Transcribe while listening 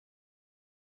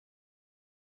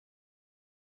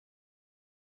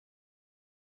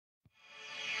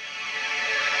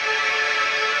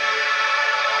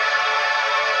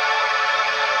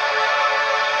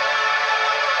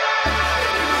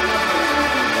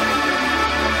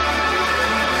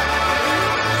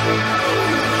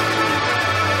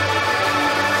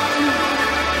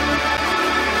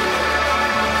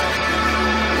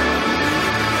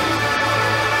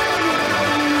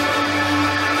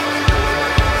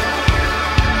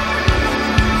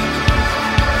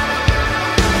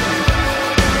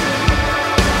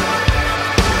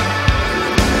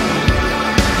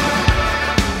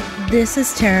This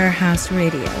is Terror House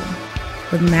Radio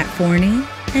with Matt Forney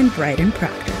and Bryden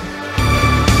Proctor.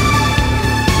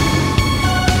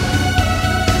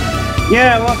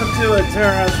 Yeah, welcome to a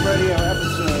Terror House Radio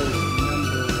episode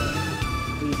number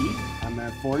 80. I'm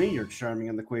Matt Forney, your charming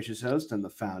and loquacious host and the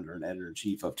founder and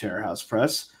editor-in-chief of Terror House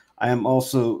Press. I am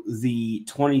also the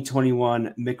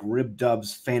 2021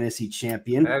 McRibdubs Fantasy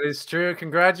Champion. That is true.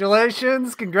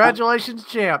 Congratulations. Congratulations,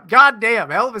 champ. God damn,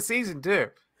 hell of a season, too.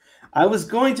 I was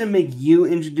going to make you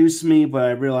introduce me, but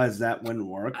I realized that wouldn't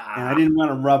work, and I didn't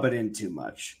want to rub it in too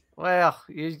much. Well,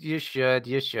 you should.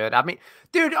 You should. I mean,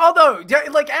 dude, although,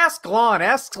 like, ask Glon,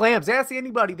 ask Slams, ask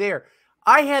anybody there.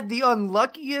 I had the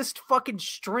unluckiest fucking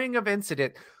string of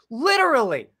incident.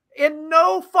 Literally, in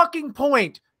no fucking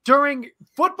point during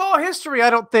football history, I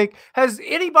don't think, has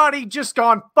anybody just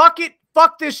gone, fuck it,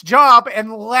 fuck this job,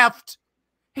 and left.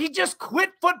 He just quit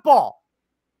football.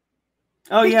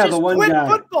 Oh, yeah, the one guy. He just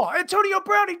quit football. Antonio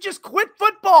Brown, he just quit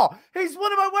football. He's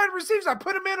one of my wide receivers. I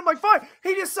put him in my five.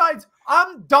 He decides,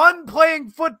 I'm done playing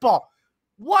football.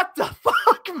 What the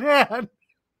fuck, man?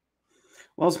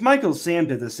 Well, Michael Sam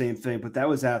did the same thing, but that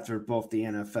was after both the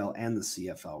NFL and the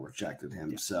CFL rejected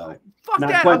him. So,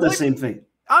 not quite the same thing.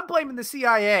 I'm blaming the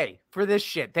CIA for this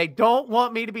shit. They don't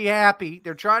want me to be happy.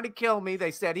 They're trying to kill me.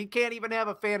 They said he can't even have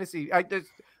a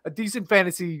decent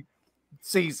fantasy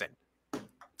season.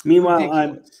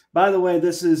 Meanwhile, by the way,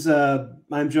 this is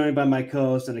I'm joined by my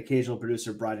co-host and occasional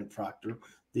producer Bryden Proctor,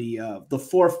 the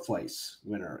fourth place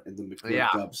winner in the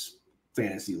McRibdubs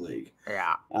Fantasy League.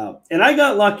 Yeah, and I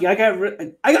got lucky. I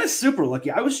got super lucky.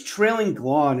 I was trailing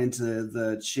Glon into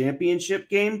the championship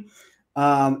game,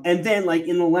 and then like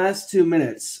in the last 2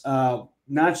 minutes,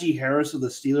 Najee Harris of the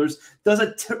Steelers does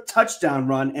a touchdown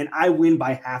run, and I win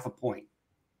by half a point.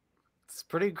 It's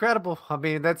pretty incredible. I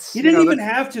mean, that's he didn't even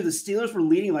have to. The Steelers were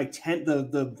leading like 10,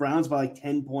 the Browns by like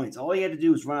 10 points. All he had to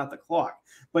do was run out the clock.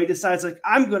 But he decides like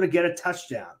I'm going to get a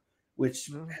touchdown, which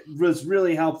was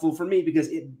really helpful for me because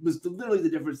it was literally the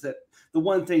difference the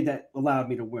one thing that allowed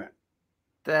me to win.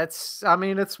 It's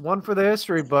one for the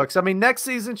history books. I mean, next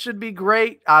season should be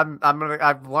great.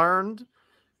 I've learned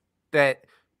that,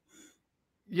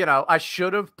 I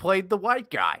should have played the white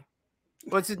guy.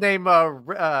 What's his name?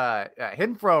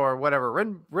 Hinfro or whatever.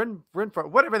 Renfro,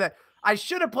 whatever that. I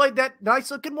should have played that nice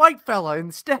looking white fella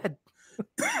instead.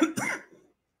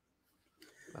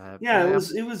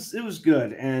 It was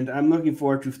good, and I'm looking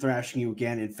forward to thrashing you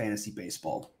again in fantasy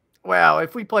baseball. Well,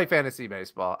 if we play fantasy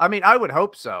baseball, I mean, I would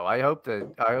hope so. I hope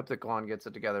that Glon gets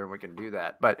it together and we can do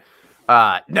that. But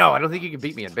no, I don't think you can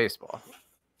beat me in baseball.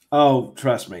 Oh,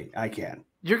 trust me, I can.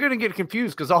 You're gonna get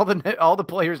confused because all the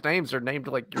players' names are named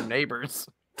like your neighbors.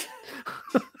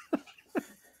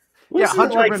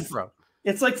 Hunter Renfro.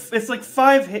 It's like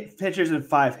 5 pitchers and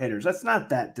 5 hitters. That's not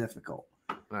that difficult.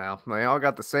 Well, they all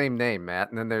got the same name,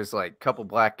 Matt. And then there's like a couple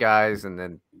black guys, and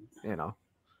then a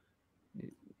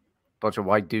bunch of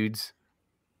white dudes.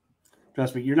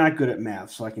 Trust me, you're not good at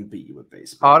math, so I can beat you at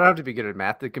baseball. Oh, I don't have to be good at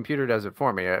math. The computer does it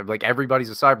for me. Like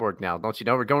everybody's a cyborg now, don't you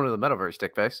know? We're going to the metaverse,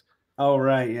 dickface. Oh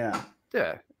right, yeah.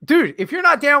 Yeah. Dude, if you're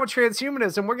not down with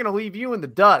transhumanism, we're going to leave you in the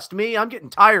dust. Me, I'm getting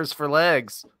tires for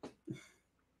legs.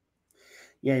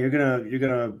 Yeah, you're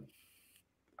gonna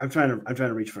I'm trying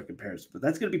to reach for a comparison, but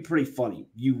that's going to be pretty funny.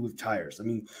 You with tires. I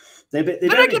mean, they get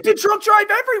to drunk drive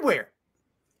everywhere.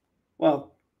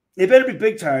 Well, they better be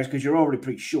big tires because you're already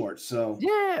pretty short. So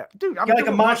yeah, dude, I'm got like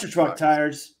a monster truck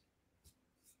tires.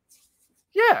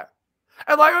 Yeah.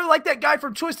 And like that guy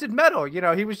from Twisted Metal,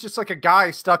 he was just like a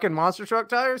guy stuck in monster truck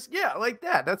tires. Yeah, like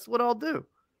that. That's what I'll do.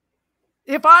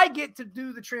 If I get to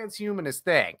do the transhumanist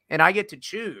thing and I get to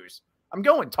choose, I'm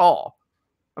going tall.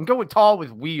 I'm going tall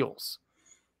with wheels.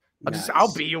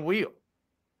 I'll be a wheel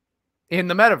in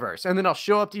the metaverse. And then I'll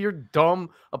show up to your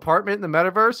dumb apartment in the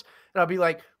metaverse and I'll be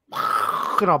like,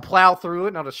 and I'll plow through it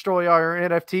and I'll destroy all your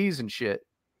NFTs and shit.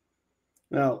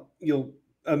 Well, you'll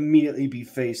immediately be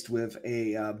faced with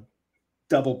a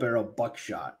double barrel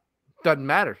buckshot. Doesn't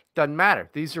matter.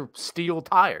 These are steel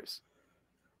tires.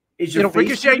 It'll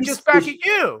ricochet just back at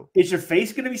you. Is your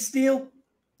face going to be steel?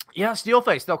 Yeah, steel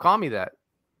face. They'll call me that.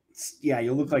 Yeah,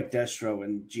 you'll look like Destro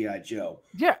and G.I. Joe.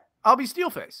 Yeah, I'll be steel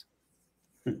face.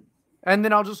 And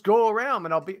then I'll just go around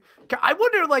and I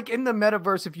wonder, like, in the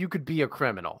metaverse, if you could be a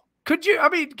criminal. Could you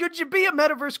be a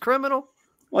metaverse criminal?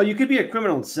 Well, you could be a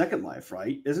criminal in Second Life,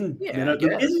 right? Isn't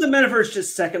the metaverse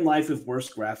just Second Life with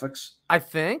worse graphics? I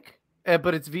think,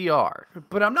 but it's VR.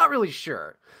 But I'm not really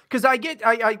sure because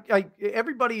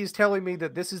everybody is telling me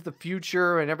that this is the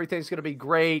future and everything's going to be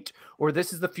great, or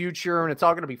this is the future and it's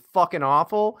all going to be fucking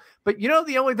awful. But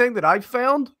the only thing that I've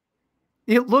found,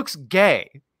 it looks gay.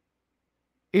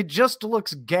 It just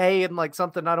looks gay and like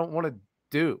something I don't want to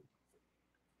do.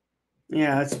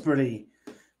 Yeah, that's pretty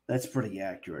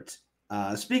accurate.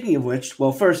 Speaking of which,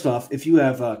 well, first off, if you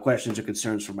have questions or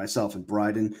concerns for myself and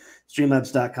Bryden,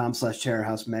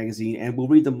 streamlabs.com/terrorhouse magazine, and we'll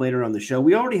read them later on the show.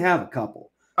 We already have a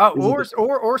couple. Oh,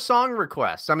 or song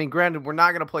requests. I mean, granted, we're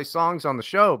not going to play songs on the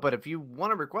show, but if you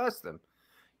want to request them,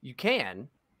 you can.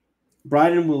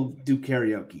 Bryden will do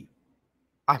karaoke.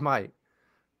 I might.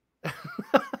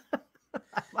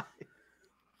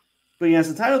 But yes,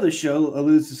 the title of the show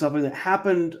alludes to something that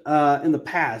happened in the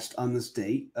past on this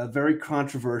date, a very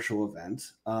controversial event,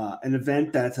 an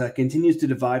event that continues to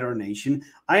divide our nation.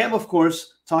 I am, of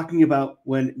course, talking about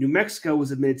when New Mexico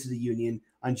was admitted to the Union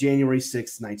on January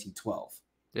 6th, 1912.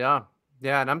 Yeah,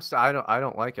 and I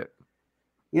don't like it.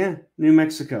 Yeah, New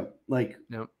Mexico, like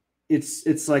nope.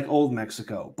 It's like old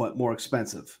Mexico, but more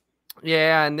expensive.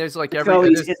 Yeah, and there's like it's got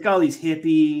all these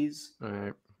hippies. All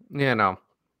right. Yeah, no.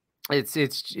 It's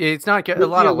not a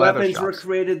lot of weapons were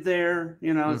created there.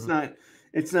 You know, mm-hmm.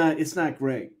 it's not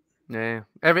great. Yeah,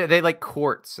 they like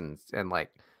quartz and like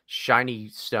shiny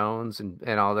stones and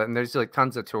all that. And there's like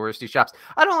tons of touristy shops.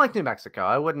 I don't like New Mexico.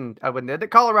 I wouldn't. The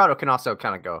Colorado can also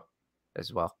kind of go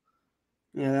as well.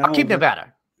 Yeah, I'll keep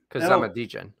Nevada because I'm a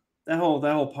DJ. That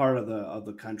whole part of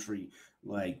the country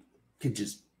like could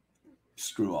just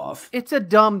screw off. It's a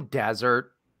dumb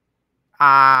desert.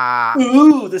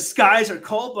 Ooh, the skies are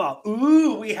cobalt.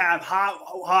 Ooh, we have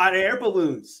hot air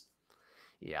balloons.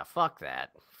 Yeah, fuck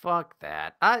that.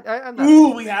 I'm not.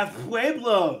 Ooh, we have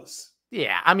pueblos.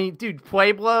 Yeah, I mean, dude,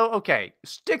 Pueblo. Okay,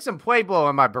 stick some Pueblo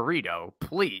in my burrito,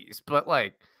 please. But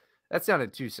like, that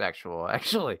sounded too sexual,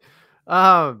 actually.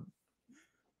 Don't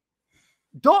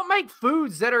make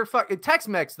foods that are fucking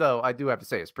Tex-Mex, though. I do have to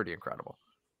say, is pretty incredible,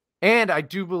 and I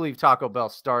do believe Taco Bell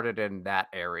started in that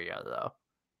area, though.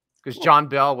 Because John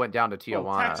Bell went down to Tijuana.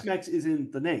 Well, Tex-Mex is in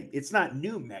the name. It's not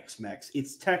New Mex-Mex.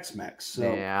 It's Tex-Mex.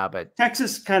 So yeah, but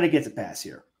Texas kind of gets a pass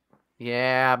here.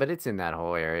 Yeah, but it's in that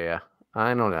whole area.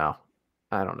 I don't know.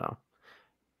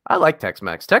 I like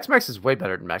Tex-Mex. Tex-Mex is way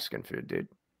better than Mexican food, dude.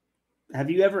 Have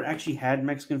you ever actually had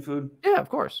Mexican food? Yeah, of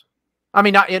course. I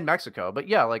mean, not in Mexico, but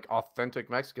yeah, like authentic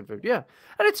Mexican food. Yeah,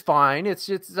 and it's fine. It's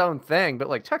its own thing. But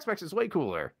like Tex-Mex is way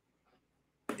cooler.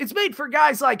 It's made for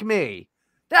guys like me.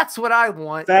 That's what I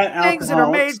want. Things that are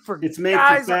made for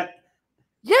guys.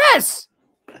 Yes.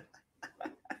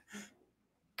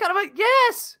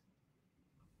 Yes.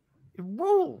 It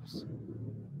rules.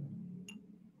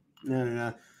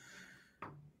 No.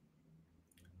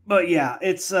 But yeah,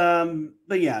 it's New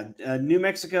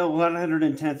Mexico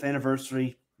 110th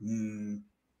anniversary.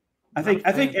 I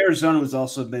think Arizona was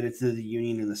also admitted to the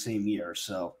Union in the same year.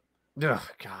 So, oh,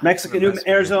 God, Mexico,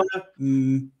 Arizona.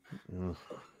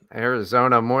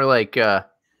 Arizona, more like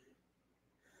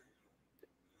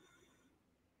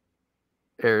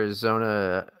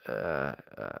Arizona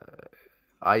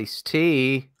iced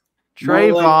tea.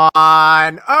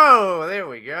 Trayvon. Oh, there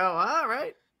we go. All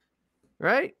right.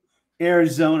 Right.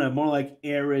 Arizona, more like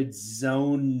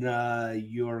Arizona,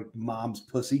 your mom's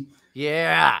pussy.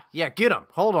 Yeah. Get him.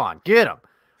 Hold on. Get him.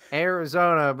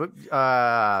 Arizona,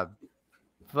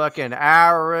 fucking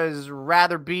hours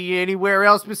rather be anywhere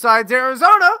else besides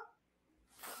Arizona.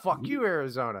 Fuck you,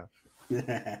 Arizona. You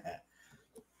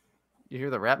hear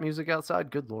the rap music outside?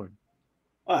 Good Lord.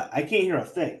 I can't hear a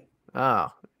thing.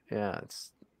 Oh, yeah,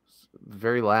 it's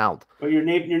very loud. But your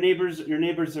neighbors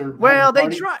are. Well, they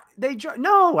drive.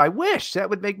 No, I wish that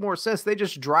would make more sense. They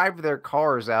just drive their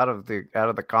cars out of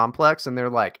the complex, and they're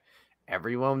like,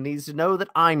 everyone needs to know that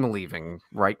I'm leaving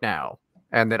right now,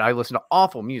 and that I listen to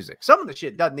awful music. Some of the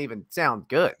shit doesn't even sound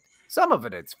good. Some of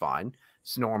it's fine.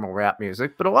 It's normal rap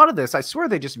music, but a lot of this, I swear,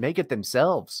 they just make it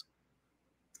themselves.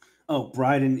 Oh,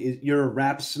 Bryden, you're a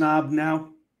rap snob now?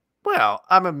 Well,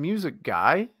 I'm a music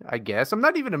guy, I guess. I'm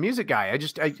not even a music guy. I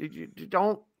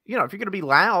don't, if you're going to be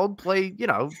loud, play,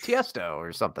 Tiesto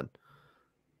or something.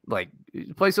 Like,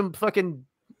 play some fucking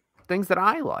things that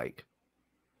I like.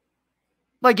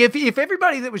 Like, if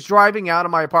everybody that was driving out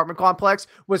of my apartment complex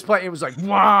was playing, it was like,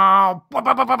 wow, I'd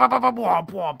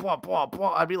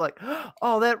be like,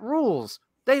 oh, that rules.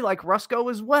 They like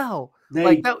Rusco as well.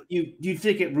 You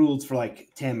think it rules for like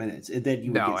 10 minutes, and then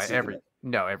you would get sick of it.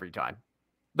 No, every time.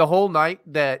 The whole night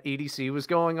that EDC was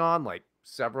going on, like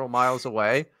several miles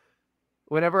away,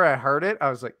 whenever I heard it,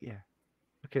 I was like, yeah,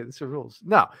 okay, this rules.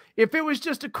 No, if it was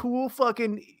just a cool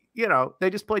fucking, they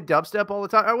just play dubstep all the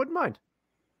time, I wouldn't mind.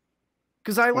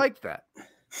 Because I like that.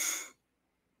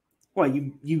 Well,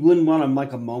 you wouldn't want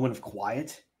a moment of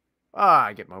quiet?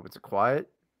 I get moments of quiet.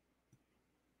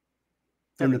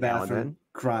 In the bathroom,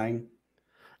 crying?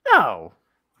 No,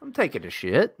 I'm taking a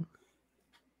shit.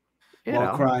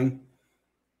 while crying.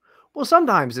 Well,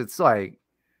 sometimes it's like,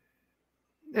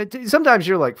 sometimes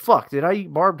you're like, fuck, did I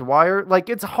eat barbed wire? Like,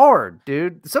 it's hard,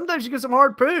 dude. Sometimes you get some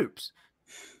hard poops.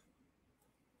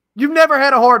 You've never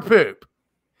had a hard poop.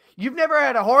 You've never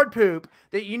had a hard poop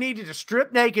that you needed to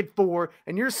strip naked for,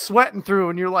 and you're sweating through,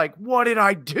 and you're like, what did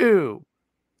I do?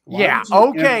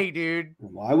 Dude.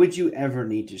 Why would you ever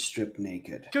need to strip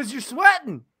naked? Because you're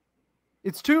sweating.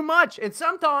 It's too much. And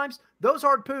sometimes those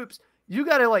hard poops, you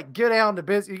got to like get down to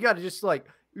business. You got to just like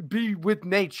be with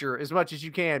nature as much as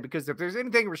you can, because if there's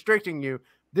anything restricting you,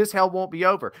 this hell won't be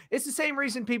over. It's the same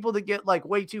reason people that get like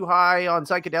way too high on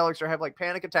psychedelics or have like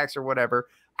panic attacks or whatever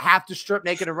have to strip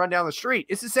naked and run down the street.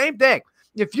 It's the same thing.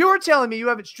 If you're telling me you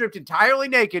haven't stripped entirely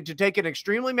naked to take an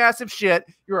extremely massive shit,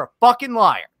 you're a fucking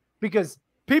liar, because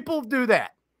people do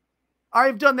that.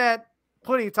 I've done that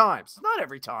plenty of times. Not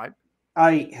every time.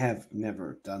 I have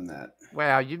never done that.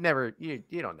 Wow, you've never, you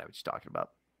don't know what you're talking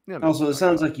about. Also, it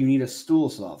sounds like you need a stool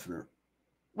softener.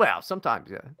 Well, sometimes,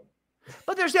 yeah.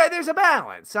 But there's a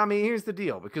balance. I mean, here's the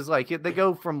deal, because like they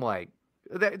go from like,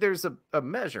 there's a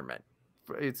measurement.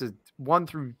 It's a 1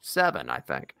 through 7, I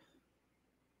think.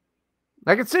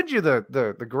 I can send you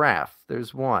the graph.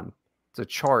 There's one. It's a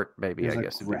chart, maybe. There's I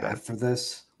guess a graph for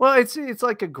this. Well, it's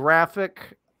like a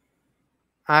graphic.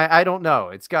 I don't know.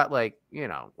 It's got like, you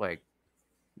know, like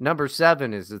number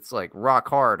 7 is it's like rock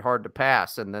hard to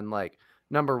pass, and then like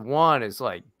number 1 is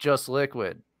like just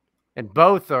liquid, and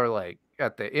both are like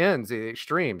at the ends, the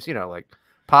extremes. You know, like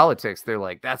politics, they're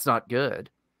like that's not good,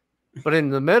 but in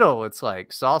the middle, it's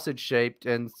like sausage shaped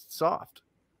and soft.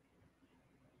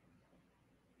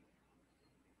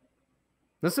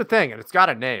 This is the thing, and it's got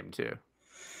a name too.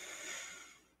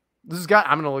 I'm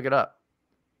gonna look it up.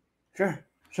 Sure.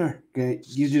 Okay,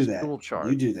 you do that. Stool chart.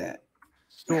 You do that.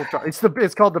 Stool chart.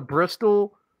 It's called the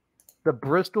Bristol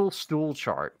stool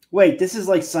chart. Wait, this is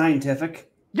like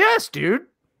scientific? Yes, dude.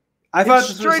 I thought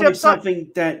this was like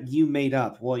something that you made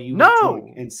up while you were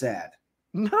drunk and sad.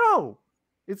 No,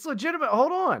 it's legitimate.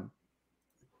 Hold on.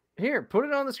 Here, put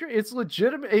it on the screen. It's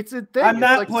legitimate. It's a thing. I'm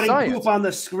not putting poop on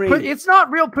the screen. But it's not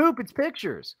real poop. It's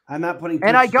pictures. I'm not putting poop.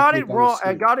 And I got it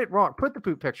wrong. Put the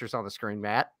poop pictures on the screen,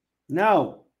 Matt.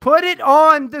 No. Put it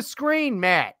on the screen,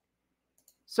 Matt,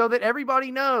 so that everybody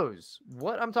knows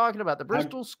what I'm talking about. The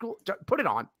Bristol School. Put it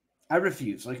on. I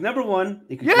refuse. Like, number 1.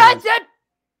 That's it.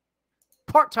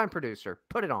 Part-time producer.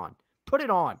 Put it on. Put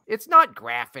it on. It's not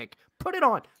graphic. Put it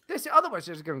on. Otherwise,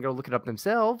 they're just going to go look it up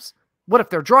themselves. What if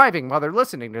they're driving while they're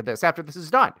listening to this after this is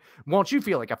done? Won't you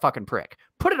feel like a fucking prick?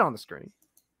 Put it on the screen.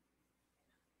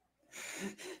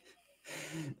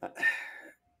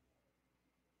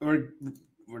 We're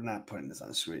not putting this on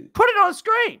the screen. Put it on the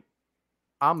screen.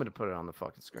 I'm going to put it on the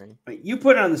fucking screen. Wait, you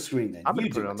put it on the screen then. I'm going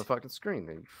to put it on the fucking screen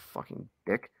then, you fucking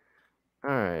dick.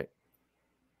 All right.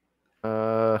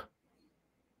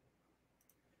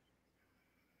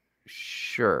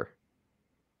 Sure.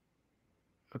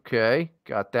 Okay,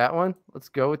 got that one. Let's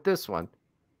go with this one.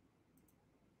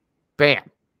 Bam.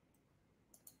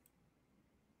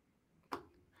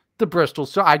 The Bristol.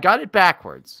 So I got it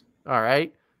backwards. All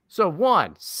right. So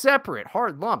 1, separate,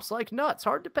 hard lumps like nuts,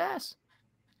 hard to pass.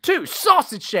 2,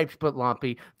 sausage-shaped but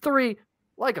lumpy. 3,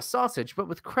 like a sausage but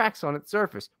with cracks on its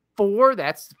surface. 4,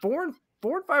 that's 4 and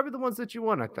 5 are the ones that you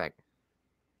want, I think.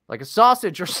 Like a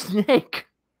sausage or snake.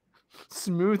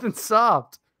 Smooth and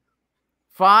soft.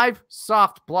 5,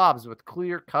 soft blobs with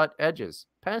clear-cut edges.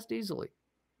 Passed easily.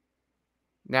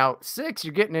 Now, 6,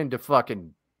 you're getting into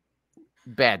fucking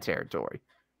bad territory.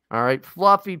 All right,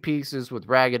 fluffy pieces with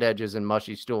ragged edges and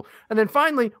mushy stool. And then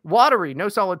finally, watery, no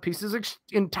solid pieces,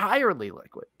 entirely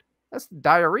liquid. That's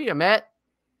diarrhea, Matt.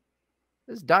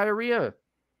 That's diarrhea.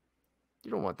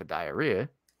 You don't want the diarrhea.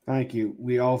 Thank you.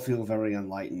 We all feel very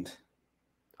enlightened.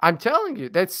 I'm telling you,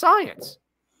 that's science.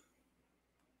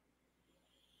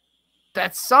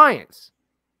 That's science.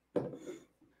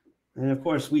 And of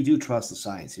course, we do trust the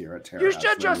science here at Terra. You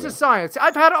should trust the science.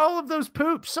 I've had all of those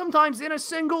poops, sometimes in a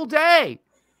single day.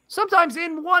 Sometimes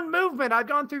in one movement. I've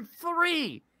gone through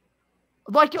 3.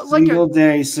 Single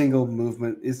day, single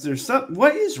movement. Is there something?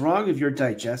 What is wrong with your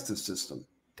digestive system?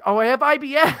 Oh, I have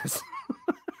IBS.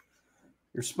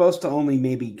 You're supposed to only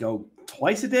maybe go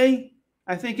twice a day,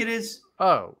 I think it is.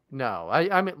 Oh, no.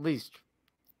 I'm at least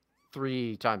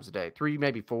 3 times a day. 3,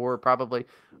 maybe 4, probably.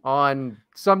 On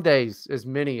some days, as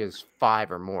many as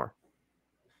 5 or more.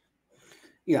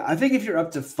 Yeah, I think if you're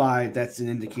up to 5, that's an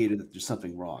indicator that there's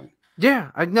something wrong.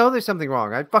 Yeah, I know there's something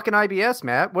wrong. I have fucking IBS,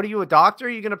 Matt. What are you, a doctor? Are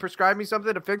you going to prescribe me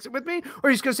something to fix it with me? Or are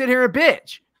you just going to sit here and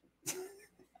bitch?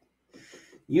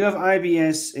 You have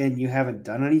IBS and you haven't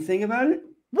done anything about it?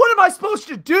 What am I supposed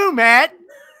to do, Matt?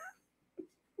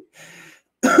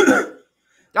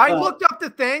 I looked up the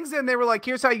things and they were like,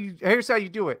 here's how you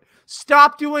do it.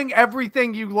 Stop doing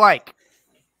everything you like.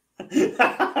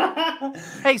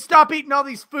 Hey, stop eating all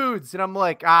these foods. And I'm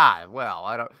like,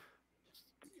 well,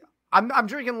 I'm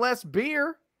drinking less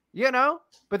beer,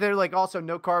 but they're like also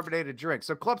no carbonated drinks.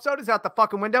 So club soda's out the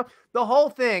fucking window. The whole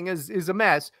thing is a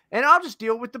mess. And I'll just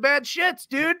deal with the bad shits,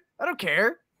 dude. I don't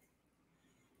care.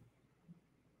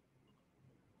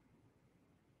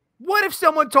 What if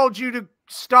someone told you to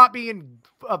stop being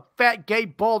a fat, gay,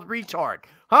 bald retard?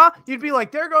 Huh? You'd be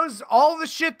like, there goes all the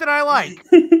shit that I like.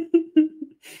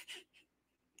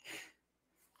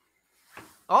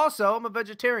 Also, I'm a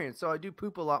vegetarian, so I do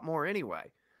poop a lot more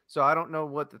anyway. So I don't know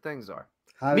what the things are.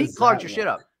 Meat clogs your shit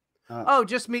up.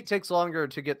 Just meat takes longer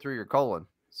to get through your colon.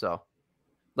 So,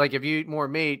 like, if you eat more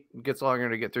meat, it gets longer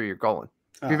to get through your colon.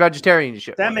 If you're vegetarian, you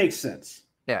should. That makes sense.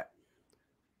 Yeah.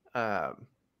 I'm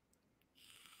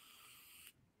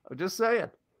just saying.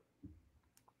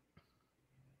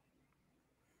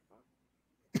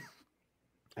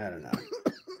 I don't know.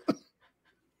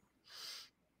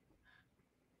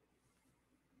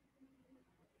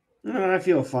 No, I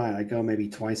feel fine. I go maybe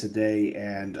twice a day,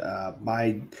 and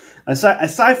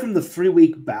aside from the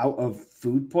 3-week bout of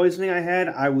food poisoning I had,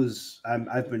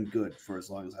 I've been good for as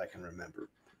long as I can remember.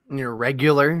 You're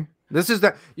regular.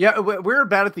 We're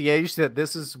about at the age that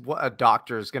this is what a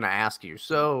doctor is going to ask you.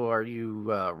 So, are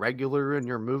you regular in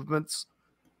your movements?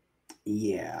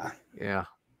 Yeah.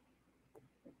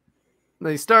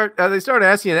 They start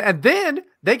asking you that, and then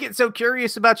they get so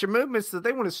curious about your movements that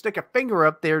they want to stick a finger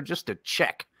up there just to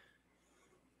check.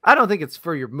 I don't think it's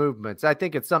for your movements. I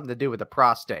think it's something to do with the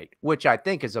prostate, which I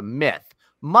think is a myth,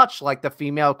 much like the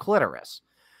female clitoris.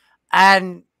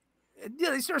 And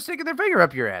they start sticking their finger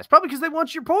up your ass, probably because they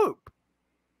want your poop.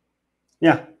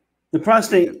 Yeah, the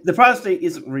prostate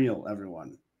isn't real,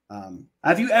 everyone.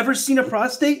 Have you ever seen a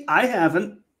prostate? I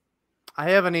haven't. I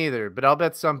haven't either, but I'll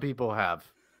bet some people have.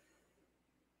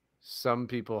 Some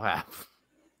people have.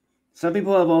 Some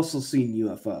people have also seen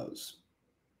UFOs.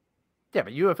 Yeah,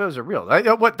 but UFOs are real.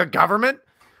 What, the government?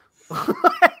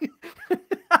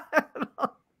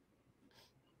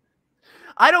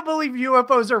 I don't believe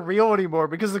UFOs are real anymore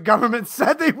because the government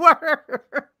said they were.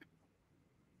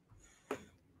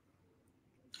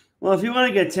 Well, if you want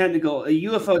to get technical, a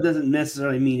UFO doesn't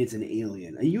necessarily mean it's an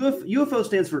alien. A UFO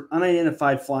stands for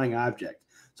unidentified flying object.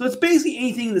 So it's basically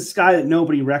anything in the sky that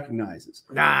nobody recognizes.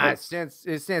 Nah, it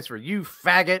stands for you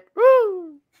faggot.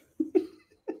 Woo!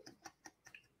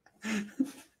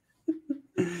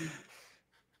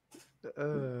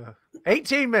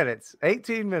 18 minutes.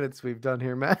 18 minutes we've done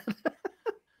here, Matt.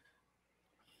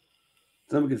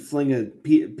 Someone could fling a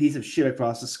piece of shit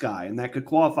across the sky, and that could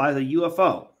qualify as a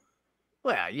UFO.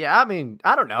 Well, yeah, I mean,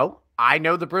 I don't know. I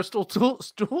know the Bristol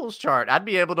stools chart. I'd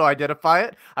be able to identify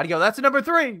it. I'd go, that's a number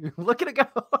 3. Look at it go.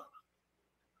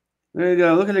 There you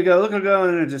go. Look at it go. Look at it go.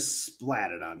 And it just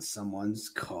splatted on someone's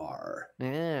car.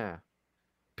 Yeah.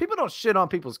 People don't shit on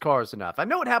people's cars enough. I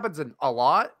know it happens a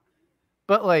lot,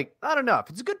 but like, I don't know. If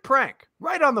it's a good prank,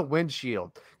 right on the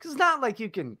windshield. Because it's not like you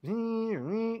can,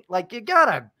 like, you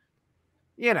gotta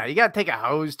take a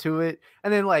hose to it.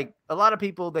 And then like a lot of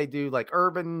people, they do like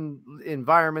urban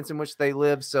environments in which they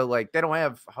live. So like they don't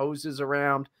have hoses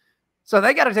around. So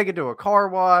they got to take it to a car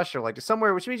wash or like to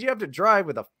somewhere, which means you have to drive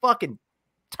with a fucking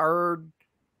turd.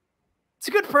 It's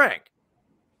a good prank.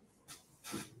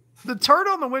 The turd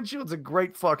on the windshield's a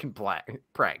great fucking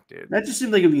prank, dude. That just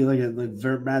seemed like it'd be like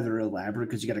rather elaborate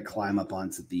because you got to climb up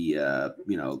onto the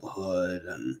the hood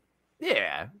and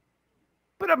yeah.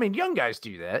 But I mean, young guys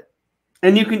do that.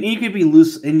 And you could be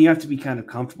loose, and you have to be kind of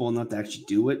comfortable enough to actually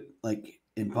do it, like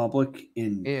in public,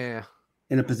 in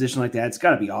a position like that. It's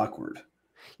got to be awkward.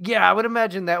 Yeah, I would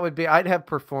imagine that would be. I'd have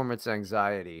performance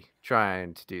anxiety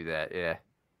trying to do that. Yeah,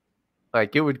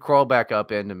 like it would crawl back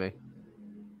up into me.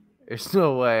 There's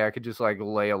no way I could just like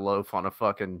lay a loaf on a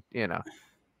fucking. You'd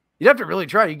have to really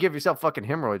try. You give yourself fucking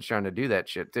hemorrhoids trying to do that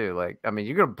shit too. Like, I mean,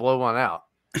 you're gonna blow one out.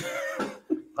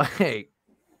 Like.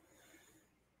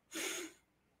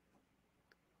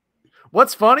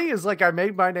 What's funny is like I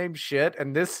made my name shit,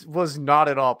 and this was not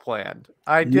at all planned.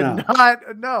 I did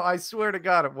not. No, I swear to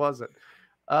God, it wasn't.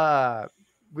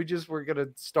 We just were gonna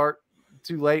start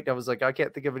too late. I was like, I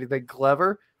can't think of anything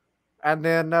clever, and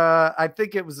then I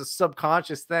think it was a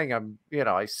subconscious thing.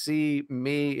 I see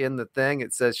me in the thing.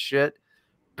 It says shit.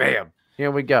 Bam. Here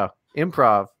we go.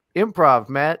 Improv,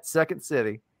 Matt. Second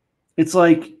City. It's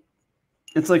like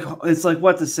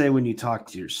what to say when you talk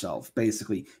to yourself.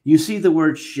 Basically, you see the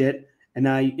word shit. And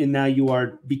now you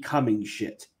are becoming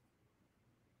shit.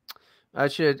 I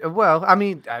should. Well, I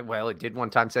mean, it did one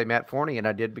time say Matt Forney, and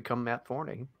I did become Matt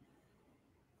Forney.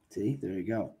 See, there you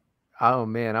go. Oh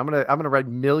man, I'm gonna write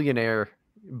millionaire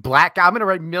black. I'm gonna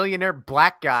write millionaire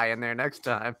black guy in there next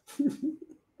time.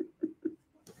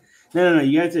 No.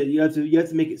 You have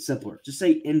to make it simpler. Just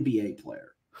say NBA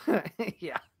player.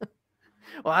 Yeah.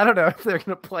 Well, I don't know if they're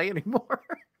gonna play anymore.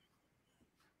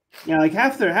 Yeah, like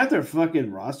half their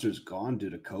fucking roster's gone due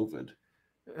to COVID.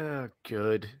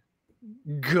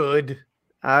 Good.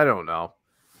 I don't know.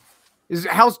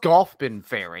 How's golf been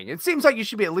faring? It seems like you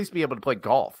should at least be able to play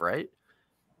golf, right?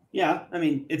 Yeah, I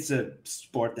mean, it's a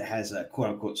sport that has a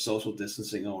quote-unquote social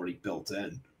distancing already built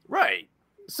in. Right.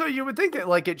 So you would think that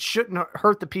like it shouldn't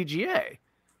hurt the PGA.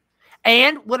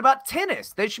 And what about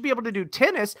tennis? They should be able to do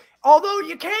tennis, although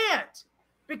you can't.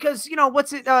 Because, you know,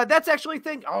 what's it? That's actually a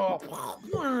thing.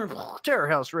 Oh, Terror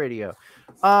House Radio.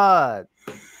 That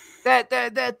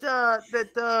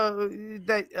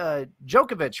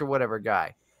Djokovic or whatever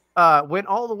guy went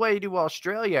all the way to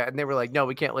Australia, and they were like, no,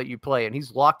 we can't let you play. And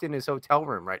he's locked in his hotel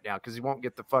room right now because he won't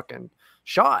get the fucking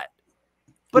shot.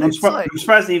 But I'm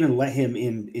surprised they even let him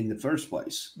in the first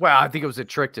place. Well, I think it was a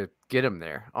trick to get him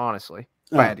there, honestly,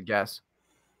 if I had to guess.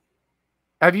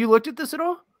 Have you looked at this at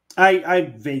all?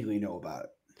 I vaguely know about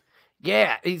it.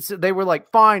 Yeah, they were like,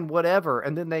 fine, whatever.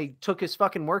 And then they took his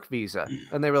fucking work visa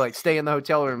and they were like, stay in the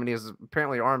hotel room. And he has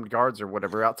apparently armed guards or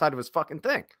whatever outside of his fucking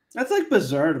thing. That's like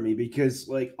bizarre to me because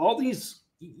like all these,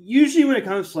 usually when it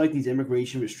comes to like these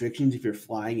immigration restrictions, if you're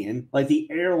flying in, like the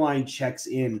airline checks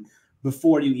in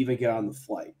before you even get on the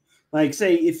flight. Like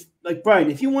say if like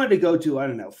Brian, if you wanted to go to, I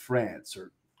don't know, France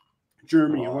or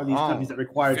Germany or one of these countries that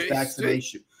requires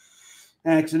vaccination,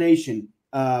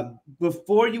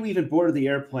 before you even boarded the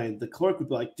airplane, the clerk would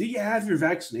be like, do you have your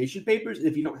vaccination papers? And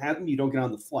if you don't have them, you don't get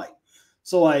on the flight.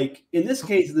 So like in this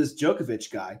case of this Djokovic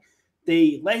guy,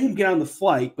 they let him get on the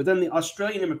flight, but then the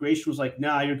Australian immigration was like,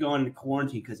 nah, you're going into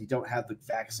quarantine because you don't have the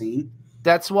vaccine.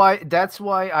 That's why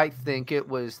I think it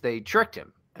was they tricked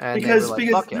him. And because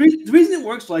like, the reason it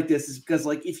works like this is because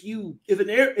like if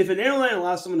an airline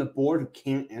allows someone to board who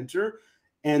can't enter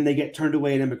and they get turned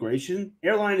away at immigration, the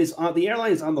airline is on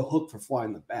the hook for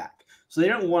flying them back. So they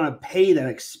don't want to pay that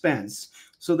expense.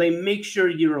 So they make sure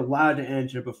you're allowed to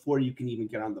enter before you can even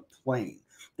get on the plane.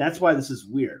 That's why this is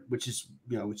weird, which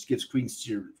gives credence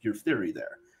to your theory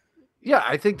there. Yeah,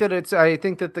 I think that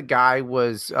the guy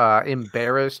was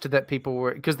embarrassed that people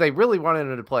were, because they really wanted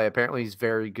him to play. Apparently he's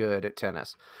very good at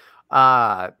tennis.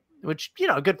 Which, you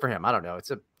know, good for him. I don't know.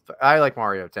 I like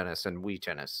Mario Tennis and Wii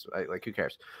Tennis. Who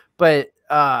cares? But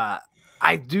I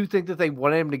do think that they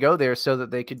wanted him to go there so that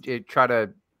they could try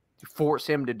to force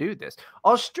him to do this.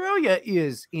 Australia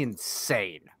is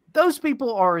insane. Those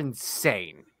people are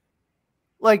insane.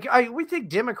 Like, we think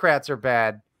Democrats are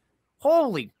bad.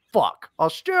 Holy fuck.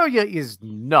 Australia is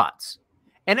nuts.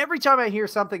 And every time I hear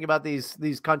something about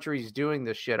these countries doing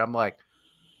this shit, I'm like,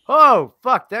 oh,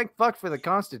 fuck, thank fuck for the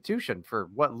Constitution for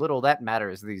what little that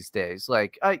matters these days.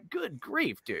 Like, good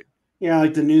grief, dude. Yeah,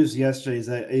 like the news yesterday is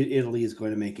that Italy is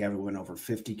going to make everyone over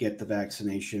 50 get the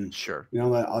vaccination. Sure. You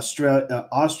know, that Austria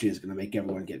is going to make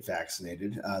everyone get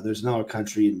vaccinated. There's another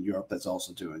country in Europe that's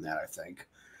also doing that, I think.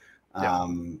 Yeah.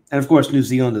 And of course, New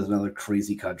Zealand is another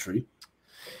crazy country.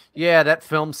 Yeah, that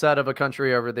film set of a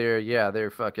country over there. Yeah,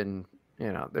 they're fucking,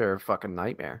 they're a fucking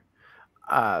nightmare.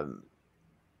 I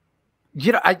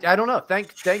don't know.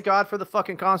 Thank God for the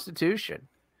fucking Constitution.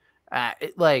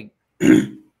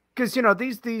 Because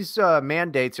these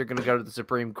mandates are going to go to the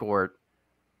Supreme Court.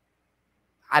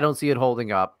 I don't see it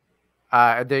holding up.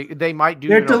 They might do.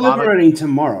 They're deliberating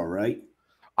tomorrow, right?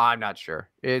 I'm not sure.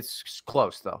 It's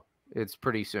close though. It's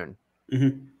pretty soon.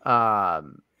 Mm-hmm.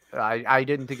 I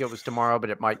didn't think it was tomorrow, but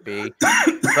it might be.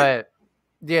 But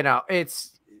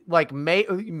it's like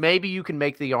maybe you can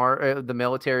make the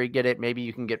military get it. Maybe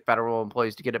you can get federal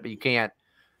employees to get it, but you can't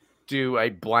do a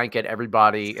blanket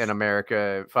everybody in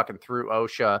America fucking through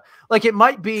OSHA. Like it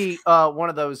might be one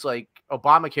of those like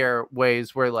Obamacare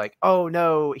ways where like, oh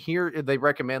no, here they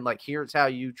recommend like here's how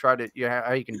you try to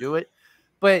how you can do it,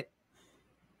 but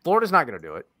Florida's not going to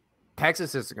do it.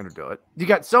 Texas isn't going to do it. You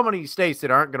got so many states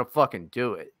that aren't going to fucking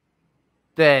do it.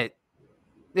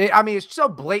 It's so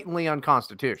blatantly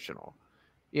unconstitutional,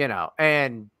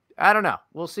 and I don't know.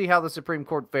 We'll see how the Supreme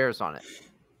Court fares on it.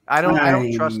 I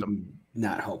don't trust them.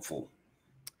 Not hopeful.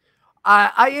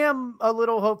 I am a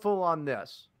little hopeful on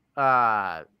this.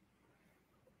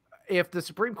 If the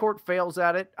Supreme Court fails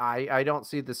at it, I don't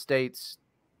see the states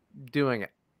doing it,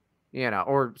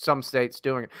 or some states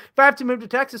doing it. If I have to move to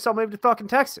Texas, I'll move to fucking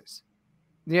Texas.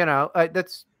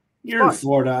 That's you're fine. In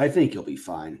Florida. I think you'll be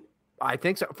fine. I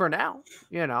think so for now,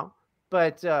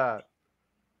 but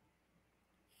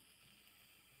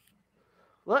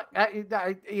look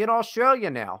in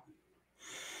Australia now.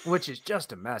 which is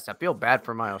just a mess. I feel bad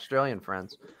for my Australian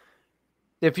friends.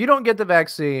 If you don't get the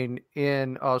vaccine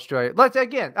in Australia,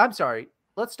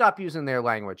 let's stop using their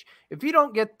language. If you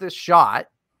don't get the shot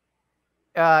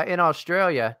in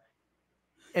Australia,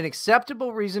 an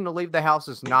acceptable reason to leave the house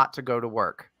is not to go to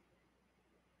work.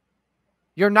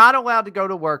 You're not allowed to go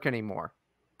to work anymore.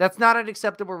 That's not an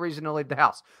acceptable reason to leave the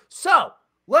house. So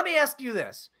let me ask you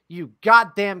this, you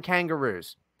goddamn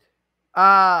kangaroos.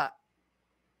 If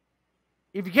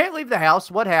you can't leave the house,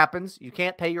 what happens? You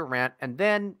can't pay your rent. And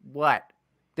then what?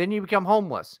 Then you become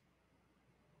homeless.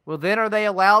 Well, then are they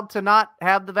allowed to not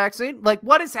have the vaccine? Like,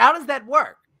 how does that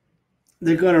work?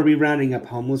 They're going to be rounding up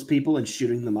homeless people and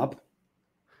shooting them up.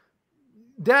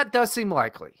 That does seem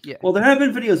likely. Yeah. Well, there have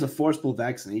been videos of forcible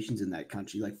vaccinations in that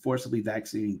country, like forcibly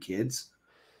vaccinating kids.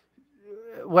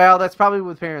 Well, that's probably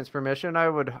with parents' permission. I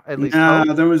would at least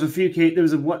hope. There was a few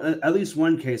cases. There was at least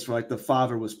one case where like the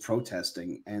father was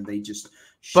protesting and they just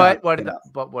shot what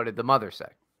did the mother say?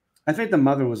 I think the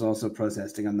mother was also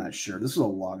protesting. I'm not sure. This was a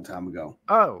long time ago.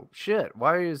 Oh shit!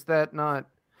 Why is that not?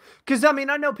 Because I mean,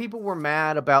 I know people were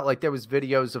mad about like there was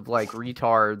videos of like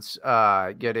retards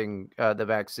getting the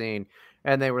vaccine,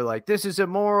 and they were like, "This is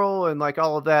immoral," and like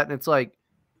all of that, and it's like,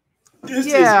 this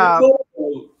is immoral.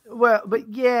 Well,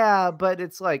 but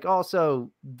it's like also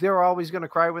they're always going to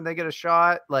cry when they get a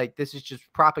shot. Like this is just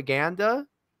propaganda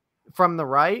from the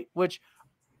right, which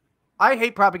I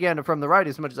hate propaganda from the right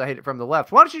as much as I hate it from the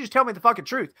left. Why don't you just tell me the fucking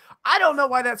truth? I don't know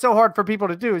why that's so hard for people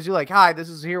to do. Is you're like, hi, this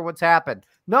is here what's happened.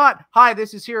 Not, hi,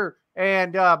 this is here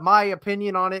and my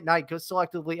opinion on it, and I could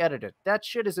selectively edit it. That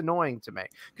shit is annoying to me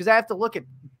because I have to look at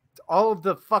all of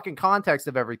the fucking context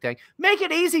of everything. Make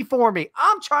it easy for me.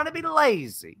 I'm trying to be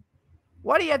lazy.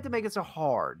 Why do you have to make it so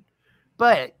hard?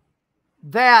 But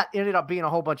that ended up being a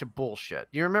whole bunch of bullshit.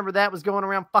 You remember that was going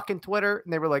around fucking Twitter,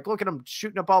 and they were like, "Look at them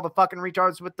shooting up all the fucking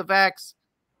retards with the vax."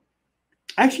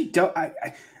 I actually don't.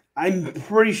 I'm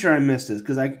pretty sure I missed this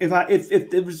because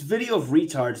if there was video of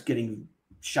retards getting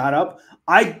shot up,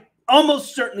 I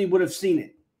almost certainly would have seen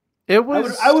it. I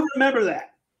would remember that.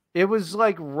 It was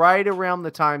like right around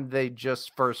the time they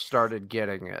just first started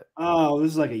getting it. Oh,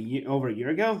 this is like over a year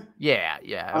ago? Yeah. It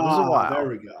was a while. There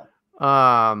we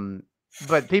go.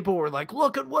 But people were like,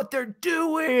 look at what they're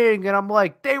doing. And I'm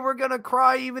like, they were going to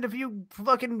cry even if you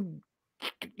fucking,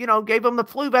 gave them the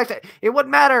flu vaccine. It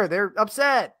wouldn't matter. They're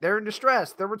upset. They're in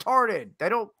distress. They're retarded. They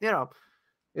don't,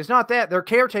 it's not that. Their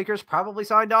caretakers probably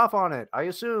signed off on it, I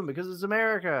assume, because it's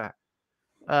America.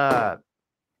 But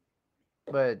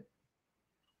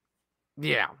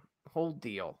yeah, whole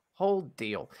deal.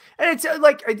 And it's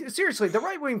like, seriously, the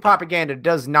right-wing propaganda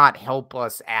does not help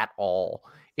us at all.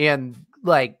 And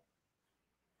like,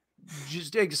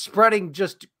 just spreading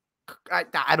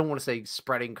I don't want to say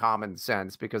spreading common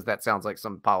sense because that sounds like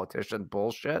some politician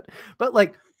bullshit, but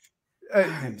like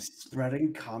I'm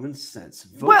spreading common sense.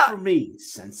 Vote for me,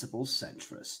 sensible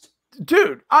centrist.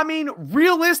 Dude, I mean,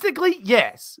 realistically,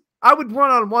 yes. I would run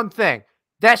on one thing.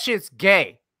 That shit's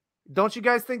gay. Don't you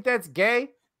guys think that's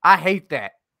gay? I hate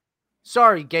that.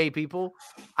 Sorry, gay people.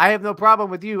 I have no problem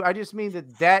with you. I just mean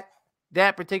that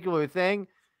particular thing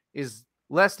is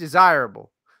less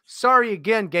desirable. Sorry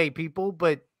again, gay people,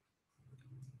 but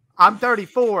I'm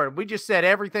 34 and we just said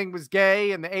everything was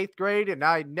gay in the 8th grade and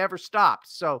I never stopped.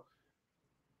 So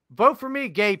vote for me,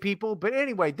 gay people. But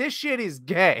anyway, this shit is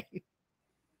gay.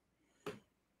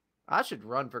 I should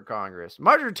run for Congress.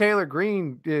 Marjorie Taylor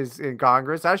Greene is in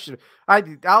Congress.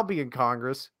 I'll be in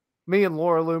Congress. Me and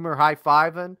Laura Loomer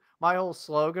high-fiving. My whole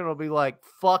slogan will be like,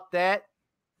 fuck that.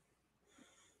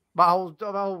 My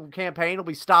whole campaign will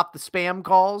be stop the spam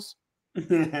calls.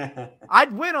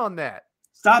 I'd win on that.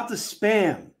 Stop the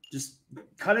spam. Just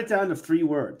cut it down to 3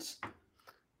 words.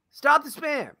 Stop the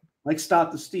spam. Like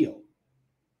stop the steal.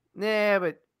 Nah,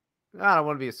 but I don't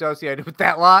want to be associated with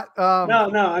that lot. No.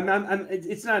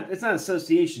 It's not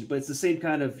association, but it's the same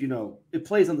kind of, it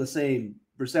plays on the same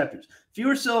receptors.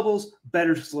 Fewer syllables,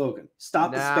 better slogan.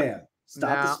 Stop the spam.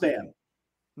 Stop the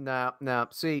spam. No.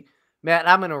 See, Matt,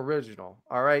 I'm an original.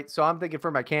 All right. So I'm thinking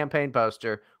for my campaign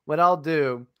poster, what I'll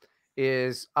do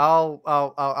is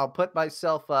I'll put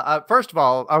myself first of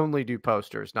all, I only do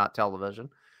posters, not television.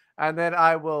 And then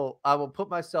I will put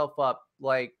myself up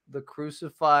like the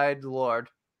crucified Lord.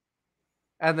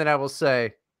 And then I will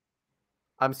say,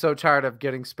 I'm so tired of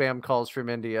getting spam calls from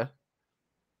India.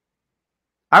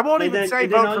 I won't even say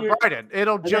vote for Biden.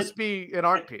 It'll just be an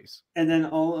art piece. And then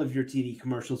all of your TV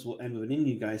commercials will end with an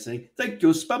Indian guy saying, thank you,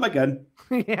 spam again.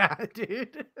 Yeah,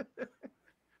 dude.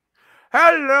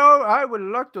 Hello, I would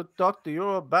like to talk to you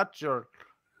about your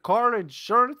car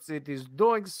insurance. It is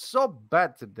doing so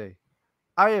bad today.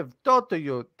 I have told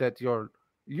you that your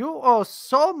You owe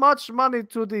so much money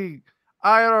to the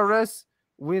IRS.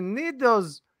 We need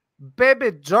those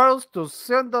baby girls to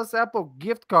send us Apple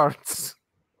gift cards.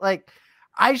 Like,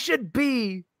 I should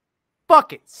be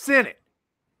fucking Senate.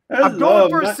 I'm going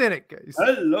for Senate, guys.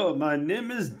 Hello, my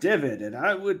name is David, and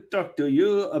I would talk to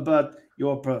you about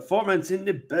your performance in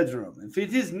the bedroom. If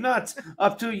it is not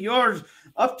up to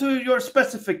your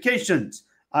specifications,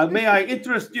 may I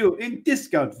interest you in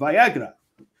discount Viagra?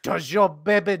 Does your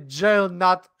baby jail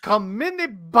not come in the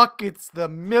buckets? The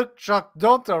milk truck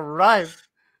don't arrive.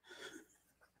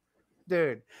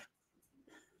 Dude,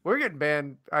 we're getting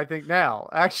banned, I think, now.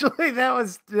 Actually, that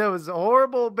was a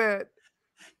horrible bit.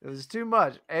 It was too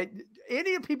much.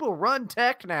 Indian people run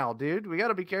tech now, dude. We got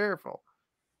to be careful.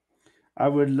 I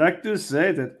would like to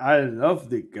say that I love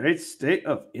the great state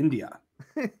of India.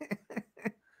 It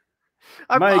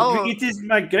is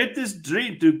my greatest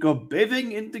dream to go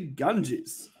bathing in the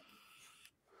Ganges.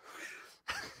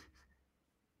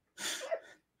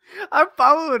 I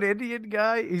follow an Indian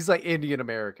guy. He's like Indian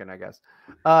American, I guess.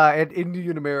 An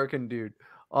Indian American dude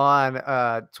on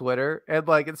Twitter. And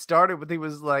like it started with, he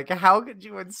was like, how could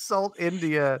you insult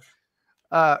India?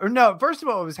 Or no, first of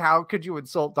all, it was how could you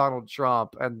insult Donald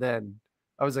Trump? And then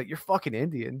I was like, you're fucking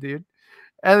Indian, dude.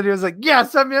 And then he was like,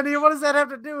 yes, I'm Indian. What does that have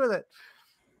to do with it?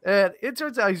 And it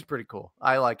turns out he's pretty cool.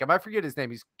 I like him. I forget his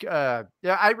name. He's yeah,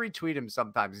 I retweet him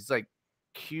sometimes. He's like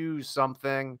Q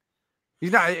something.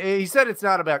 He's not. He said it's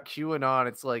not about QAnon.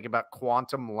 It's like about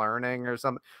quantum learning or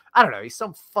something. I don't know. He's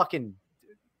some fucking.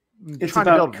 It's trying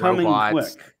about to build coming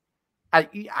robots. Quick.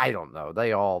 I don't know.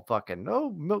 They all fucking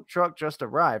milk truck just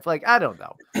arrived. Like I don't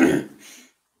know.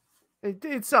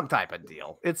 It's some type of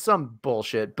deal. It's some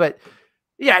bullshit. But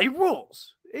yeah, he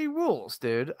rules. He rules,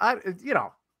 dude. I think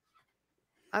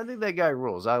that guy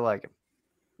rules. I like him.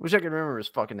 Wish I could remember his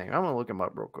fucking name. I'm gonna look him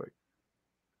up real quick.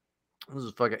 This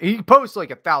is fucking. He posts like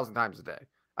 1,000 times a day.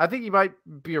 I think he might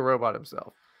be a robot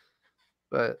himself.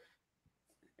 But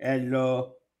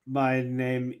hello, my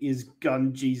name is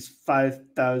Ganges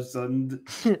 5000.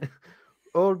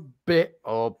 Oh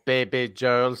baby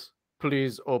girls,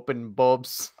 please open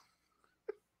bulbs.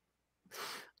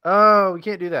 Oh, we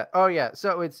can't do that. Oh yeah,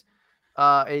 so it's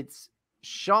Sean _ it's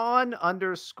Sean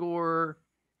SHAWN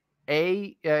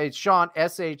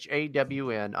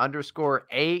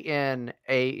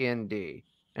 _ANAND,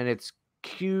 and it's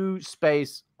Q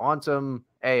space quantum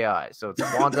AI. So it's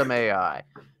quantum AI.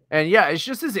 And yeah, it's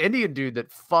just this Indian dude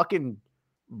that fucking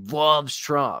loves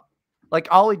Trump. Like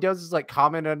all he does is like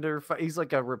comment under, he's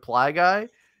like a reply guy,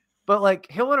 but like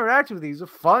he'll interact with you. He's a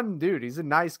fun dude. He's a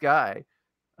nice guy.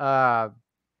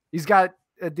 He's got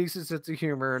a decent sense of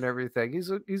humor and everything.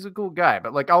 He's a cool guy,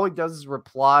 but like all he does is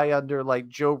reply under like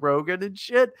Joe Rogan and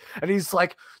shit. And he's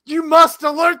like, you must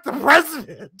alert the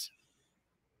president.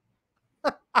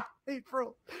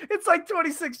 April. It's like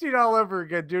 2016 all over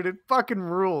again, dude. It fucking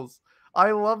rules.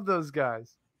 I love those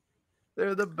guys.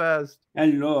 They're the best.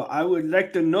 Hello, I would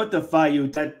like to notify you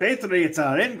that Patriots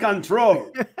are in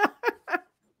control.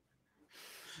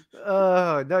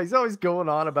 No, he's always going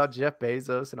on about Jeff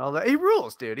Bezos and all that. He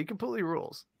rules, dude. He completely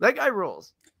rules. That guy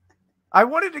rules. I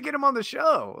wanted to get him on the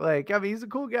show. Like, I mean, he's a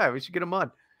cool guy. We should get him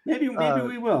on. Maybe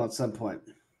we will at some point.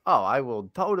 Oh, I will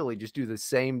totally just do the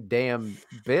same damn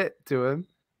bit to him.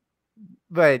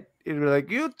 But it'd be like,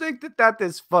 you think that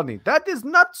is funny. That is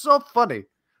not so funny.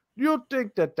 You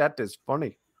think that is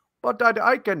funny. But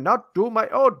I cannot do my,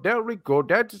 oh, there we go.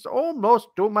 That is almost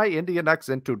do my Indian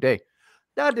accent today.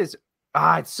 That is,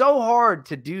 it's so hard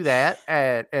to do that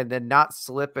and then not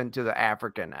slip into the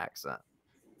African accent.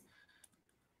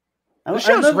 The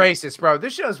show's racist, bro.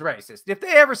 This show's racist. If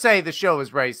they ever say the show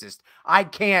is racist,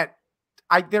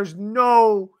 there's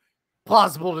no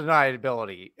plausible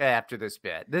deniability after this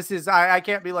bit. This is, I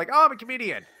can't be like, oh, I'm a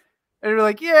comedian. And you're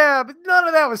like, yeah, but none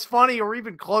of that was funny or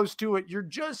even close to it. You're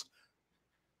just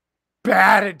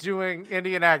bad at doing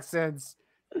Indian accents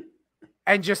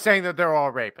and just saying that they're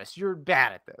all rapists. You're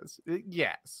bad at those.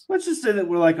 Yes. Let's just say that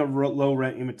we're like a low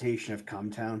rent imitation of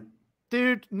Comtown.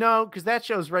 Dude, no, because that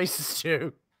show's racist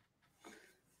too.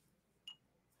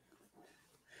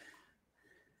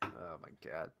 Oh my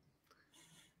God.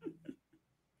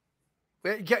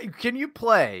 Can you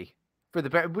play for the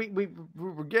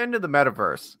we're getting to the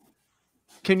metaverse.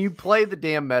 Can you play the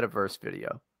damn metaverse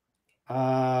video?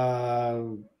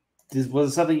 Was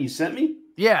it something you sent me?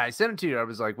 Yeah, I sent it to you. I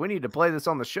was like, we need to play this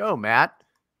on the show, Matt.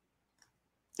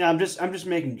 Yeah, I'm just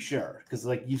making sure because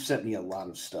like you've sent me a lot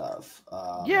of stuff.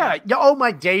 Yeah. Oh,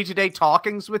 my day-to-day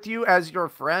talkings with you as your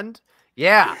friend.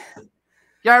 Yeah.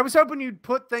 Yeah, I was hoping you'd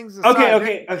put things aside.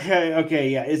 Okay.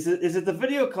 Yeah, is it the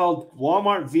video called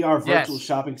Walmart VR Virtual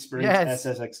Shopping Experience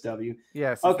SSXW?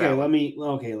 Yes. Okay, let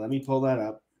me pull that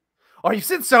up. Oh, you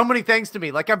said so many things to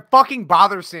me, like I'm fucking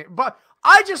bothersome. But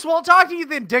I just won't talk to you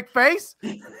then, dick face.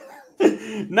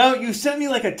 No, you sent me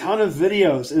like a ton of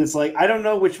videos, and it's like I don't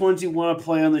know which ones you want to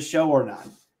play on the show or not.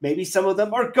 Maybe some of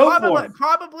them are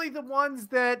probably the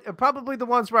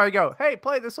ones where I go, hey,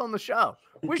 play this on the show.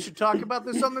 We should talk about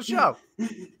this on the show.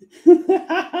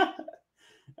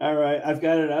 All right, I've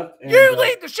got it up. And, you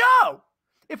lead the show.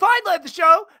 If I led the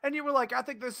show and you were like, I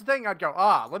think this is the thing, I'd go,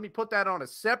 let me put that on a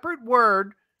separate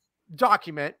Word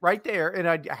document right there, and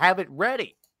I'd have it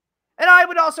ready. And I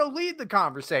would also lead the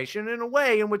conversation in a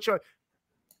way in which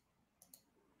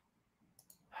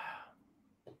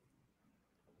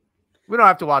we don't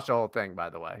have to watch the whole thing, by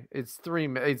the way. It's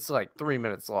like 3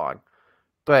 minutes long.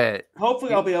 But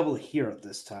hopefully I'll be able to hear it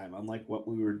this time, unlike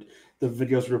the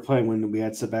videos we were playing when we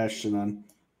had Sebastian on.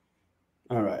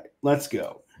 All right, let's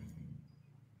go.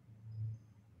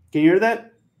 Can you hear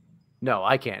that? No,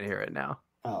 I can't hear it now.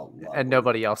 Oh, and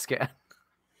nobody else can.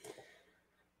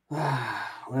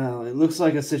 Well, it looks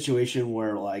like a situation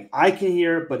where like I can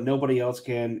hear it, but nobody else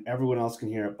can. Everyone else can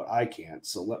hear it, but I can't.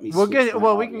 So let me. We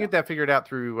can get that figured out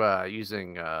through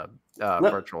using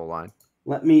virtual line.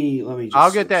 Let me. Just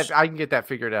I'll get that. I can get that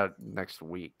figured out next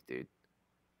week, dude.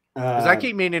 Because I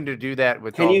keep meaning to do that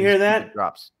with. Can you hear that?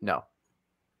 Drops? No.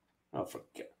 Oh,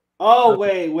 forget. Oh,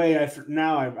 wait.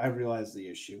 Now I realize the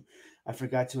issue. I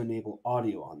forgot to enable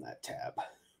audio on that tab.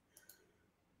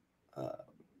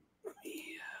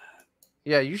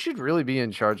 Yeah, you should really be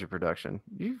in charge of production.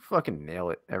 You fucking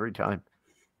nail it every time.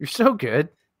 You're so good.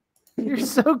 You're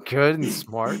so good and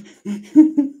smart.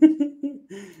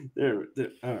 There.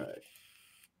 All right.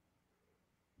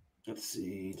 Let's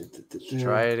see. Let's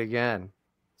try it again.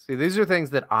 See, these are things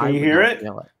that I can you hear it?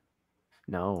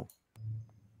 No.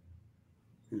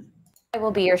 I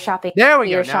will be your shopping. There we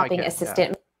go. Your shopping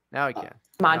assistant. Now I can.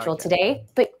 Module today,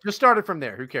 but just started from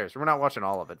there. Who cares? We're not watching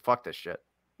all of it. Fuck this shit.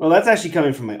 Well, that's actually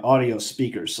coming from my audio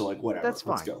speakers, so like whatever. That's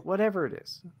fine. Let's go. Whatever it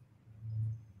is.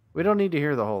 We don't need to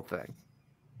hear the whole thing.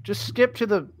 Just skip to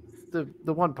the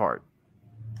one part.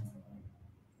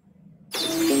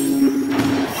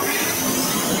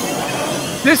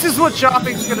 This is what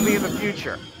shopping's going to be in the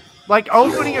future. Like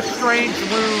opening a strange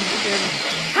room in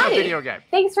a video game.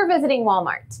 Thanks for visiting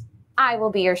Walmart. I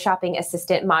will be your shopping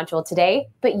assistant module today,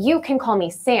 but you can call me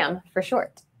Sam for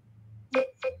short.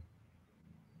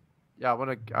 Yeah, I want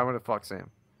to fuck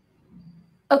Sam.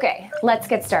 Okay, let's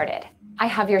get started. I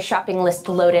have your shopping list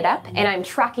loaded up, and I'm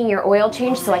tracking your oil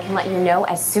change so I can let you know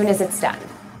as soon as it's done.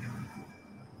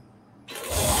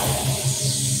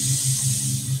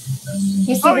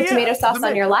 You see the tomato sauce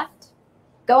on your left?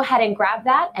 Go ahead and grab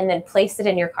that and then place it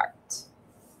in your cart.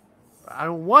 I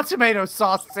don't want tomato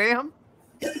sauce, Sam.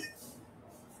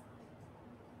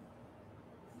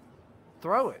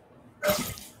 Throw it.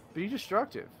 Be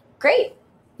destructive. Great.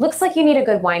 Looks like you need a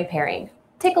good wine pairing.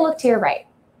 Take a look to your right.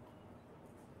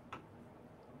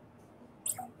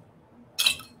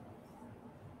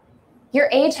 Your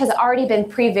age has already been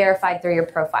pre-verified through your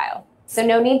profile, so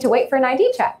no need to wait for an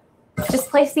ID check. Just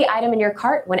place the item in your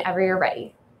cart whenever you're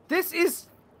ready. This is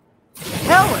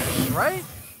hellish, right?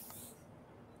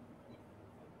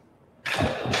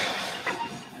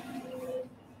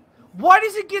 Why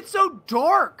does it get so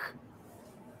dark?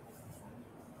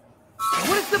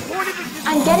 What is the point of it?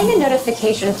 I'm getting a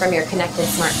notification from your connected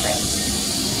smart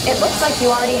fridge. It looks like you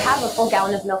already have a full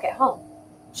gallon of milk at home.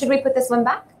 Should we put this one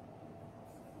back?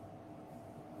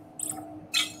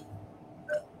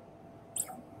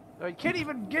 I can't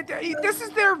even get that. This is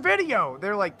their video.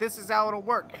 They're like, this is how it'll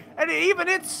work. And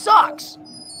it sucks.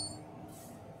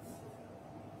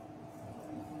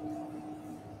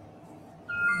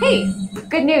 Hey,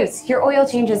 good news. Your oil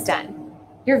change is done.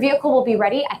 Your vehicle will be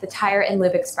ready at the Tire and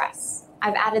Lube Express.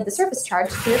 I've added the service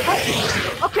charge to your cart.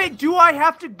 Okay, do I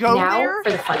have to go now there? Now for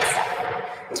the fun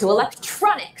stuff. To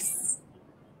electronics.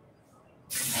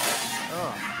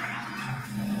 Oh.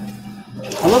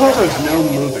 I love how there's no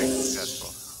moving.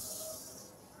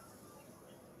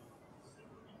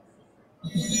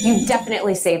 You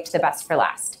definitely saved the best for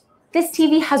last. This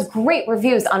TV has great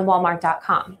reviews on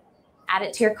Walmart.com. Add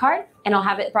it to your cart, and I'll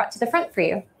have it brought to the front for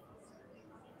you.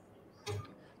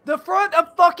 The front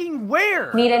of fucking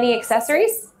where? Need any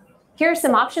accessories? Here are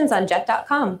some options on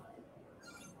Jet.com.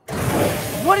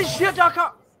 What is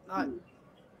Jet.com?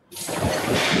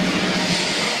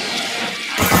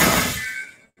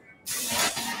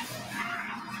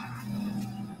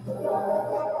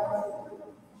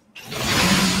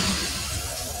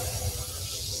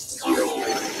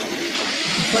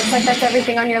 Looks Looks like that's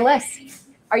everything on your list.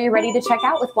 Are you ready to check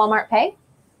out with Walmart Pay?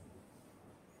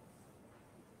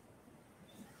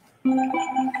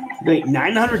 Wait,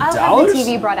 $900? I'll have the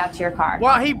TV brought out to your car.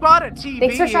 Well, he bought a TV.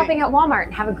 Thanks for shopping at Walmart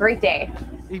and have a great day.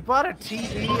 He bought a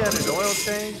TV and an oil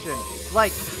change, and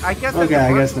like, I guess. Okay,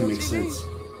 I guess that makes sense.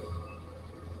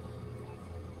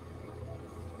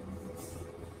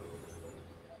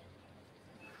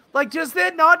 Like, does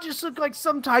that not just look like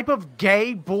some type of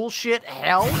gay bullshit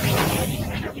hell?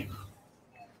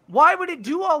 Why would it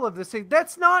do all of this?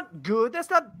 That's not good. That's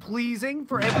not pleasing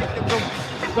for everything,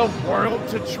 the world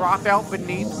to drop out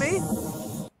beneath me.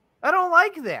 I don't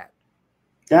like that.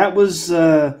 That was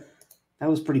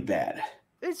pretty bad.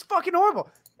 It's fucking horrible.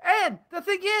 And the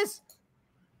thing is,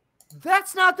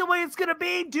 that's not the way it's going to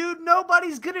be, dude.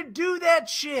 Nobody's going to do that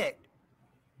shit.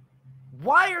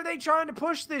 Why are they trying to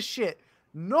push this shit?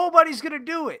 Nobody's going to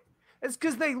do it. It's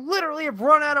because they literally have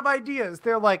run out of ideas.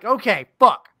 They're like, okay,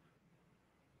 fuck.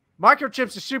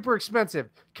 Microchips are super expensive.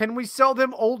 Can we sell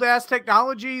them old-ass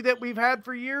technology that we've had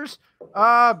for years?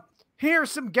 Here's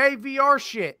some gay VR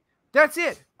shit. That's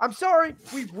it. I'm sorry.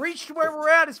 We've reached where we're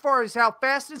at as far as how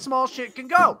fast and small shit can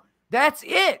go. That's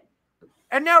it.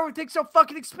 And now everything's so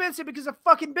fucking expensive because of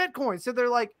fucking Bitcoin. So they're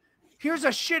like, here's a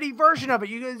shitty version of it.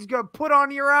 You guys go put on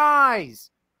your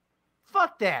eyes.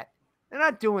 Fuck that. They're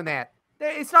not doing that.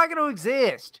 It's not going to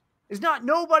exist.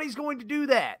 Nobody's going to do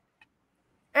that.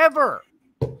 Ever.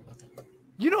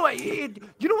 You know what? You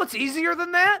know what's easier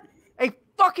than that? A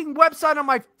fucking website on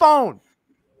my phone.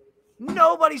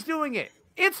 Nobody's doing it.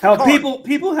 It's how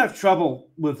people have trouble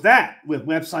with that, with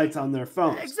websites on their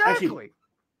phones. Exactly.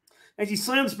 Actually,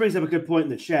 Slams brings up a good point in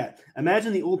the chat.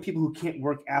 Imagine the old people who can't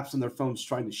work apps on their phones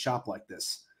trying to shop like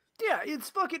this. Yeah,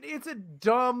 it's a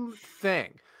dumb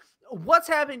thing. What's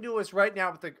happening to us right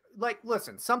now with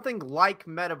listen, something like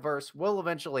Metaverse will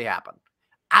eventually happen.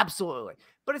 Absolutely.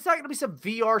 But it's not going to be some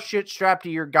VR shit strapped to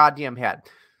your goddamn head.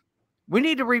 We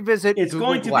need to revisit It's Google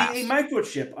going to Glass. be a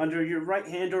microchip under your right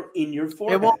hand or in your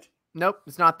forehead. It won't. Nope,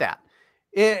 it's not that.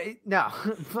 No,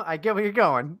 I get where you're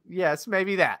going. Yes,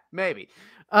 maybe that. Maybe.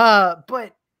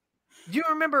 But you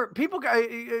remember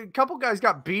a couple guys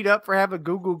got beat up for having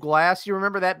Google Glass. You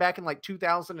remember that back in like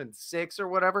 2006 or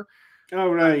whatever? Oh,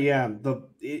 right, yeah. The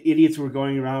idiots were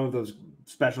going around with those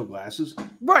special glasses.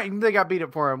 Right, and they got beat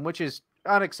up for them, which is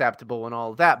unacceptable and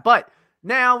all of that. But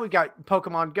now we've got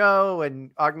Pokemon Go and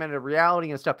augmented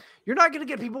reality and stuff. You're not going to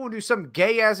get people to do some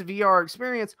gay-ass VR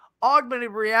experience.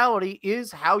 Augmented reality is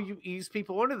how you ease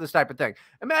people into this type of thing.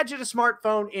 Imagine a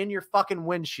smartphone in your fucking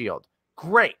windshield.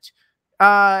 Great.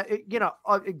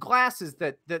 Glasses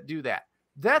that do that.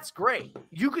 That's great.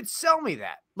 You could sell me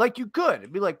that. Like you could.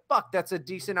 It'd be like, fuck, that's a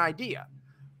decent idea.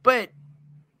 But,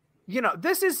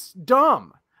 this is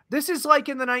dumb. This is like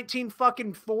in the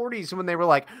 1940s when they were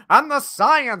like, and the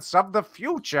science of the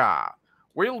future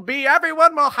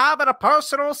everyone will have a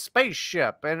personal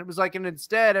spaceship. And it was like, and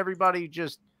instead everybody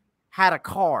just had a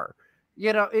car.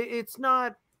 It's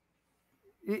not,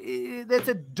 that's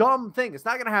a dumb thing. It's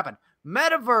not going to happen.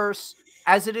 Metaverse,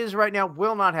 as it is right now,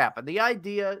 will not happen. The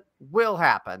idea will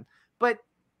happen. But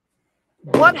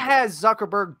what has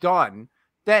Zuckerberg done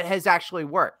that has actually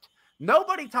worked?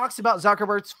 Nobody talks about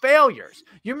Zuckerberg's failures.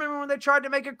 You remember when they tried to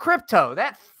make a crypto?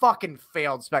 That fucking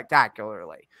failed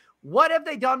spectacularly. What have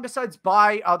they done besides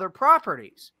buy other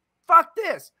properties? Fuck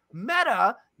this.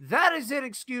 Meta, that is an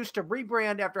excuse to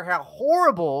rebrand after how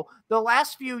horrible the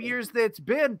last few years that's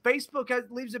been. Facebook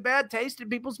leaves a bad taste in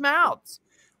people's mouths.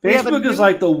 Facebook is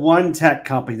like the one tech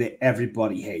company that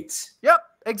everybody hates. Yep,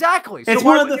 exactly. It's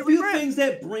one of the few things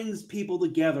that brings people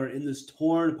together in this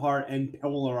torn apart and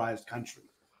polarized country.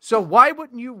 So why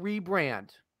wouldn't you rebrand?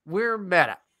 We're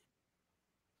Meta.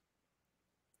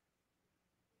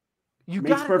 You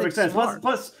makes perfect sense.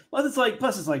 Plus,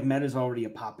 it's like Meta's already a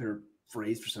popular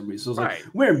phrase for some reason. So it's like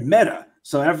we're Meta.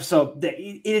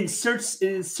 It inserts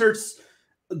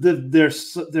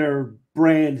their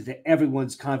brand into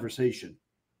everyone's conversation.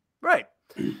 Right.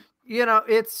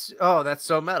 It's that's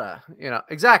so meta.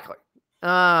 Exactly.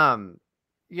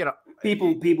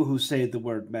 People who say the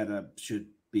word meta should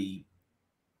be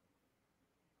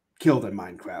killed in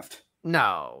Minecraft.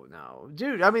 No,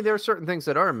 dude. I mean, there are certain things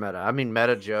that are meta. I mean,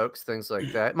 meta jokes, things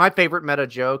like that. My favorite meta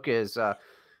joke is, heard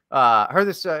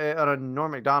this on a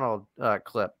Norm Macdonald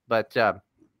clip, but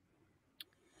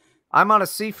I'm on a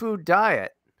seafood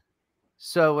diet.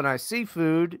 So when I see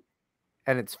food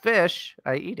and it's fish,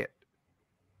 I eat it.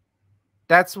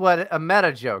 That's what a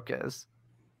meta joke is.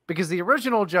 Because the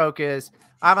original joke is,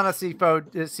 I'm on a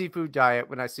seafood diet.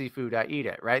 When I see food, I eat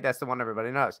it, right? That's the one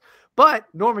everybody knows. But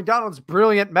Norm Macdonald's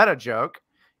brilliant meta joke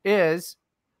is,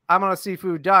 I'm on a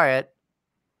seafood diet.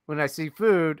 When I see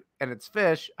food and it's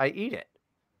fish, I eat it.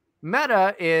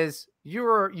 Meta is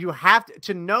you have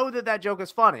to know that joke is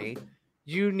funny.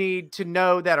 You need to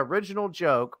know that original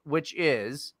joke, which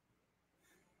is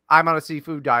I'm on a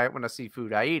seafood diet. When I see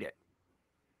food, I eat it.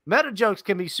 Meta jokes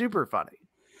can be super funny.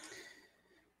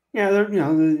 Yeah,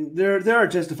 there are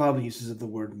justifiable uses of the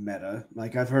word meta.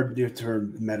 Like I've heard the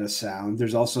term meta sound.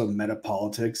 There's also meta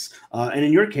politics, and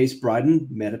in your case, Bryden,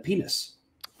 meta penis.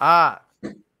 Ah,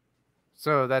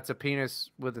 so that's a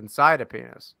penis with inside a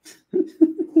penis.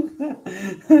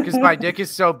 Because my dick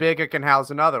is so big it can house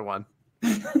another one.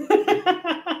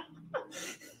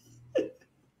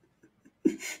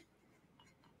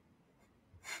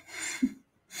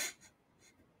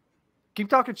 Keep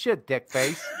talking shit, dick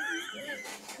face.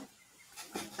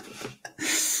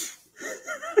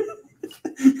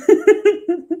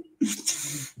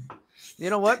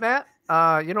 You know what, Matt?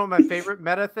 You know what my favorite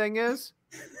meta thing is?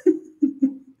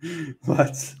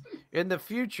 What? In the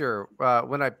future,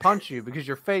 when I punch you because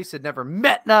your face had never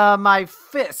met my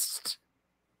fist.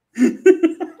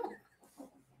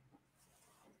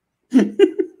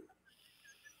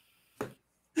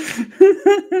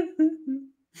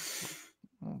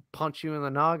 I'll punch you in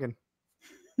the noggin.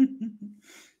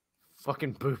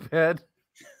 Fucking poop head.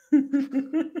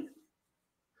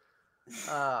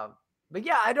 But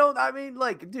yeah, I mean,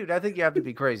 like, dude, I think you have to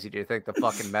be crazy to think the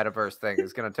fucking metaverse thing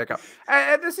is going to take off.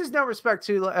 And this is no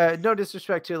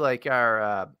disrespect to like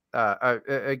our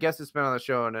guest that's been on the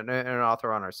show and an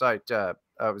author on our site.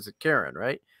 Was it Karen,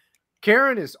 right?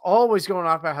 Karen is always going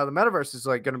off about how the metaverse is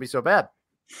like going to be so bad.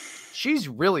 She's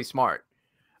really smart.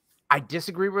 I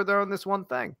disagree with her on this one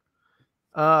thing.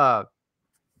 I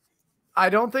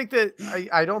don't think that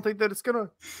it's going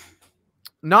to,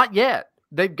 not yet.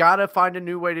 They've got to find a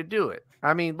new way to do it.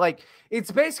 I mean, like, it's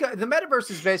basically, the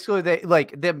metaverse is basically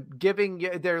them giving,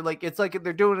 they're like, it's like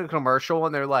they're doing a commercial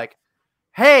and they're like,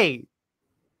 hey,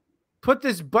 put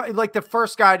this butt, like the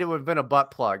first guy to invent a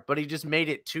butt plug, but he just made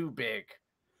it too big.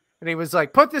 And he was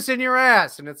like, put this in your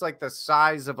ass. And it's like the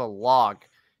size of a log.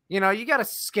 You know, you got to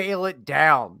scale it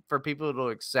down for people to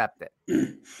accept it.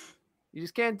 You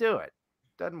just can't do it.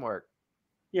 Doesn't work.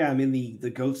 Yeah, I mean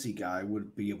the goatsy guy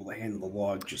would be able to handle the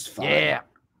log just fine.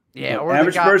 Yeah. Or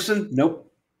average person, nope.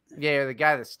 Yeah, the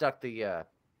guy that stuck the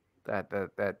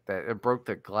that broke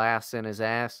the glass in his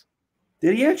ass.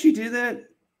 Did he actually do that?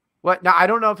 What? No, I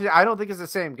don't know I don't think it's the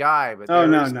same guy. But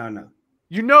no.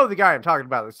 You know the guy I'm talking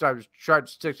about. This guy was trying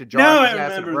to stick to jar. No, I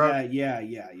remember that. Yeah.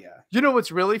 You know what's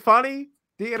really funny?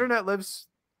 The internet lives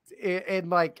in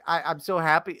like I'm so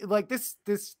happy. Like this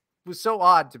was so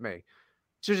odd to me.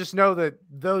 To just know that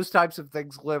those types of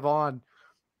things live on.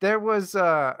 There was,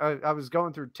 I was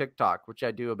going through TikTok, which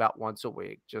I do about once a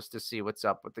week, just to see what's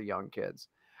up with the young kids.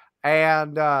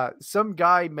 And some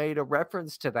guy made a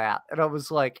reference to that. And I was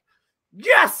like,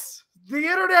 yes, the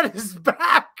internet is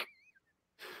back.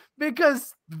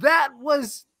 Because that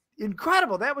was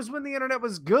incredible. That was when the internet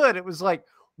was good. It was like,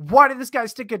 why did this guy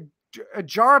stick a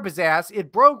jar up his ass?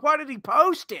 It broke. Why did he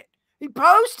post it? He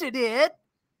posted it.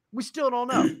 We still don't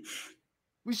know.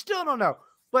 We still don't know,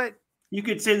 but you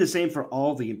could say the same for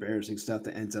all the embarrassing stuff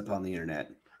that ends up on the internet.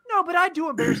 No, but I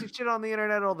do embarrassing shit on the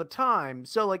internet all the time.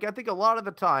 So like, I think a lot of the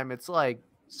time it's like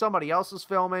somebody else is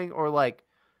filming or like,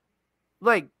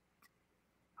 I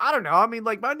don't know. I mean,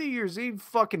 like my New Year's Eve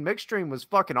fucking mix stream was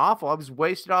fucking awful. I was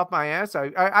wasted off my ass.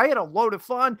 I had a load of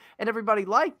fun and everybody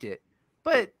liked it,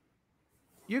 but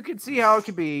you could see how it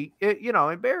could be,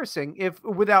 embarrassing if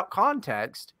without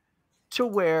context to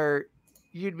where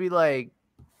you'd be like,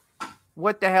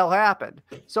 what the hell happened?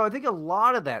 So I think a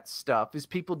lot of that stuff is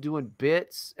people doing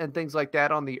bits and things like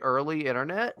that on the early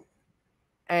internet.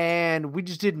 And we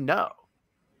just didn't know.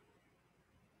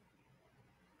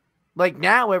 Like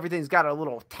now everything's got a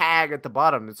little tag at the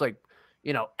bottom. It's like,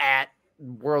 at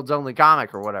World's Only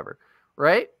Comic or whatever.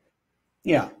 Right?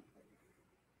 Yeah.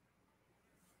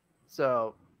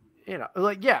 So,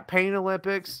 Pain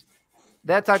Olympics,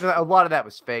 that type of, a lot of that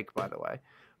was fake, by the way.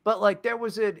 But like there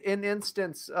was an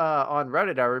instance on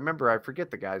Reddit. I remember, I forget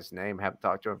the guy's name. Haven't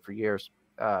talked to him for years.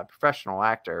 Professional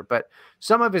actor, but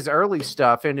some of his early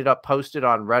stuff ended up posted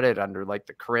on Reddit under like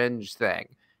the cringe thing,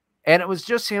 and it was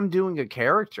just him doing a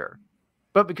character.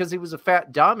 But because he was a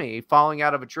fat dummy falling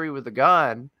out of a tree with a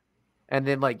gun, and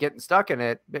then like getting stuck in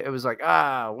it, it was like,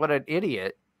 what an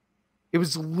idiot! It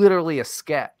was literally a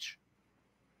sketch.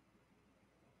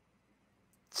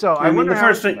 So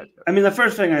the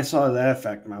first thing I saw of that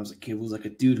effect when I was a kid was like a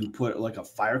dude who put like a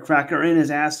firecracker in his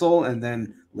asshole and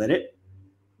then lit it.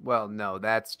 Well, no,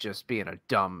 that's just being a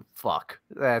dumb fuck.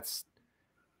 You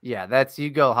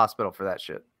go to hospital for that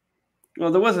shit.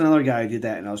 Well, there was another guy who did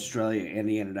that in Australia, and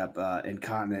he ended up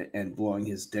incontinent and blowing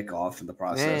his dick off in the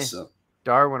process. So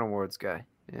Darwin Awards guy.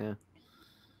 Yeah.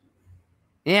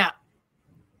 Yeah.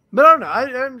 But I don't know.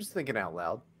 I'm just thinking out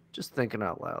loud. Just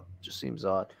seems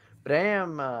odd. But I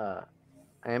am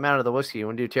out of the whiskey. You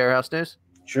want to do Terror House News?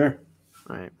 sure.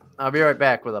 All right. I'll be right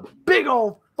back with a big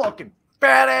old fucking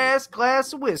fat ass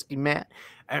glass of whiskey, Matt,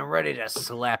 and ready to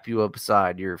slap you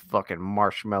upside your fucking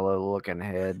marshmallow looking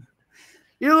head.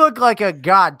 You look like a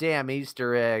goddamn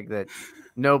Easter egg that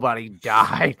nobody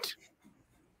died.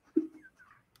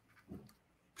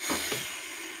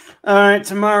 All right,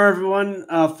 tomorrow, everyone,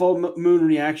 Full Moon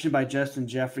Reaction by Justin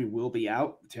Jeffrey will be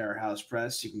out. Terror House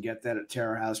Press. You can get that at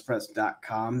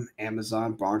terrorhousepress.com,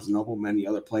 Amazon, Barnes & Noble, many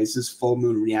other places. Full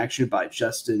Moon Reaction by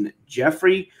Justin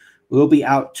Jeffrey will be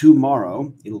out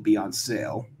tomorrow. It'll be on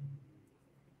sale.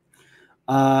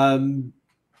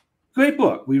 Great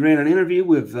book. We ran an interview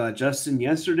with Justin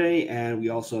yesterday, and we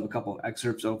also have a couple of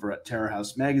excerpts over at Terror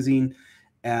House Magazine.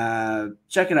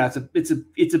 Check it out. It's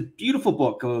a beautiful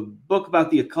book. A book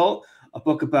about the occult, a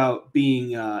book about being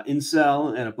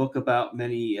incel, and a book about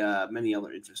many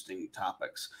other interesting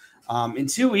topics. In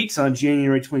 2 weeks, on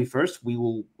January 21st, we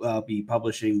will be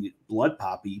publishing Blood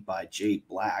Poppy by Jay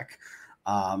Black,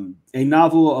 a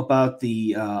novel about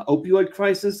the opioid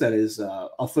crisis that is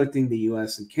afflicting the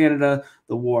U.S. and Canada,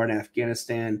 the war in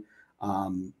Afghanistan,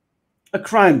 a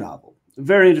crime novel.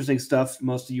 Very interesting stuff.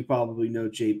 Most of you probably know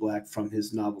Jay Black from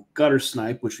his novel Gutter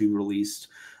Snipe, which we re-released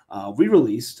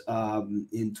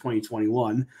in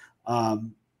 2021.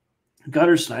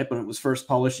 Gutter Snipe, when it was first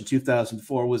published in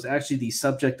 2004, was actually the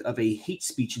subject of a hate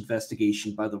speech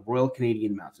investigation by the Royal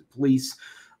Canadian Mounted Police.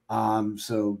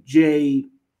 So Jay,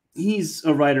 he's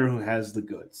a writer who has the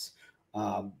goods.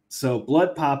 So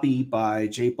Blood Poppy by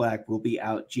Jay Black will be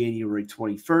out January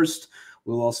 21st.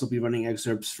 We'll also be running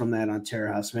excerpts from that on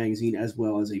Terror House Magazine, as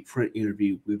well as a print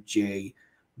interview with Jay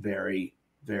very,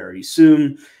 very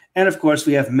soon. And of course,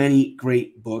 we have many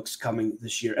great books coming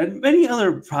this year, and many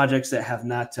other projects that have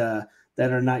not that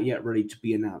are not yet ready to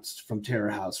be announced from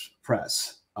Terror House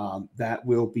Press. That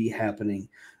will be happening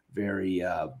very.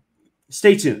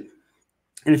 Stay tuned.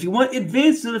 And if you want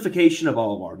advanced notification of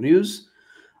all of our news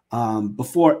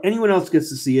before anyone else gets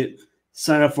to see it,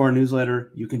 sign up for our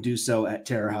newsletter. You can do so at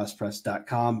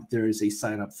terrorhousepress.com. There is a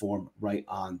sign-up form right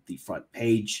on the front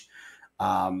page.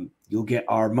 You'll get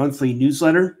our monthly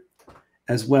newsletter,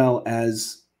 as well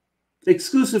as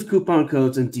exclusive coupon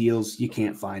codes and deals you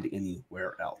can't find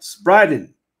anywhere else.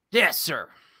 Bryden. Yes, sir.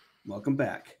 Welcome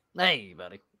back. Hey,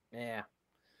 buddy. Yeah.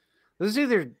 This is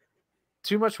either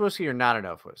too much whiskey or not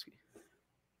enough whiskey.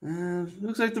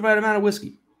 Looks like the right amount of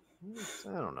whiskey.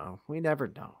 I don't know. We never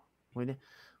know. We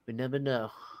never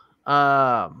know.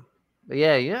 But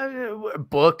yeah,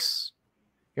 books.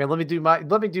 Here, let me do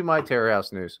my Terror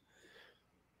House news.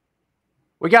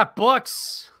 We got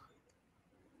books.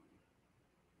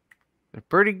 They're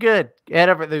pretty good.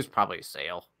 There's probably a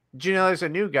sale. Did you know there's a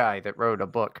new guy that wrote a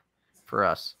book for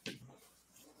us?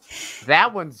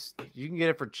 That one's, you can get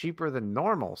it for cheaper than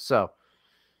normal. So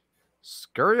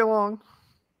scurry along.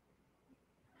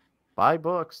 Buy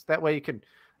books. That way you can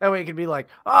be like,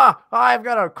 I've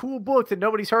got a cool book that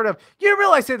nobody's heard of. You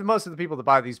realize that most of the people that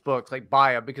buy these books, like,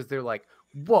 buy them because they're like,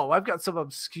 whoa, I've got some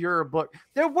obscure book.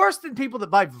 They're worse than people that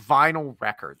buy vinyl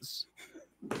records.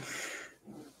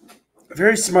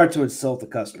 Very smart to insult the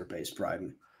customer base,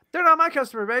 Bryden. They're not my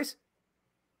customer base.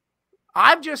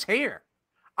 I'm just here.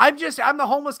 I'm the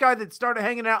homeless guy that started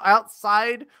hanging out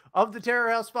outside of the Terror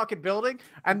House fucking building,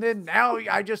 and then now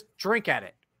I just drink at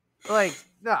it. Like,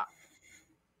 nah.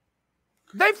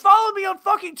 They follow me on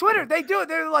fucking Twitter. They do it.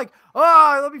 They're like,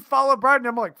 let me follow Bryden.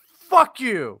 I'm like, fuck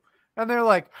you. And they're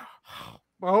like,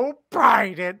 oh,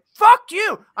 Bryden, fuck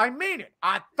you. I mean it.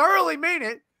 I thoroughly mean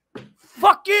it.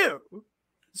 Fuck you.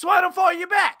 That's why I don't follow you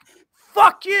back.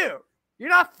 Fuck you. You're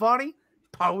not funny.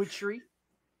 Poetry.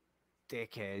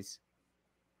 Dickheads.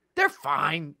 They're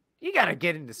fine. You got to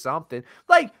get into something.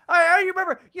 Like, I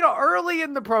remember, early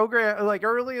in the program, like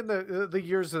early in the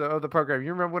years of the program,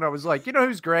 you remember when I was like,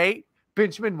 who's great?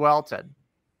 Benjamin Welton.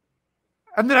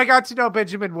 And then I got to know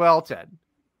Benjamin Welton.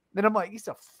 Then I'm like, he's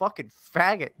a fucking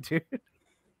faggot, dude.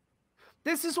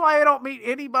 This is why I don't meet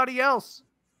anybody else.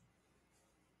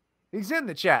 He's in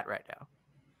the chat right now.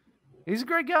 He's a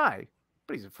great guy,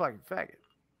 but he's a fucking faggot.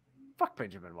 Fuck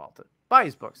Benjamin Welton. Buy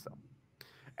his books, though.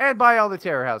 And buy all the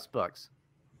Terror House books.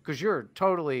 Because you're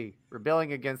totally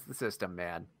rebelling against the system,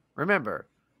 man. Remember,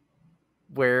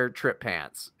 wear trip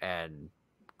pants and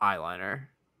eyeliner.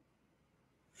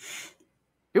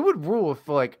 It would rule if,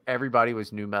 like, everybody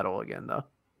was new metal again, though.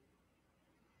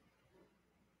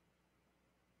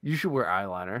 You should wear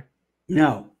eyeliner.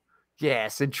 No.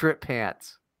 Yes, and trip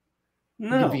pants.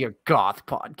 No. It'll be a goth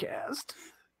podcast.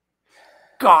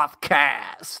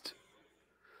 Gothcast.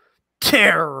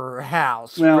 Terror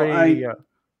House Radio.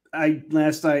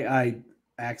 Last night I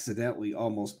accidentally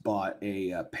almost bought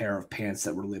a pair of pants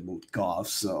that were labeled goth.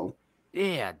 So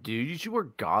yeah, dude, you should wear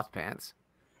goth pants.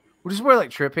 We'll just wear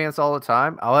like trip pants all the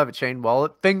time. I'll have a chain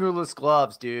wallet, fingerless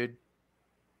gloves, dude.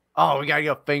 Oh, we gotta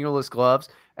go fingerless gloves,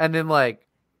 and then like,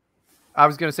 I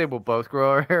was gonna say we'll both grow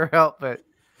our hair out, but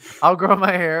I'll grow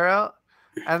my hair out,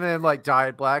 and then like dye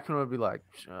it black, and it'll be like,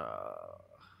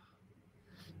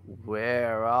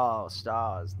 we're all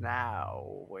stars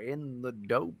now in the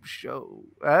dope show.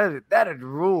 That'd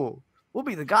rule. We'll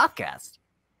be the Gothcast.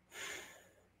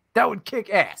 That would kick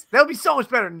ass. That would be so much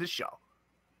better than this show.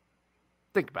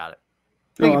 Think about it.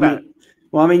 Think about it.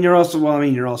 Well, I mean, you're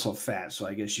also fat, so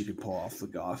I guess you could pull off the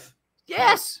goth.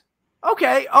 Yes.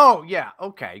 Okay. Oh, yeah.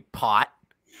 Okay. Pot.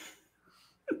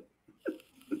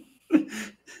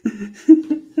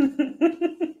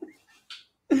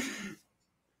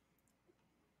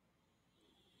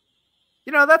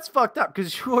 You know, that's fucked up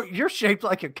because you're shaped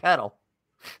like a kettle.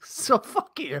 So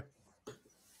fuck you.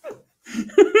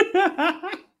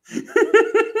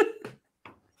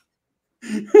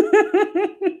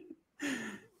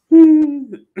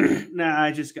 Nah,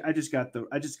 I just got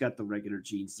the regular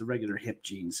jeans, the regular hip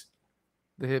jeans.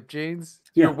 The hip jeans?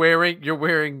 Yeah. You're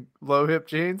wearing low hip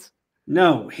jeans?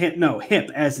 No, hip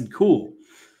as in cool.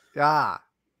 Ah.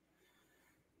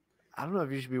 I don't know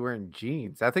if you should be wearing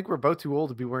jeans. I think we're both too old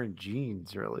to be wearing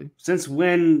jeans, really. Since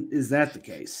when is that the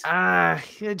case? I'm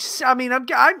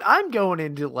going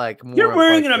into like more. You're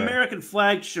wearing an American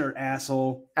flag shirt,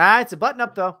 asshole. It's a button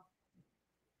up though.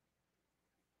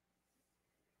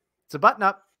 It's a button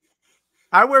up.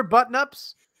 I wear button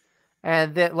ups,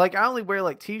 and then like I only wear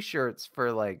like t-shirts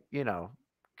for like, you know,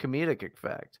 comedic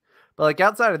effect. But like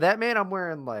outside of that, man, I'm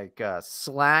wearing like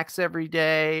slacks every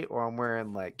day, or I'm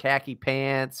wearing like khaki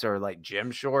pants or like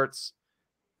gym shorts.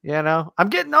 You know, I'm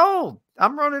getting old.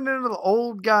 I'm running into the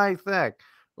old guy thing.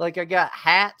 Like I got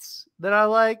hats that I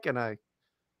like, and I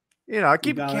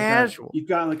keep it casual. You've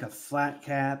got like a flat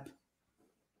cap.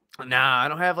 Nah, I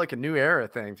don't have like a new era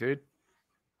thing, dude.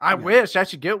 I wish I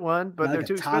should get one, but like they're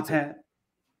too expensive. Hat.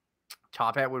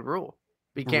 Top hat would rule.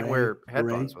 But you can't wear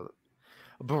headphones with it.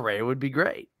 A beret would be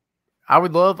great. I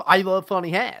love funny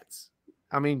hats.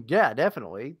 I mean, yeah,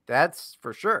 definitely. That's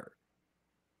for sure.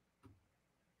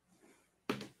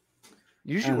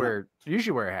 You should wear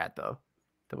a hat though.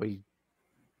 That we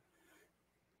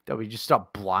just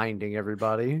stop blinding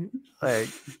everybody. Like,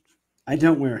 I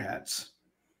don't wear hats.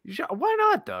 You should, why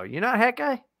not though? You're not a hat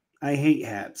guy? I hate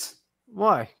hats.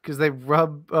 Why? Because they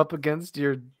rub up against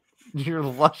your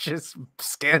luscious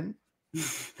skin?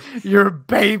 Your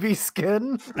baby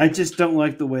skin? I just don't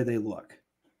like the way they look.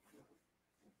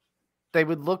 They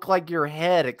would look like your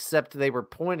head, except they were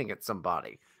pointing at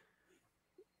somebody.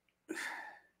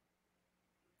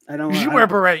 You should wear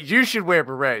berets. You should wear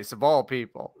berets of all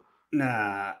people.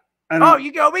 Nah.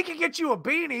 We could get you a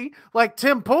beanie like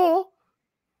Tim Pool.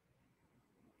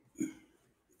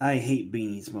 I hate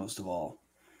beanies most of all.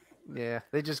 Yeah,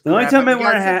 they just. The only time I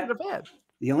wear a hat.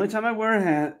 The only time I wear a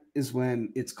hat is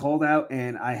when it's cold out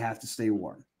and I have to stay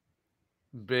warm.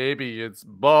 Baby, it's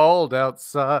bald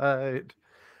outside.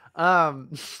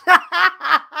 It's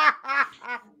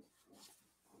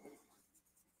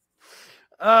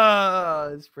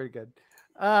pretty good.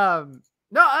 No, I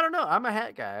don't know. I'm a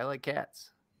hat guy. I like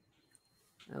cats.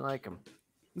 I like them.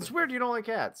 It's weird you don't like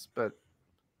cats, but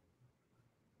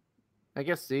I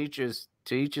guess to each is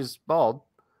bald.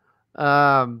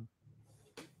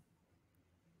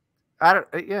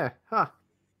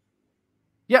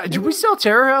 Yeah, do we sell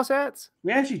Terror House hats?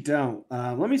 We actually don't.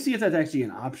 Let me see if that's actually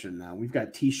an option now. We've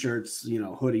got t-shirts,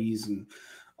 hoodies and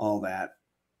all that.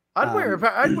 I'd wear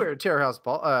a Terror House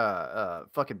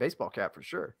fucking baseball cap for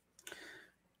sure.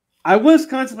 I was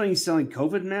contemplating selling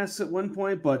COVID masks at one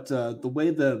point, but the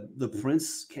way the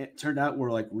prints turned out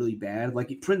were like really bad. Like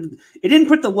it didn't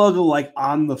print the logo like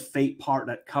on the fake part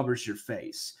that covers your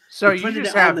face. So you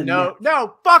just have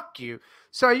no, fuck you.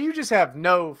 So you just have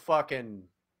no fucking.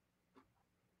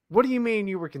 What do you mean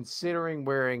you were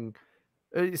considering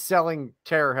selling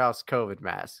Terror House COVID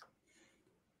masks?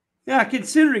 Yeah,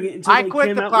 considering it until I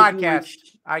quit the podcast.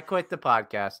 I quit the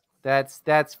podcast.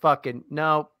 That's fucking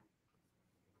no.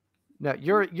 No,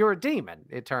 you're a demon.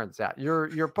 It turns out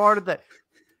you're part of the.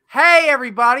 Hey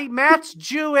everybody, Matt's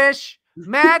Jewish.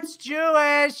 Matt's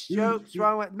Jewish. What's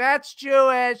wrong with Matt's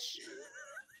Jewish?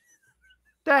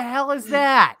 The hell is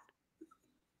that?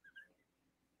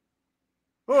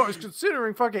 Oh, I was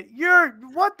considering fucking.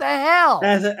 What the hell?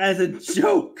 As a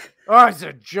joke. Oh, it's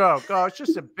a joke. Oh, it's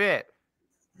just a bit.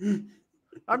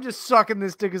 I'm just sucking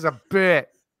this dick as a bit.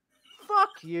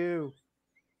 Fuck you.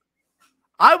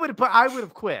 I would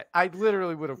have quit. I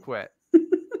literally would have quit.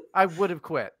 I would have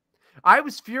quit. I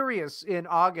was furious in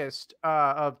August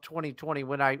of 2020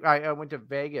 when I went to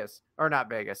Vegas, or not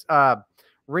Vegas,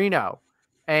 Reno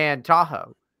and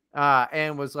Tahoe,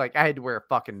 and was like, I had to wear a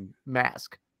fucking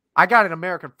mask. I got an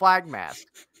American flag mask.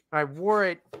 I wore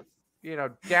it,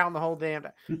 down the whole damn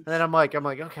time. And then I'm like,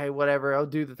 okay, whatever. I'll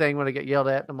do the thing when I get yelled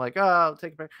at. And I'm like, oh, I'll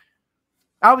take it back.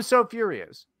 I was so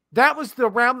furious. That was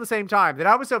around the same time that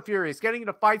I was so furious, getting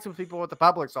into fights with people at the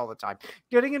Publix all the time,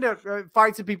 getting into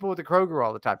fights with people at the Kroger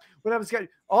all the time, when I was getting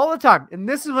all the time. And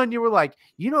this is when you were like,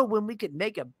 when we could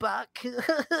make a buck.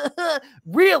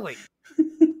 Really?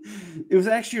 It was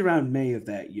actually around May of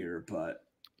that year, but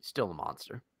still a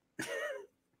monster.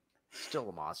 Still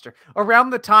a monster.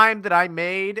 Around the time that I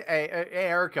made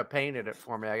Erica painted it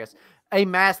for me, I guess, a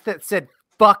mask that said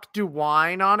 "Fuck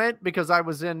DeWine" on it because I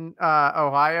was in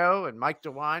Ohio and Mike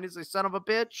DeWine is a son of a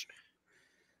bitch.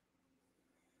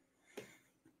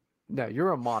 No,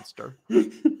 you're a monster.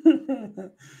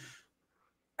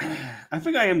 I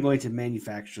think I am going to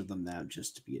manufacture them now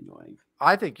just to be annoying.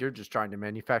 I think you're just trying to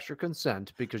manufacture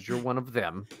consent because you're one of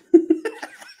them.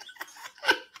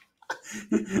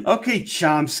 Okay,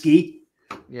 Chomsky.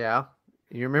 Yeah.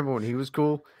 You remember when he was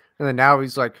cool? And then now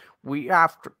he's like, we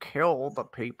have to kill the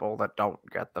people that don't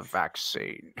get the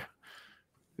vaccine.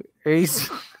 He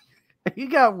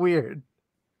got weird.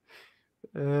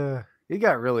 He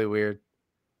got really weird.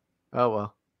 Oh,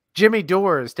 well. Jimmy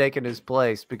Dore has taken his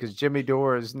place because Jimmy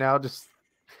Dore is now just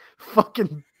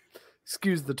fucking,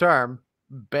 excuse the term,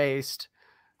 based.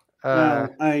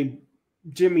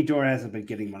 Jimmy Dore hasn't been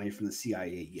getting money from the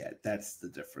CIA yet. That's the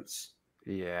difference.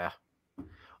 Yeah.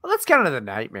 Well, that's kind of the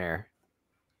nightmare.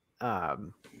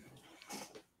 Am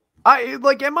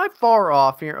I far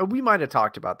off here? We might have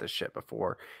talked about this shit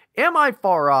before. Am I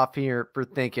far off here for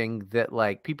thinking that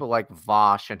like people like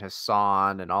Vosh and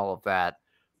Hassan and all of that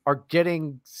are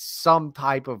getting some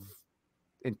type of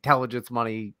intelligence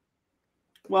money?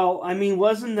 Well, I mean,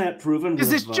 wasn't that proven?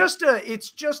 Because it's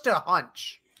just a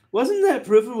hunch. Wasn't that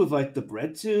proven with like the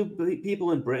bread tube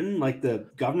people in Britain? Like the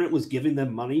government was giving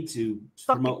them money to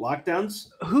promote lockdowns.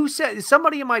 Who said?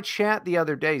 Somebody in my chat the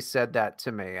other day said that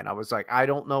to me, and I was like, I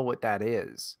don't know what that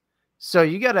is. So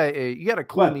you gotta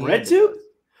clue me in. Bread tube?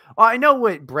 Oh, I know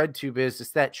what bread tube is.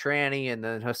 It's that tranny and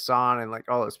then Hassan and like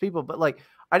all those people, but like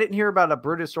I didn't hear about a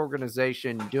British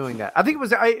organization doing that. I think it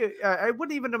was I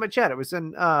wouldn't even know my chat. It was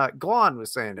in Glon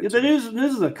was saying it. Yeah, the news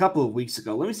was a couple of weeks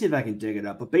ago. Let me see if I can dig it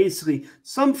up. But basically,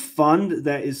 some fund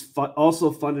that is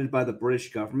also funded by the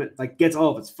British government, like gets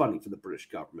all of its funding from the British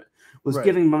government, was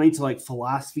giving money to like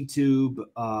Philosophy Tube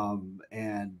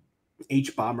and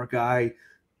H Bomber Guy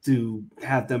to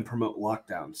have them promote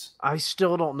lockdowns. I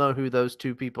still don't know who those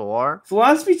two people are.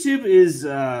 Philosophy Tube is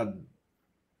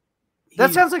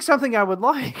that sounds like something I would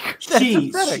like.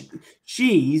 She's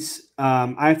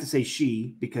I have to say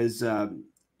she because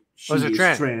she is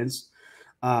trans.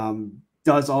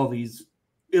 Does all these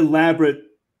elaborate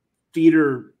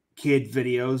theater kid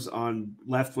videos on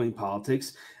left-wing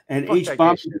politics. And H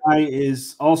Bomb Guy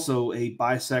is also a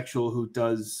bisexual who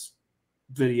does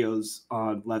videos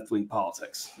on left-wing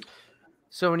politics.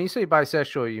 So when you say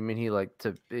bisexual, you mean he likes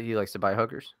to buy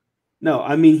hookers? No,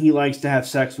 I mean he likes to have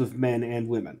sex with men and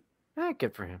women.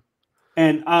 Good for him.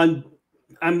 And I'm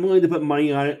willing to put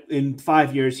money on it. In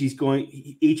 5 years, H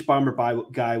Bomber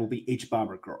Guy will be H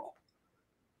Bomber Girl.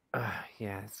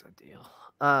 Yeah, that's a deal.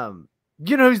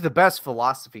 You know who's the best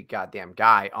philosophy goddamn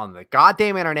guy on the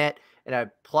goddamn internet? And I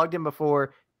plugged him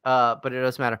before, but it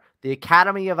doesn't matter. The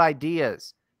Academy of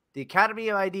Ideas. The Academy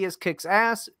of Ideas kicks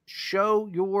ass. Show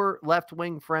your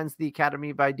left-wing friends the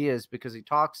Academy of Ideas because he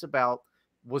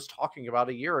was talking about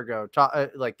a year ago,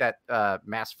 like that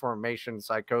mass formation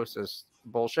psychosis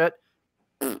bullshit.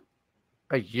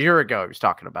 A year ago, he was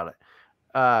talking about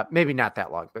it. Maybe not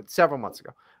that long, but several months ago.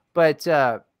 But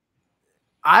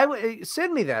I would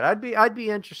send me that. I'd be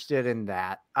interested in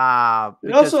that.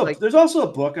 There's also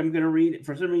a book I'm going to read.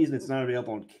 For some reason, it's not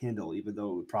available on Kindle, even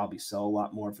though it would probably sell a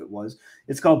lot more if it was.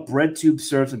 It's called "Bread Tube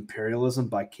Serves Imperialism"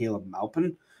 by Caleb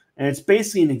Maupin. And it's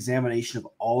basically an examination of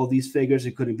all of these figures,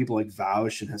 including people like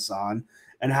Vaush and Hassan,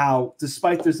 and how,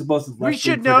 despite their supposed left-wing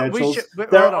credentials,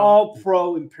 they're all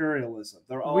pro-imperialism.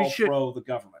 They're all pro the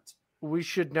government. We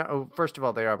should know. First of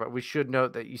all, they are, but we should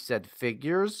note that you said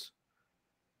figures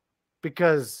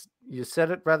because you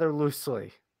said it rather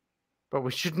loosely. But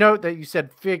we should note that you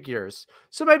said figures.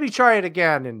 So maybe try it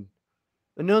again and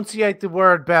enunciate the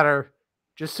word better.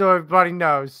 Just so everybody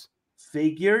knows.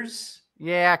 Figures?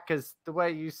 Yeah, because the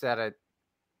way you said it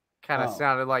kind of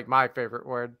sounded like my favorite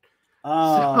word.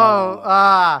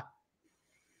 Oh.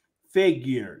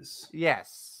 Figures.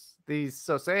 Yes.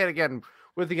 So say it again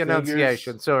with the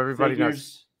enunciation so everybody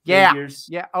knows. Figures.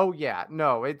 Yeah. Oh, yeah.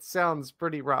 No, it sounds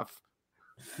pretty rough.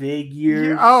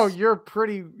 Figures. You're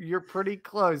pretty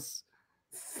close.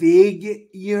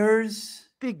 Figures.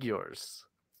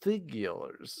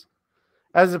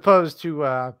 As opposed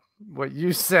to what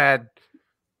you said,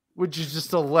 which is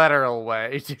just a letter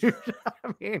away, dude.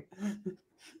 I mean,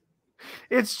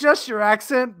 it's just your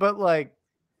accent, but like,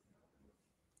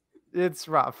 it's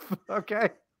rough.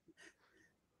 Okay.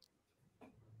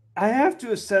 I have to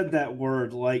have said that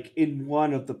word like in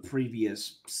one of the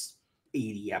previous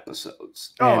 80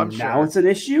 episodes. Oh, and I'm now sure. It's an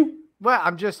issue. Well,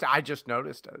 I just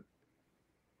noticed it.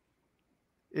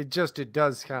 It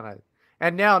does kind of,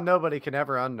 and now nobody can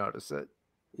ever unnotice it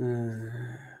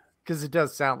because it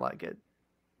does sound like it.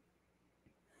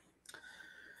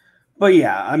 But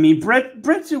yeah, I mean,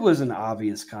 Bretsu was an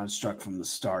obvious construct from the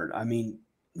start. I mean,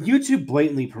 YouTube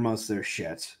blatantly promotes their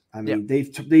shit. I mean,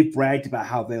 they've bragged about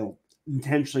how they'll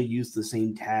intentionally use the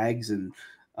same tags and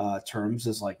terms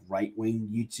as like right-wing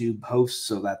YouTube hosts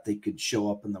so that they could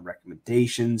show up in the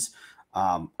recommendations.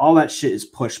 All that shit is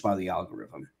pushed by the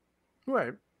algorithm.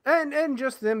 Right. And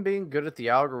just them being good at the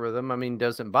algorithm, I mean,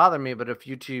 doesn't bother me. But if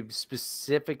YouTube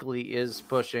specifically is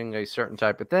pushing a certain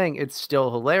type of thing, it's still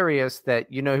hilarious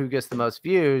that you know who gets the most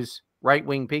views?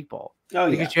 Right-wing people. Oh,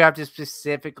 yeah. Because you have to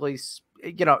specifically,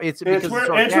 it's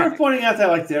worth pointing out that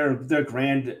like their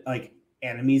grand like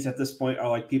enemies at this point are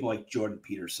like people like Jordan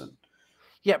Peterson.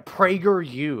 Yeah,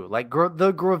 PragerU, like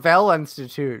the Gravel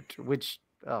Institute, which.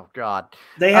 Oh God,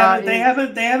 they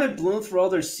haven't blown through all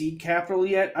their seed capital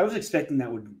yet. I was expecting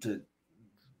that would.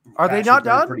 Are they not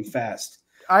done pretty fast?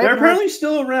 They're apparently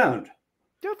still around.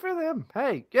 Good for them.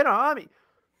 Hey, I mean,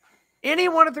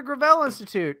 anyone at the Gravel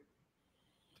Institute,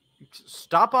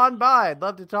 stop on by. I'd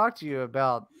love to talk to you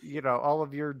about all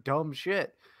of your dumb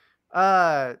shit.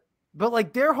 But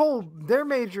like their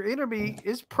major enemy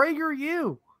is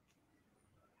PragerU,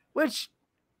 which.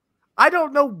 I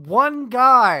don't know one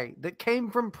guy that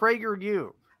came from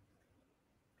PragerU.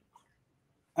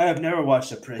 I have never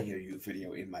watched a PragerU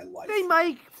video in my life. They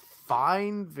make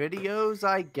fine videos,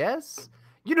 I guess.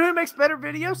 You know who makes better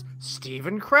videos?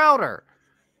 Steven Crowder.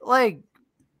 Like,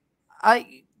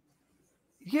 I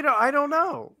don't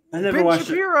know. I've never watched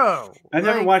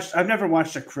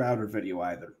a Crowder video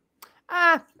either.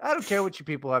 I don't care what you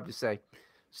people have to say.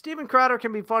 Steven Crowder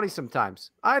can be funny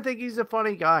sometimes. I think he's a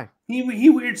funny guy. He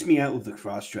weirds me out with the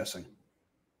cross-dressing.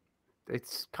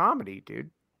 It's comedy, dude.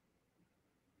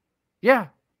 Yeah.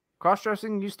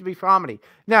 Cross-dressing used to be comedy.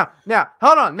 Now,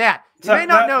 hold on, Matt. You may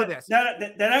not know this.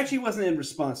 That actually wasn't in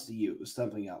response to you. It was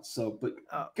something else. So, but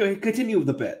go ahead, continue with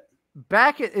the bit.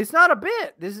 It's not a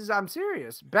bit. I'm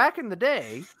serious. Back in the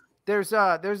day, there's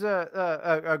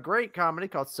a great comedy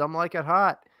called Some Like It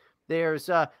Hot. There's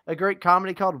a great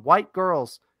comedy called White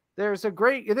Girls. There's a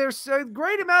great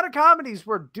amount of comedies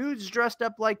where dudes dressed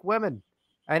up like women,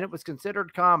 and it was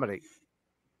considered comedy.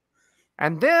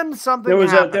 And then something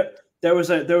happened. There was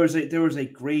a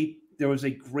great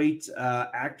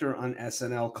actor on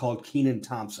SNL called Kenan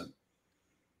Thompson.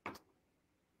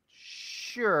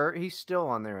 Sure, he's still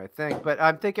on there, I think. But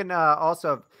I'm thinking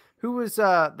also, who was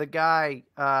the guy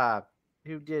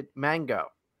who did Mango?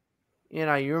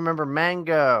 You remember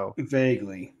Mango?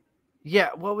 Vaguely. Yeah,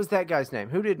 what was that guy's name?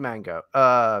 Who did Mango?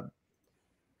 Why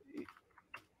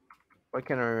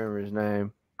can't I remember his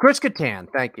name? Chris Kattan,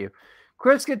 thank you.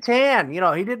 Chris Kattan,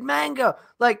 he did Mango.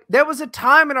 Like, there was a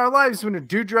time in our lives when a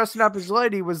dude dressing up as a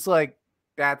lady was like,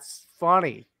 that's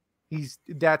funny.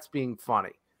 That's being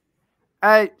funny.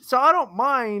 So I don't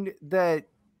mind that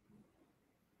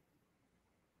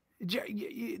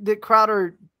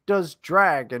Crowder does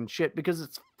drag and shit because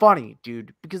it's funny,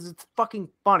 dude. Because it's fucking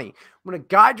funny. When a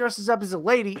guy dresses up as a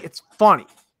lady, it's funny.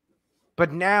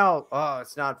 But now,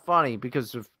 it's not funny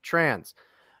because of trans.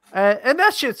 And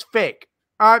that shit's fake.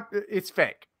 It's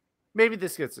fake. Maybe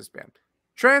this gets us banned.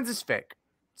 Trans is fake.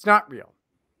 It's not real.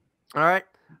 All right?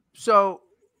 So,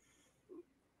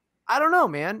 I don't know,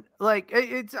 man. Like,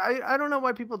 I don't know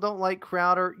why people don't like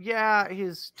Crowder. Yeah,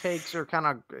 his takes are kind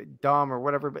of dumb or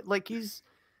whatever, but like he's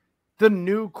the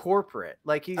new corporate.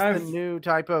 Like he's the new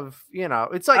type of,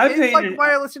 it's like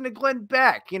why I listen to Glenn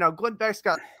Beck. Glenn Beck's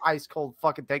got ice cold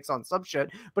fucking takes on some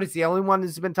shit, but it's the only one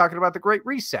who's been talking about the Great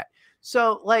Reset.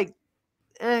 So like,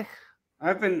 I've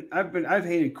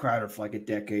hated Crowder for like a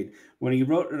decade. When he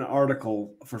wrote an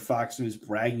article for Fox News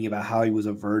bragging about how he was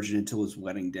a virgin until his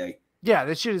wedding day. Yeah,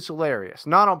 this shit is hilarious.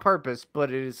 Not on purpose,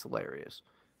 but it is hilarious.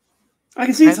 I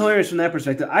can see it's hilarious from that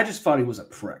perspective. I just thought he was a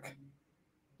prick.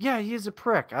 Yeah, he is a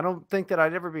prick. I don't think that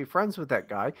I'd ever be friends with that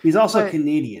guy. He's also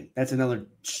Canadian. That's another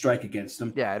strike against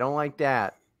him. Yeah, I don't like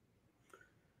that.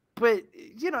 But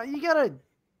you gotta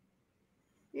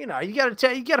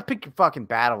pick your fucking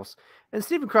battles. And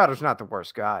Steven Crowder's not the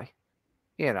worst guy.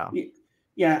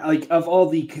 Yeah, like of all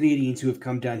the Canadians who have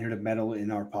come down here to meddle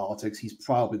in our politics, he's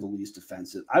probably the least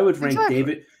offensive. I would rank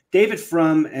David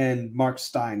Frum and Mark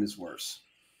Stein as worse.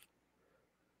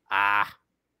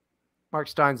 Mark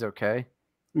Stein's okay.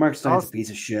 Mark Stein's a piece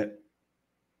of shit.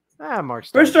 Mark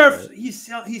Stein. First off,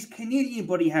 he's Canadian,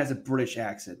 but he has a British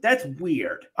accent. That's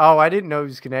weird. Oh, I didn't know he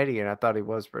was Canadian. I thought he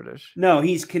was British. No,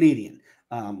 he's Canadian.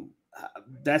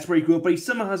 That's where he grew up, but he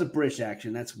somehow has a British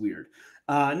accent. That's weird.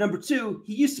 Number two,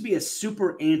 he used to be a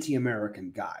super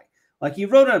anti-American guy. Like he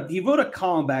wrote a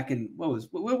column back in when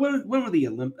were the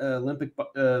Olympic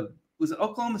was it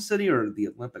Oklahoma City or the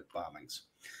Olympic bombings?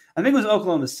 I think it was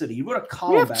Oklahoma City. He wrote a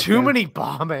column. We have too many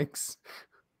bombings.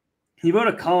 He wrote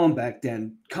a column back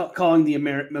then calling the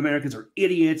Americans are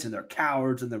idiots and they're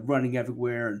cowards and they're running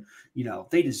everywhere and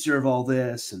they deserve all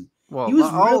this. And he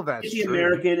was really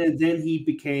anti-American, and then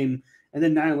and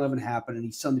then 9/11 happened and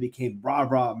he suddenly became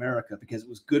rah America because it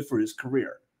was good for his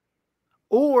career.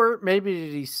 Or maybe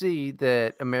did he see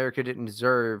that America didn't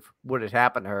deserve what had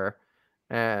happened to her,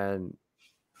 and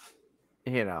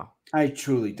I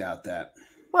truly doubt that.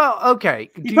 Well,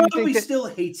 okay. He probably still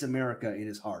hates America in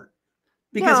his heart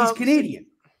because he's Canadian.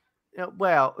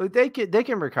 Well, they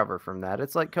can recover from that.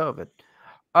 It's like COVID.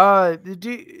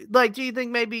 Do you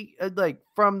think maybe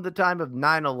from the time of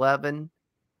 9/11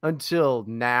 until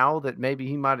now that maybe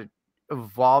he might have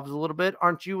evolved a little bit?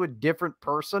 Aren't you a different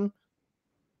person?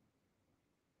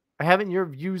 Haven't your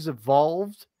views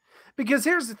evolved? Because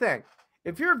here's the thing.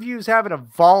 If your views haven't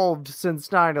evolved since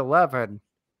 9/11,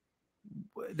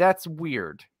 that's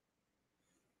weird.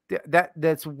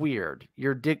 That's weird.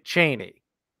 You're Dick Cheney.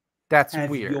 That's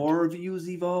weird. Have your views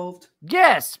evolved?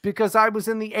 Yes, because I was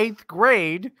in the 8th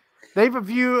grade. They've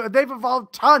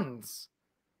evolved tons.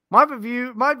 My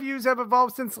views have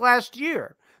evolved since last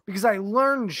year because I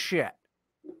learned shit.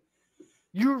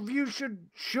 Your view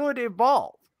should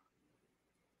evolve.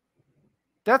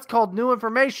 That's called new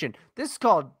information. This is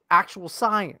called actual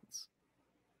science.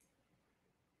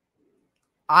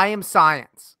 I am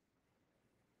science.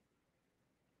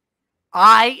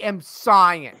 I am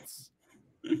science.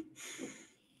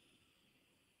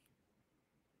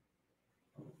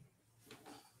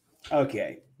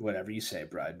 Okay, whatever you say,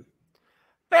 Bryden.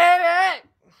 Baby,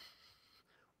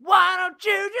 why don't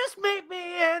you just meet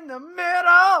me in the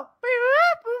middle?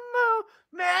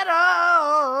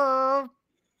 Middle.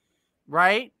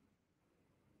 Right?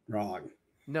 Wrong.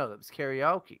 No, that was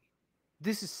karaoke.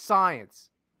 This is science.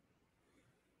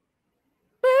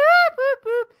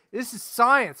 This is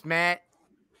science, Matt.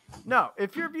 No,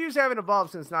 if your views haven't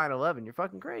evolved since 9/11, you're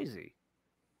fucking crazy.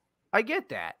 I get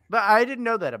that, but I didn't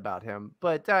know that about him.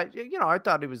 But, I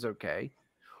thought he was okay.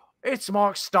 It's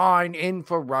Mark Stein in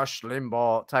for Rush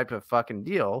Limbaugh type of fucking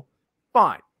deal.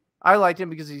 Fine. I liked him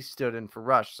because he stood in for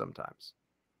Rush sometimes.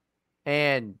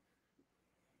 And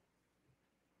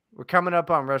we're coming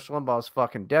up on Rush Limbaugh's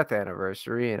fucking death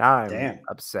anniversary, and I'm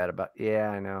upset about. Yeah,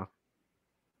 I know.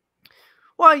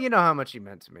 Well, you know how much he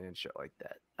meant to me and shit like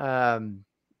that.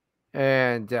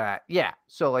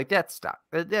 So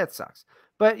that sucks.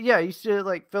 But yeah, he used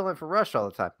to fill in for Rush all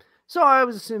the time. So I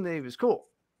was assuming that he was cool,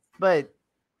 but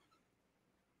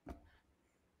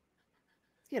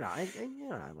I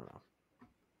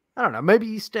don't know. Maybe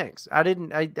he stinks. I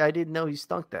didn't know he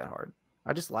stunk that hard.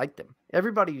 I just liked him.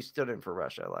 Everybody who stood in for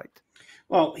Rush, I liked.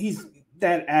 Well,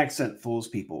 that accent fools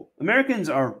people. Americans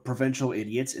are provincial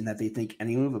idiots in that they think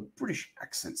anyone with a British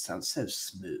accent sounds so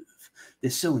smooth.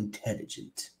 They're so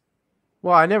intelligent.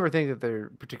 Well, I never think that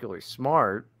they're particularly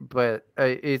smart, but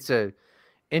it's a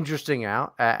interesting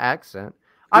accent.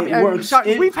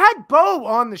 We've had Bo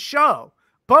on the show.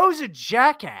 Bo's a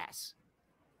jackass.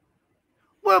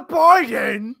 We're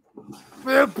Biden.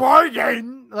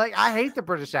 I hate the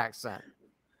British accent.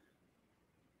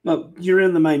 Well, you're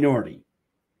in the minority.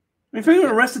 I mean,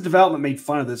 if Arrested Development made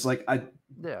fun of this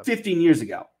 15 years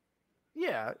ago.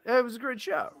 Yeah, it was a great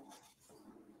show.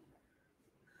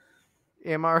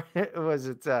 MRE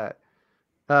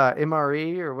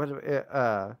or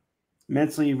what?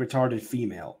 Mentally retarded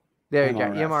female. There you go,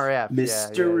 MRF.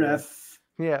 Mr. F.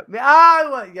 Yeah.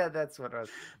 Yeah, that's what it was.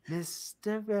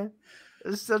 Mr. F.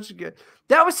 It's such a good.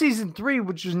 That was season 3,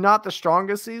 which was not the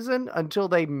strongest season until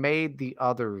they made the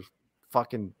other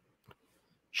fucking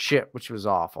shit, which was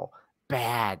awful.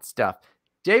 Bad stuff.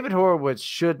 David Horowitz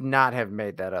should not have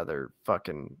made that other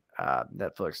fucking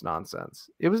Netflix nonsense.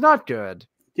 It was not good.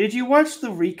 Did you watch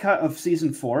the recut of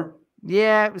season 4?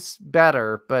 Yeah, it was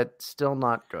better, but still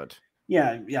not good.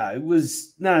 Yeah, it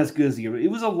was not as good as it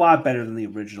was a lot better than the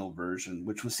original version,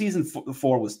 which was season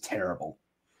 4 was terrible.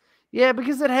 Yeah,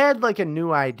 because it had like a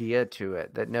new idea to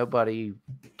it that nobody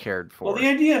cared for. Well, the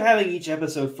idea of having each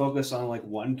episode focus on like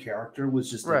one character was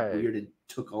just like Right. weird. It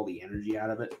took all the energy out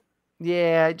of it.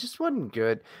 Yeah, it just wasn't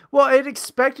good. Well, it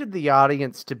expected the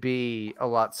audience to be a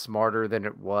lot smarter than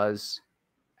it was.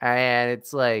 And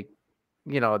it's like,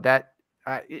 you know, that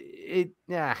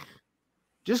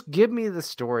just give me the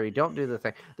story. Don't do the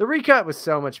thing. The recut was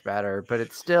so much better, but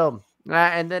it's still,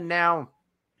 and then now,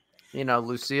 you know,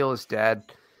 Lucille is dead.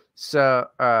 So,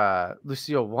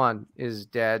 Lucille 1 is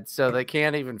dead. So they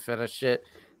can't even finish it.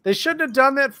 They shouldn't have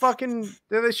done that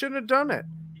they shouldn't have done it.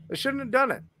 They shouldn't have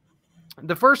done it.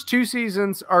 The first 2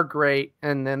 seasons are great.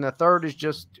 And then the third is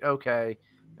just okay.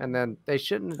 And then they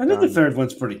shouldn't have I think the third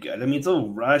one's pretty good. I mean, it's a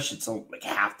little rushed. It's like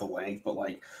half the length, but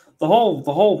like the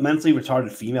whole mentally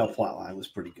retarded female plotline was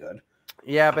pretty good.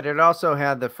 Yeah, but it also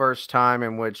had the first time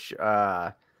in which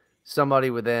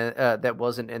somebody within that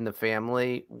wasn't in the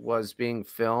family was being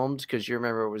filmed, because you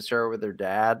remember it was her with her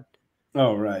dad.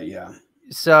 Oh, right, yeah.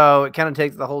 So it kind of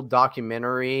takes the whole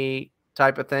documentary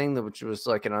type of thing, which was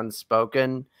like an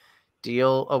unspoken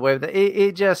deal away with it.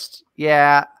 It just,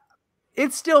 yeah,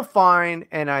 it's still fine,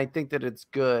 and I think that it's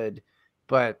good,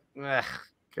 but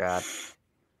God.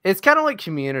 It's kind of like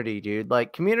Community, dude.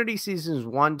 Like Community seasons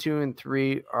 1, 2, and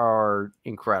 3 are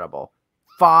incredible.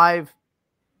 5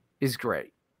 is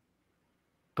great.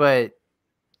 But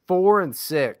 4 and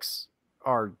 6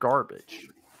 are garbage.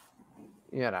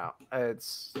 You know,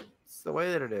 it's the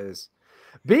way that it is.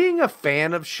 Being a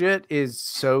fan of shit is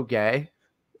so gay.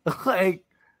 Like,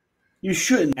 you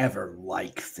shouldn't ever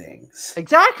like things.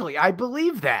 Exactly. I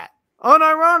believe that.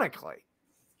 Unironically.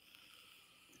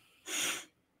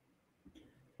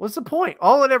 What's the point?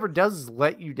 All it ever does is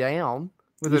let you down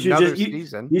with another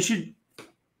season.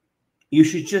 You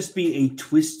should just be a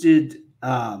twisted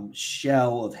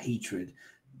shell of hatred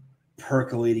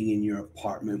percolating in your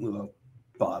apartment with a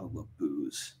bottle of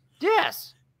booze.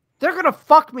 Yes. They're going to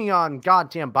fuck me on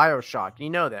goddamn BioShock. You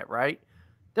know that, right?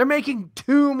 They're making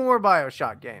 2 more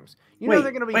BioShock games. You know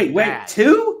they're going to be bad. Wait,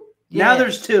 2? Yeah. Now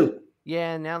there's 2.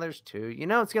 Yeah, now there's 2. You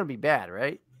know it's going to be bad,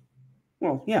 right?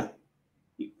 Well, yeah.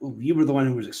 You were the one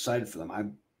who was excited for them. I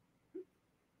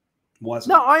wasn't.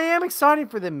 No, I am excited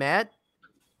for them, Matt.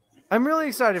 I'm really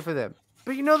excited for them.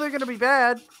 But you know they're going to be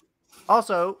bad.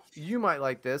 Also, you might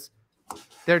like this.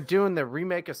 They're doing the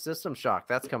remake of System Shock.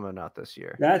 That's coming out this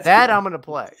year. That good. I'm going to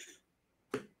play.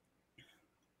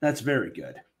 That's very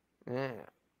good. Yeah.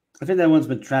 I think that one's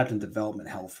been trapped in development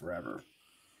hell forever.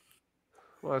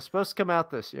 Well, it's supposed to come out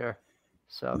this year.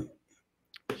 So,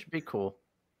 it should be cool.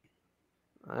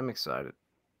 I'm excited.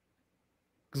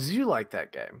 Because you like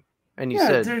that game. And you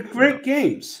said they're great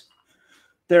games.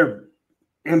 They're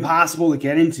impossible to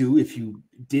get into if you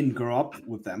didn't grow up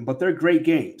with them, but they're great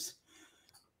games.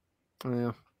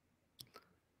 Yeah.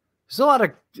 There's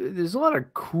a lot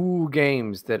of cool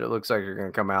games that it looks like are going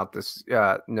to come out this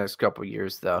next couple of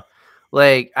years, though.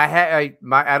 Like I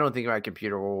don't think my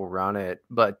computer will run it,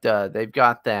 but they've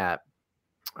got that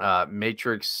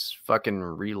Matrix fucking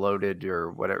Reloaded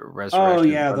or whatever. Oh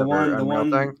yeah,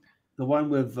 the one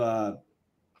with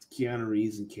Keanu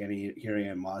Reeves and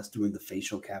Carrie-Anne Moss doing the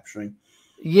facial capturing.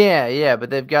 Yeah, but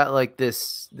they've got like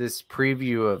this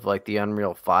preview of like the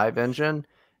Unreal 5 engine,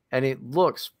 and it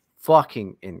looks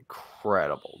fucking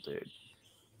incredible, dude.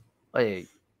 Like,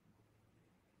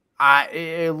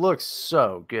 it looks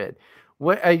so good.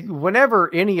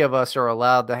 Whenever any of us are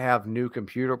allowed to have new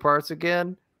computer parts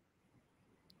again,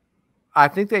 I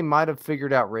think they might have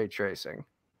figured out ray tracing,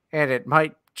 and it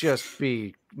might just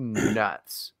be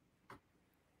nuts.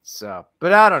 So,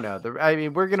 but I don't know. I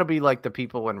mean, we're going to be like the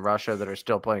people in Russia that are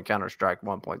still playing Counter-Strike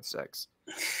 1.6.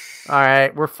 All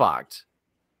right, we're fucked.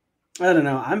 I don't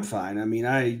know. I'm fine. I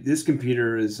mean, this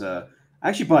computer is I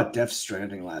actually bought Death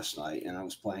Stranding last night, and I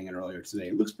was playing it earlier today.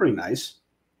 It looks pretty nice.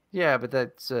 Yeah, but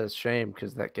that's a shame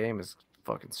because that game is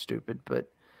fucking stupid.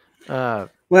 But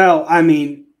well, I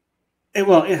mean,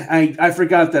 I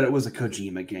forgot that it was a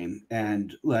Kojima game,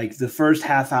 and like the first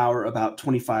half hour, about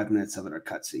 25 minutes of it are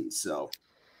cutscenes. So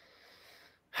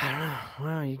I don't know.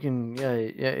 Well, you can.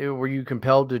 Were you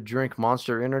compelled to drink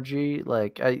Monster Energy?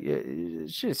 Like,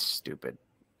 it's just stupid.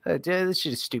 This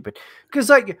shit is stupid. Because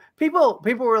like people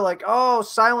were like, "Oh,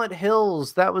 Silent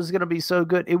Hills, that was gonna be so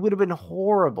good." It would have been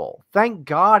horrible. Thank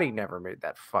God he never made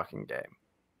that fucking game.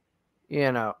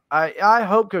 You know, I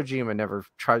hope Kojima never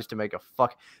tries to make a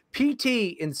fuck.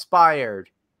 PT inspired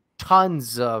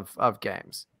tons of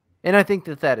games, and I think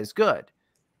that is good.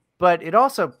 But it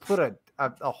also put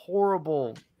a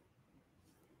horrible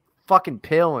fucking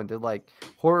pill into like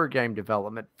horror game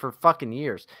development for fucking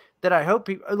years that I hope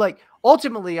people like.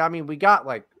 Ultimately, I mean, we got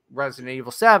like Resident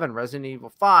Evil 7, Resident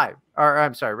Evil 5, or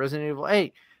I'm sorry, Resident Evil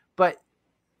 8, but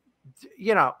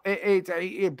you know,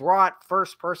 it brought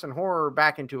first person horror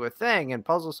back into a thing and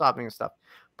puzzle solving and stuff.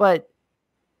 But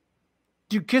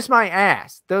dude, kiss my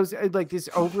ass. Those like these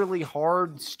overly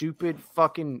hard, stupid,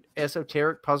 fucking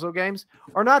esoteric puzzle games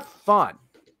are not fun.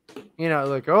 You know,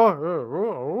 like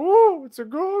oh, it's a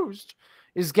ghost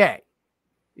is gay.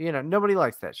 You know, nobody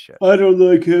likes that shit. I don't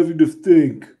like having to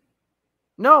think.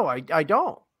 No, I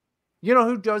don't. You know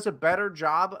who does a better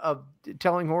job of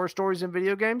telling horror stories in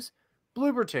video games?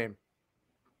 Bloober Team.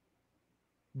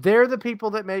 They're the people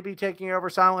that may be taking over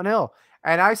Silent Hill.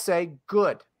 And I say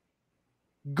good.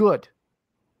 Good.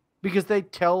 Because they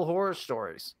tell horror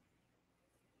stories.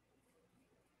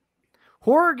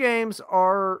 Horror games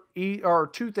are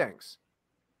two things.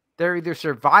 They're either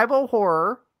survival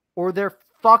horror or they're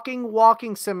fucking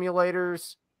walking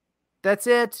simulators. That's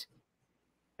it.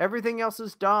 Everything else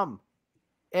is dumb.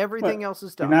 Everything else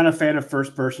is dumb. You're not a fan of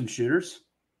first-person shooters?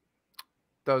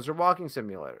 Those are walking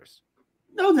simulators.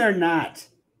 No, they're not.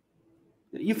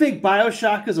 You think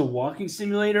BioShock is a walking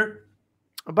simulator?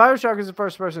 BioShock is a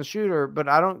first-person shooter, but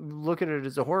I don't look at it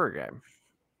as a horror game.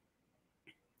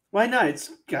 Why not? It's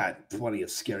got plenty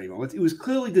of scary moments. It was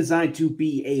clearly designed to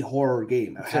be a horror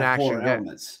game. It's an action game.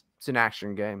 Elements. It's an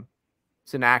action game.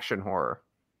 It's an action horror.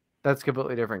 That's a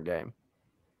completely different game.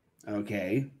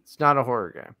 Okay. It's not a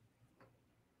horror game.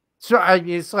 So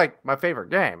it's like my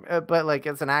favorite game, but like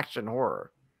it's an action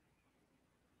horror.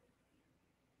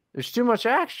 There's too much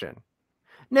action.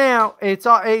 Now it's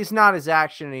not as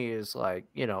actiony as like,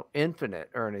 you know,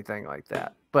 Infinite or anything like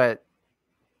that. But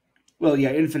well,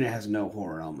 yeah, Infinite has no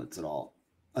horror elements at all,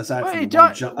 aside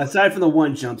from the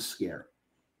one jump scare.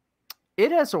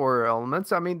 It has horror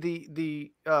elements. I mean,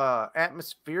 the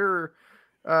atmospheric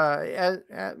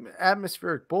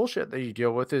bullshit that you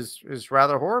deal with is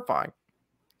rather horrifying.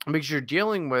 Because you're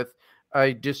dealing with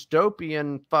a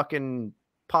dystopian fucking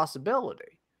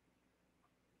possibility.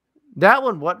 That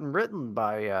one wasn't written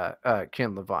by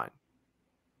Ken Levine.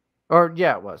 Or,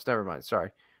 yeah, it was. Never mind. Sorry.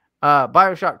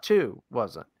 BioShock 2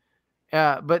 wasn't.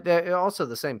 But also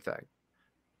the same thing.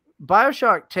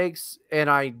 BioShock takes an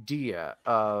idea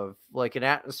of like an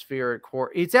atmospheric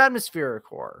horror. It's atmospheric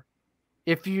horror,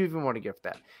 if you even want to give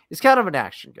that. It's kind of an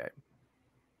action game.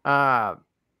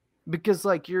 Because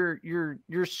like you're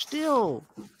still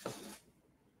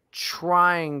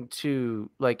trying to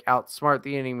like outsmart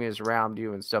the enemies around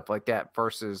you and stuff like that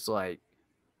versus like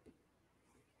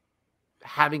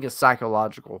having a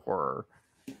psychological horror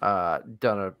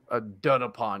done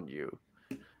upon you.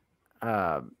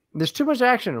 There's too much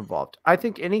action involved. I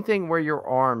think anything where you're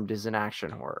armed is an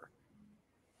action horror.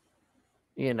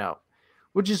 You know,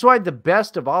 which is why the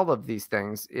best of all of these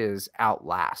things is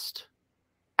Outlast.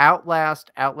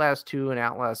 Outlast 2, and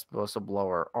Outlast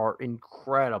Whistleblower are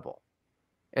incredible.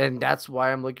 And that's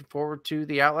why I'm looking forward to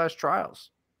the Outlast Trials.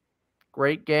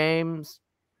 Great games.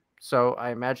 So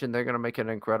I imagine they're going to make an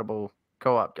incredible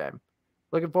co-op game.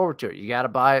 Looking forward to it. You got to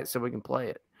buy it so we can play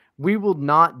it. We will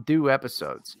not do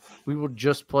episodes. We will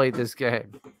just play this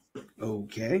game.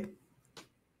 Okay.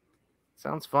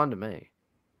 Sounds fun to me.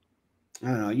 I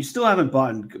don't know. You still haven't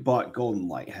bought Golden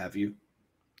Light, have you?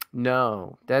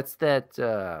 No, that's that.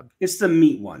 It's the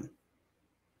meat one.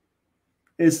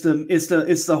 It's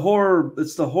the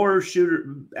horror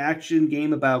shooter action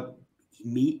game about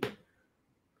meat.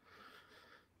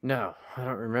 No, I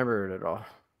don't remember it at all.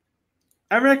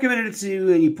 I recommended it to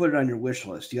you, and you put it on your wish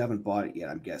list. You haven't bought it yet,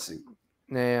 I'm guessing.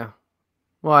 Yeah.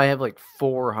 Well, I have like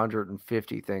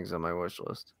 450 things on my wish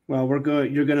list. Well,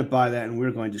 you're going to buy that, and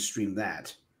we're going to stream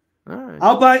that. All right.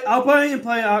 I'll buy and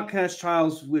play Outcast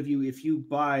Trials with you if you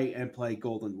buy and play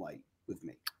Golden Light with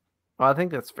me. Well, I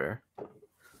think that's fair.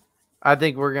 I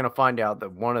think we're going to find out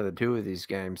that one of the two of these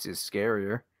games is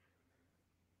scarier.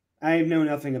 I know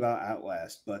nothing about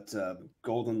Outlast, but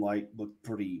Golden Light looked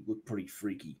pretty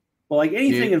freaky. But like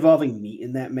anything involving meat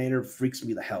in that manner freaks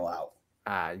me the hell out.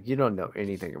 You don't know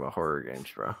anything about horror games,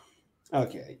 bro.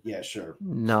 Okay, yeah, sure.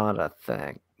 Not a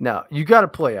thing. No, you got to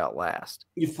play Outlast.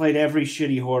 You've played every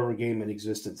shitty horror game in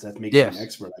existence. That makes you an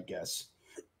expert, I guess.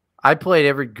 I played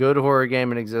every good horror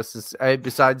game in existence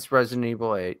besides Resident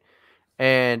Evil 8.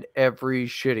 And every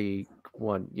shitty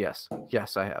one. Yes,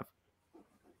 I have.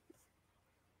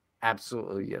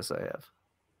 Absolutely, yes, I have.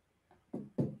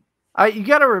 You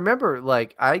got to remember,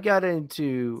 like, I got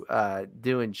into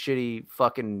doing shitty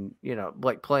fucking,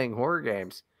 like playing horror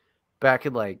games back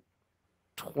in like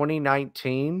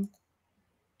 2019,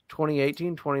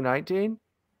 2018, 2019.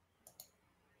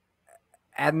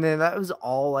 And then that was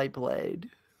all I played,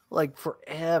 like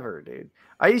forever, dude.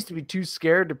 I used to be too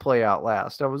scared to play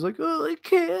Outlast. I was like, oh, I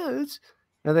can't.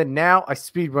 And then now I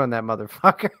speedrun that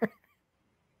motherfucker.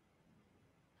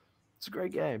 It's a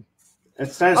great game.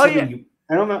 It's not something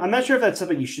I don't know. I'm not sure if that's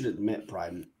something you should admit,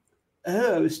 Bryden.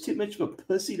 Oh, I was too much of a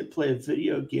pussy to play a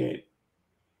video game.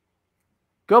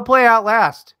 Go play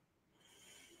Outlast.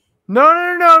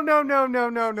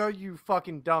 No, you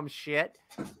fucking dumb shit.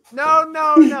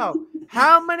 No.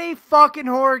 How many fucking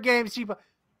horror games you...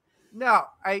 No,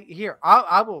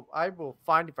 I will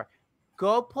find it.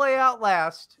 Go play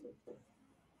Outlast.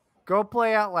 Go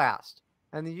play Outlast.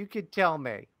 And then you could tell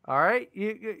me, all right?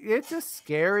 It's a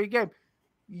scary game.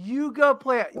 You go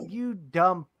play it, you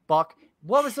dumb fuck.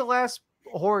 What was the last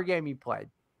horror game you played?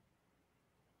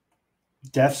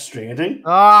 Death Stranding?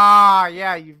 Ah,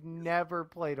 yeah, you've never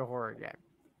played a horror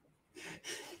game.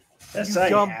 Yes, You I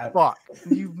dumb have. fuck.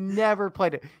 You've never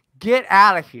played it. Get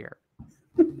out of here.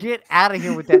 Get out of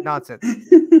here with that nonsense.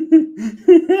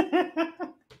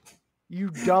 You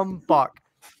dumb fuck.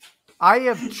 I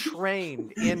have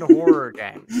trained in horror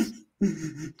games.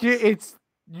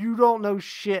 You don't know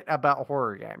shit about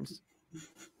horror games.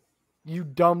 You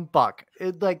dumb fuck.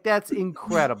 That's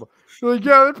incredible. You're like,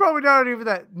 yeah, they're probably not even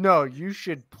that. No, you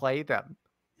should play them.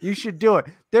 You should do it.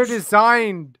 They're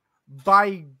designed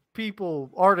by people,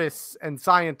 artists, and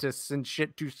scientists and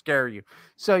shit to scare you.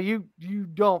 So you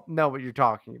don't know what you're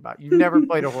talking about. You've never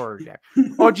played a horror game.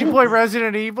 Oh, did you play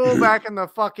Resident Evil back in the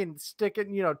fucking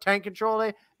tank control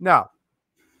day? No.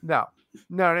 I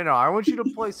want you to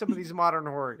play some of these modern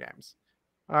horror games.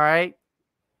 All right,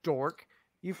 dork.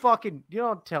 You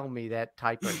don't tell me that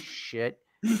type of shit.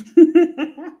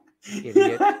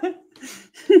 Idiot.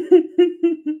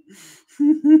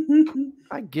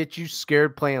 I get you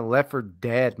scared playing Left 4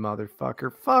 Dead,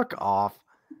 motherfucker. Fuck off.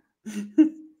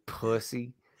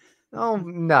 Pussy. Oh,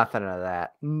 nothing of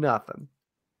that. Nothing.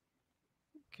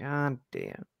 God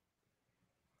damn.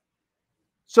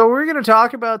 So we're going to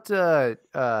talk about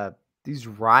these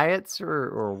riots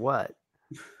or what?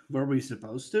 Were we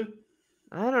supposed to?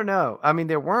 I don't know. I mean,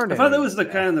 there weren't. I thought that was the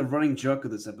kind of the running joke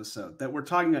of this episode, that we're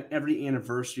talking about every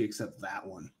anniversary except that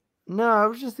one. No, I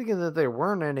was just thinking that there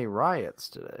weren't any riots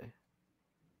today.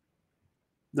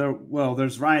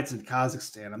 There's riots in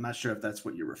Kazakhstan. I'm not sure if that's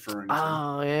what you're referring to.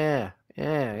 Oh, yeah.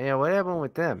 What happened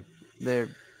with them? The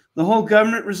whole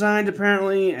government resigned,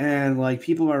 apparently, and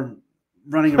people are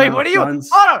running around with guns.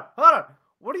 Hold on.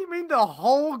 What do you mean the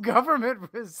whole government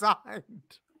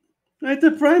resigned? Right,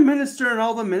 the prime minister and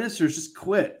all the ministers just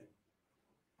quit.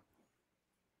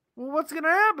 Well, what's going to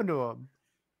happen to them?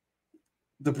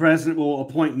 The president will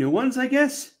appoint new ones, I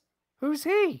guess. Who's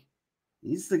he?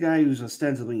 He's the guy who's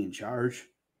ostensibly in charge.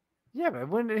 Yeah, but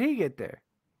when did he get there?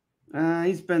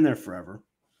 He's been there forever.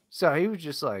 So he was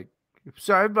just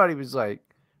everybody was like,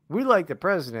 we like the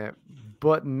president,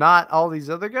 but not all these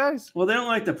other guys? Well, they don't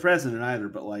like the president either,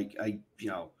 but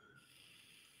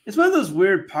it's one of those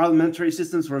weird parliamentary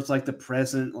systems where it's like the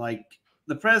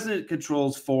president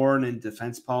controls foreign and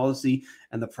defense policy,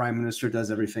 and the prime minister does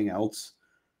everything else.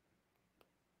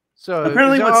 So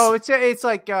apparently, it's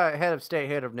like head of state,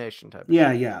 head of nation type.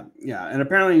 Yeah. And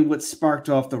apparently, what sparked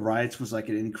off the riots was an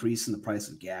increase in the price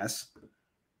of gas.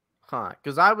 Huh?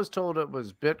 Because I was told it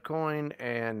was Bitcoin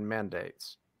and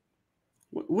mandates.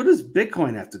 What does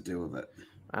Bitcoin have to do with it?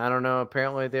 I don't know.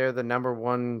 Apparently, they're the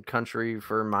 #1 country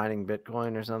for mining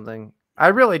Bitcoin or something. I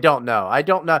really don't know. I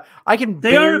don't know.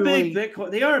 They are a big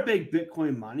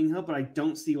Bitcoin mining hub, but I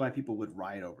don't see why people would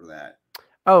riot over that.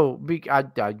 Oh, I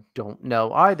don't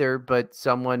know either. But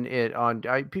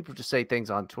people just say things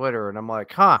on Twitter, and I'm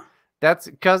like, that's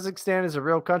Kazakhstan is a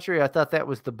real country. I thought that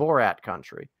was the Borat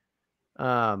country.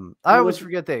 I always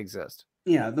forget they exist.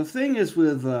 Yeah, the thing is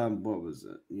with what was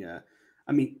it? Yeah,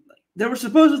 I mean, there were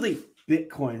supposedly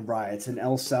Bitcoin riots in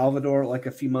El Salvador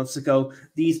a few months ago.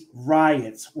 These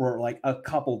riots were a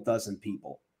couple dozen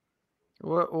people.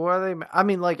 What are they? I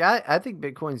mean, I think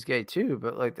Bitcoin's gay too,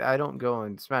 but I don't go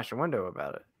and smash a window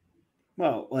about it.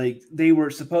 Well, they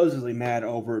were supposedly mad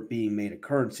over it being made a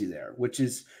currency there, which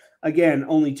is, again,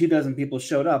 only 24 people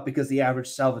showed up because the average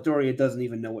Salvadorian doesn't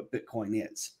even know what Bitcoin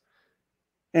is.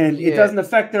 And it doesn't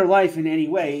affect their life in any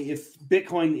way if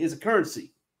Bitcoin is a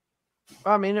currency.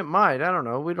 I mean, it might. I don't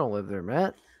know. We don't live there,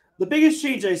 Matt. The biggest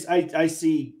change I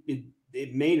see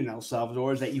it made in El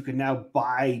Salvador is that you can now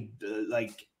buy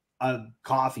a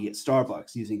coffee at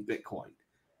Starbucks using Bitcoin.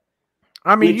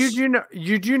 I mean,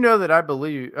 you do know that I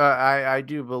believe I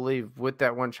do believe with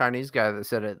that one Chinese guy that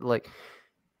said it, like,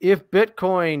 if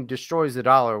Bitcoin destroys the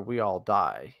dollar, we all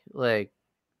die. Like,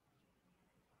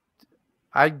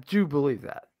 I do believe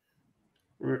that.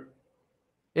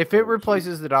 If it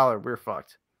replaces the dollar, we're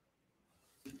fucked.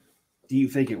 Do you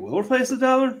think it will replace the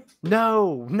dollar?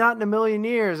 No, not in a million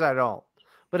years, I don't.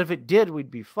 But if it did,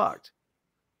 we'd be fucked.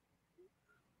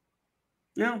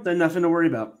 No, then nothing to worry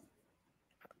about.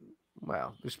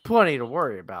 Well, there's plenty to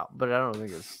worry about, but I don't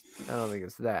think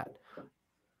it's that.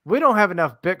 We don't have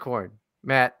enough Bitcoin,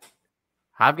 Matt.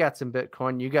 I've got some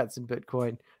Bitcoin. You got some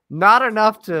Bitcoin. Not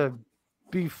enough to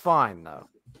be fine, though.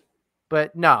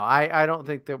 But no, I don't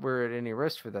think that we're at any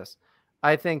risk for this.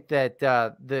 I think that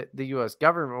the U.S.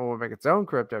 government will make its own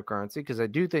cryptocurrency, because I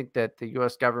do think that the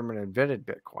U.S. government invented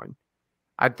Bitcoin.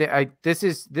 This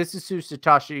is who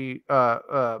Satoshi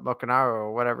Mokonaro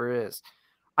or whatever it is.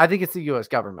 I think it's the U.S.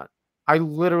 government. I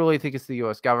literally think it's the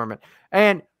U.S. government.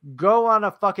 And go on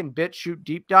a fucking BitChute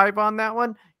deep dive on that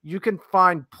one. You can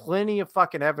find plenty of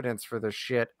fucking evidence for this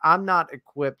shit. I'm not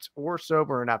equipped or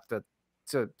sober enough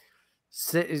to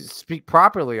speak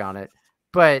properly on it.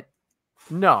 But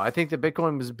no, I think that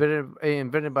Bitcoin was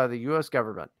invented by the U.S.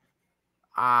 government.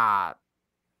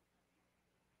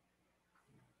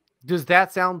 Does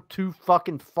that sound too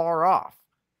fucking far off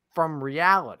from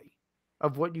reality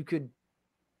of what you could?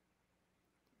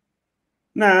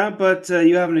 Nah, but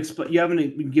you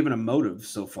haven't been given a motive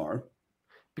so far.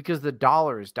 Because the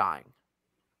dollar is dying.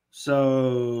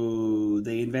 So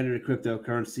they invented a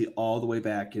cryptocurrency all the way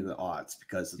back in the aughts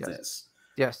because of this.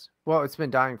 Yes. Well, it's been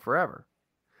dying forever,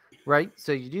 right?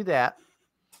 So you do that,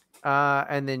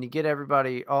 and then you get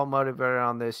everybody all motivated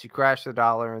on this. You crash the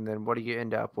dollar, and then what do you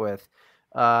end up with?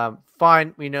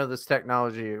 Fine, we know this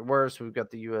technology works. We've got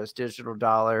the U.S. digital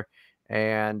dollar,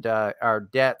 and our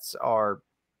debts are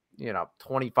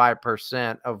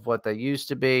 25% of what they used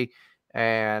to be.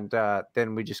 And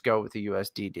then we just go with the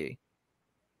USDD,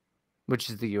 which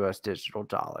is the U.S. digital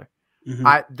dollar.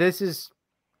 Mm-hmm.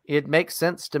 It makes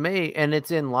sense to me, and it's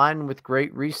in line with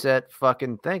Great Reset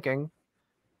fucking thinking.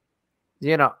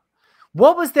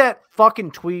 What was that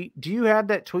fucking tweet? Do you have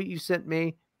that tweet you sent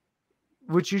me,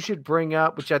 which you should bring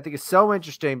up, which I think is so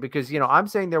interesting because, I'm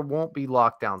saying there won't be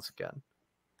lockdowns again.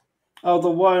 Oh, the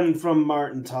one from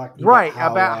Martin talking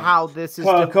about how this is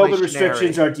COVID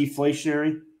restrictions are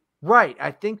deflationary. Right.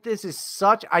 I think this is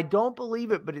I don't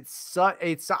believe it, but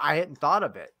I hadn't thought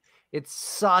of it. It's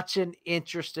such an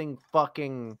interesting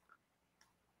fucking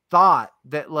thought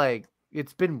that, like,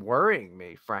 it's been worrying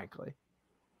me, frankly.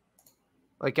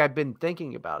 Like, I've been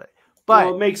thinking about it. But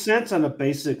it makes sense on a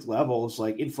basic level. It's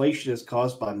like inflation is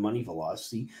caused by money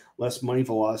velocity. Less money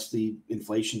velocity,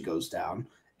 inflation goes down.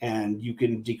 And you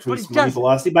can decrease money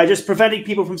velocity by just preventing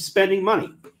people from spending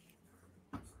money.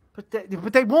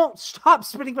 But they won't stop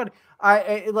spending money.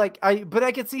 But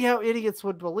I can see how idiots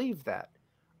would believe that.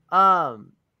 But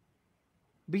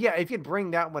yeah, if you could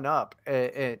bring that one up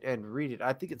and read it,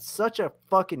 I think it's such a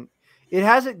fucking. It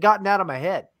hasn't gotten out of my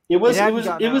head. It was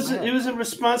in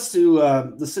response to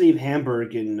the city of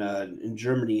Hamburg in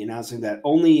Germany announcing that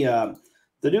only the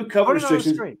new COVID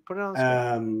restrictions. Put it on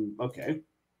the screen. Okay.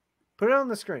 Put it on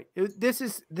the screen. This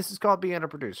is called being a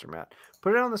producer, Matt.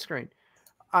 Put it on the screen.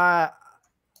 I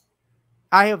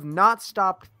have not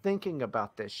stopped thinking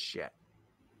about this shit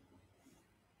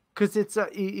because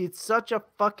it's such a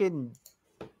fucking,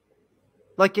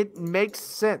 like, it makes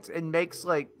sense. It makes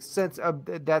sense of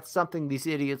that's something these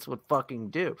idiots would fucking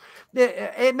do.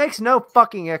 It makes no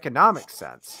fucking economic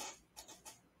sense,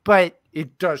 but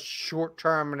it does short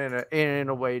term and in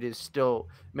a way to still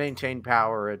maintain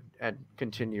power and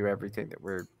continue everything that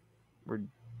we're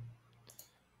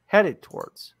headed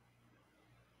towards.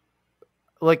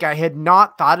 Like, I had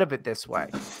not thought of it this way.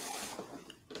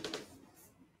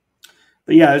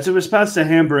 But yeah, it's a response to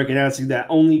Hamburg announcing that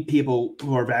only people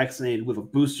who are vaccinated with a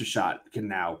booster shot can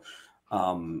now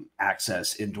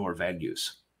access indoor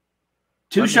venues.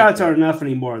 2 shots aren't enough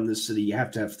anymore in this city. You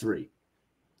have to have 3.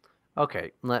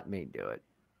 Okay, let me do it.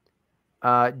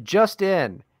 Just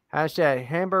in,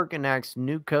 #Hamburg enacts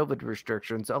new COVID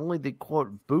restrictions. Only the,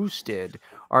 quote, boosted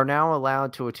are now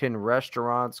allowed to attend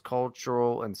restaurants,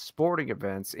 cultural, and sporting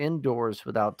events indoors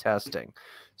without testing.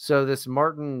 So this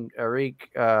Martin Eric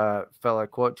fella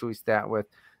quote tweets that with,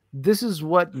 this is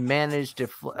what managed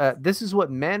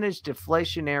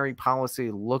deflationary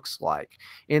policy looks like.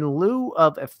 In lieu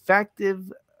of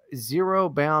effective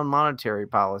zero-bound monetary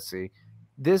policy,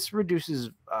 this reduces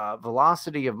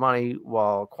velocity of money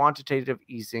while quantitative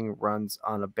easing runs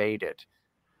unabated.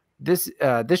 This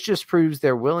just proves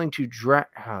they're willing to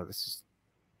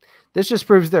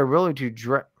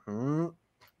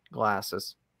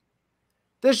Glasses.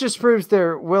 This just proves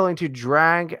they're willing to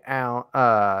drag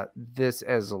out this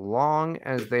as long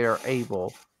as they are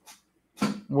able.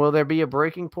 Will there be a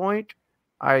breaking point?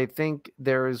 I think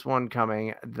there is one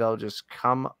coming. They'll just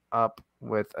come up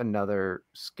with another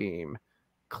scheme.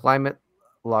 Climate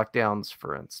lockdowns,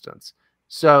 for instance.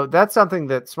 So that's something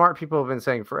that smart people have been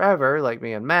saying forever, like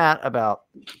me and Matt, about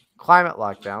climate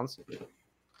lockdowns.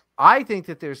 I think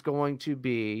that there's going to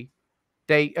be,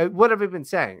 what have they been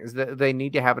saying is that they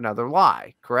need to have another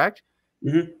lie, correct?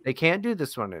 Mm-hmm. They can't do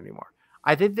this one anymore.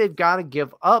 I think they've got to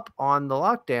give up on the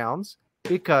lockdowns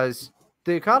because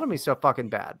the economy is so fucking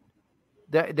bad.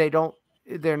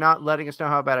 They're not letting us know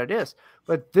how bad it is.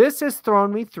 But this has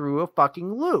thrown me through a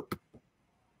fucking loop.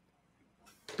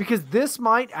 Because this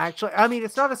might actually, I mean,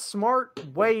 it's not a smart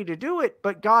way to do it,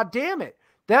 but god damn it,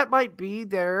 that might be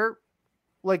their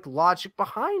like logic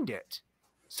behind it.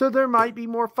 So there might be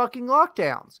more fucking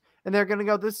lockdowns. And they're going to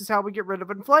go, this is how we get rid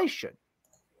of inflation.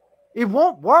 It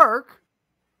won't work,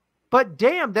 but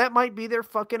damn, that might be their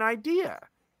fucking idea.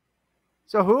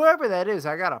 So whoever that is,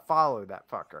 I got to follow that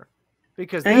fucker.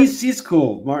 Because he's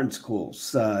cool. Martin's cool.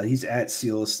 He's at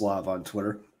Seloslav on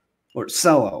Twitter. Or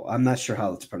Celo. I'm not sure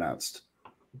how it's pronounced.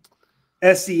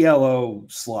 SELO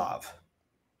Slav.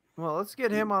 Well, let's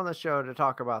get him on the show to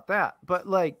talk about that. But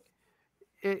like,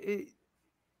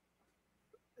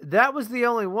 that was the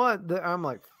only one that I'm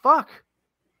like, fuck.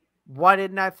 Why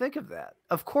didn't I think of that?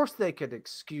 Of course they could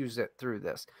excuse it through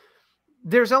this.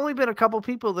 There's only been a couple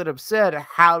people that have said,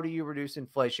 how do you reduce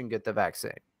inflation? Get the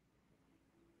vaccine.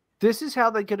 This is how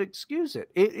they could excuse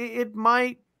it. It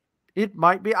might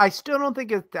be. I still don't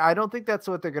think I don't think that's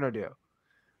what they're going to do.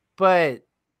 But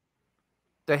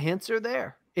the hints are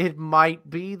there. It might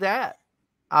be that.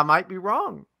 I might be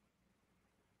wrong.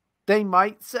 They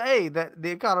might say that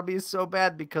the economy is so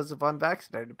bad because of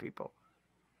unvaccinated people.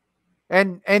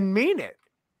 And mean it.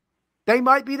 They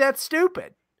might be that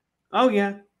stupid. Oh,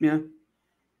 yeah. Yeah.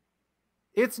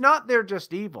 It's not they're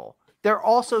just evil. They're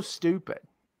also stupid.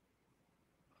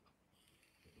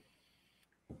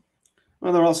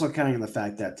 Well, they're also counting on the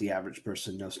fact that the average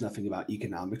person knows nothing about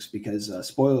economics because,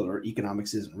 spoiler alert,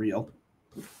 economics isn't real.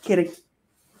 Kidding.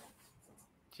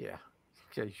 Yeah.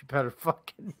 Okay, you better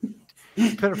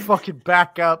fucking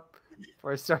back up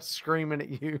before I start screaming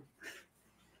at you.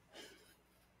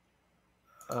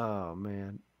 Oh,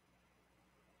 man.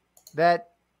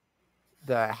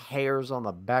 The hairs on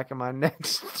the back of my neck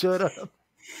stood up.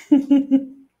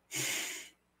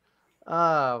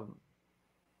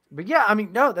 But yeah, I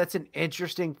mean, no, that's an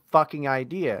interesting fucking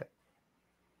idea.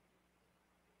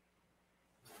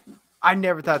 I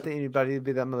never thought that anybody would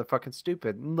be that motherfucking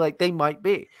stupid. Like, they might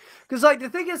be. Because, like, the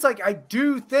thing is, like, I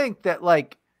do think that,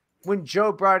 like, when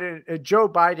Joe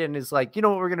Biden is like, you know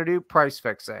what we're going to do? Price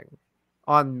fixing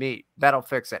on meat. That'll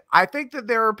fix it. I think that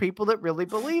there are people that really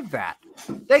believe that.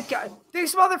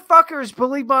 These motherfuckers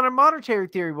believe modern monetary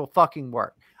theory will fucking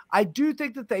work. I do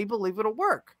think that they believe it'll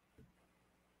work.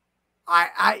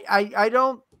 I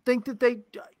don't think that they...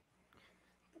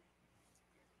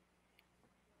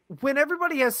 When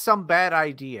everybody has some bad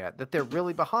idea that they're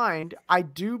really behind, I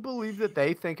do believe that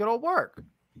they think it'll work.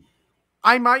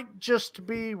 I might just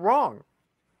be wrong.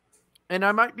 And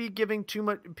I might be giving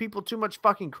people too much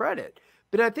fucking credit.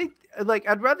 But I think, like,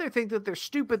 I'd rather think that they're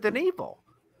stupid than evil.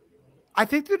 I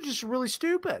think they're just really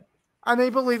stupid. And they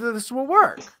believe that this will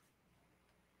work.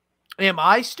 Am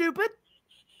I stupid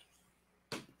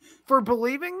for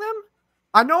believing them?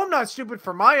 I know I'm not stupid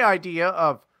for my idea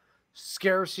of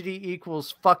scarcity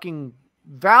equals fucking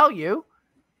value,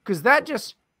 because that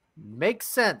just makes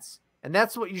sense. And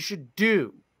that's what you should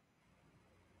do.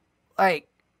 Like,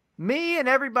 me and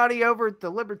everybody over at the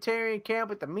Libertarian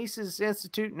camp at the Mises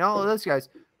Institute and all of those guys,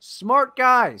 smart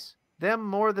guys, them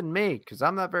more than me, because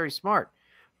I'm not very smart.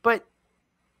 But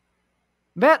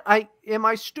Matt, am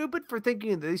I stupid for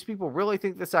thinking that these people really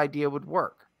think this idea would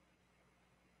work?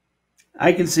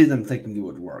 I can see them thinking it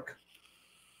would work.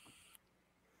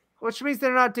 Which means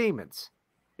they're not demons.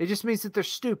 It just means that they're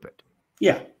stupid.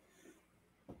 Yeah.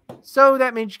 So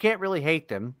that means you can't really hate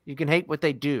them. You can hate what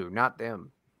they do, not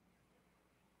them.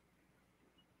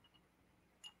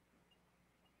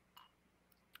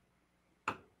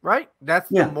 Right? That's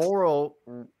the moral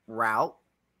route.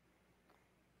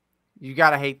 You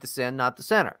got to hate the sin, not the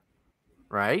sinner.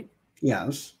 Right?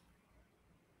 Yes.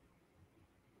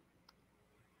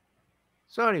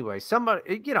 So anyway,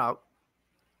 somebody,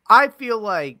 I feel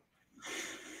like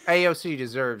AOC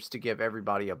deserves to give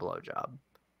everybody a blowjob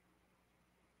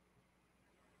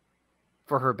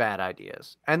for her bad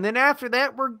ideas. And then after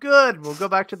that, we're good. We'll go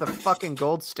back to the fucking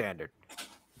gold standard.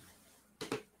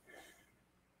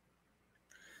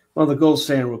 Well, the gold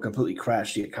standard will completely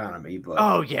crash the economy, but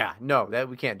Oh yeah, no, that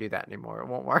we can't do that anymore. It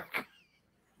won't work.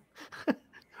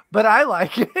 But I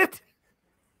like it.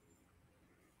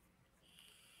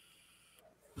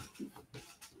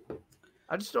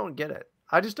 I just don't get it.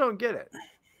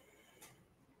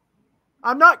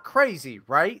 I'm not crazy,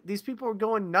 right? These people are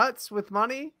going nuts with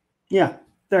money. yeah,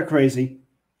 they're crazy.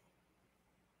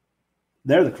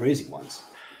 They're the crazy ones.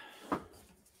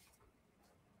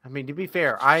 I mean, to be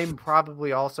fair, I'm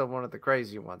probably also one of the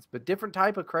crazy ones, but different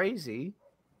type of crazy.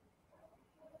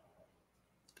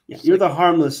 Yeah, you're the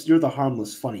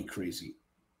harmless, funny crazy.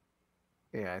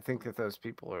 Yeah, I think that those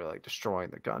people are like destroying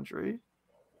the country.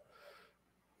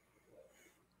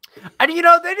 And you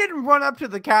know, they didn't run up to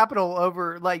the Capitol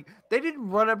they didn't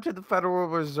run up to the Federal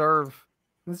Reserve.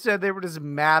 Instead, they were just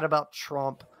mad about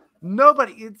Trump.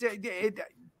 Nobody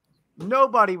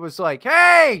was like,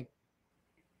 hey,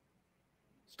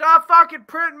 stop fucking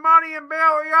printing money and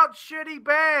bailing out shitty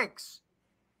banks.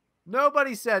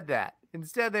 Nobody said that.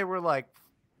 Instead, they were like,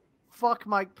 fuck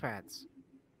Mike Pence.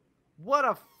 What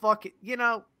a fucking,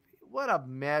 what a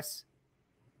mess.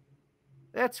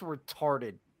 That's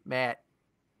retarded, Matt.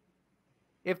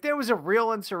 If there was a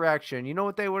real insurrection, you know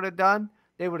what they would have done?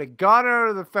 They would have gone out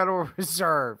of the Federal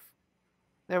Reserve.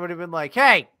 They would have been like,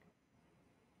 hey,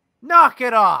 knock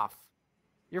it off.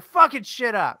 You're fucking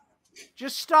shit up.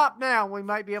 Just stop now and we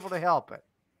might be able to help it.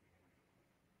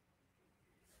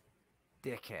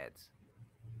 Dickheads.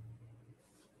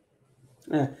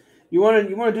 You want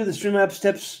to do the stream apps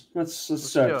tips? Let's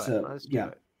start. Let's do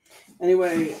it.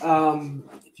 Anyway,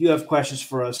 if you have questions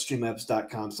for us,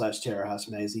 streamapps.com/terrorhouse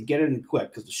magazine. Get it in quick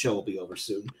because the show will be over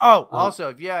soon. Oh, also,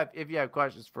 if you have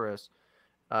questions for us,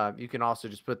 you can also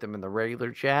just put them in the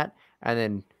regular chat,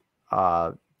 and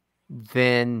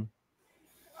then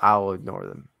I'll ignore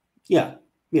them. Yeah,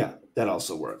 that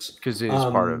also works because it is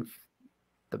part of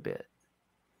the bit.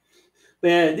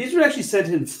 Man, these were actually sent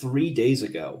in 3 days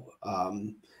ago.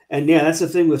 And yeah, that's the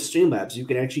thing with Streamlabs. You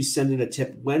can actually send in a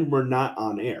tip when we're not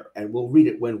on air, and we'll read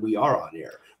it when we are on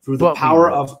air through the power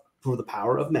of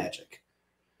magic,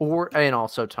 and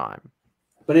also time.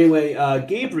 But anyway,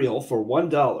 Gabriel for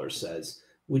 $1 says,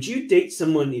 "Would you date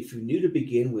someone if you knew to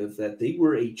begin with that they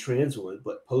were a trans woman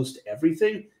but post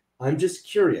everything? I'm just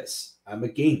curious. I'm a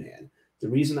gay man. The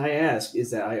reason I ask is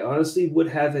that I honestly would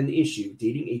have an issue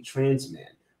dating a trans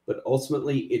man, but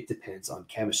ultimately it depends on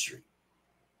chemistry."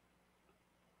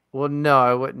 Well, no,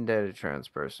 I wouldn't date a trans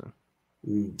person.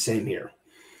 Same here.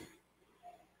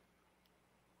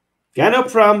 Got no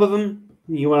problem with them.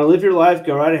 You want to live your life,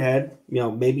 go right ahead.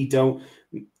 Maybe don't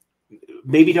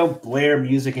blare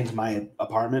music into my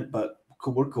apartment, but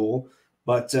we're cool.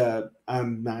 But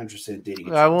I'm not interested in dating a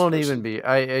trans I won't person. even be.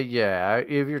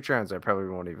 If you're trans, I probably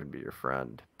won't even be your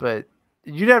friend. But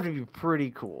you'd have to be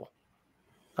pretty cool.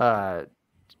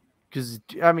 Because,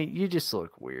 you just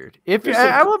look weird.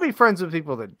 I will be friends with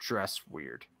people that dress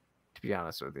weird, to be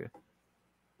honest with you.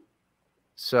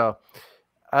 So,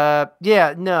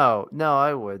 no,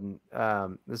 I wouldn't.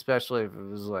 Especially if it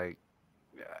was like,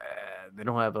 they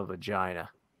don't have a vagina.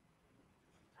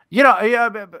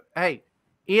 But hey,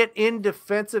 in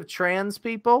defense of trans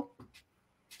people,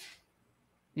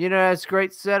 it's a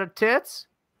great set of tits.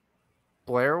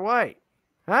 Blair White.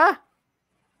 Huh?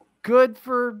 Good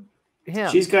for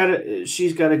him. She's got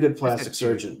a good plastic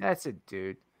surgeon. That's a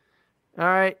dude. All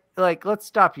right, let's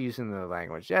stop using the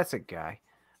language. That's a guy.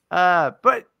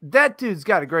 But that dude's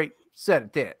got a great set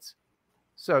of tits.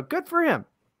 So good for him.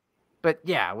 But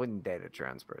yeah, I wouldn't date a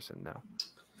trans person, no.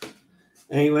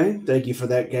 Anyway, thank you for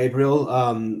that, Gabriel.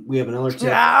 We have another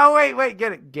tip. Oh, wait,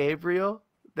 get it. Gabriel?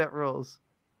 That rules.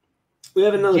 We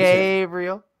have another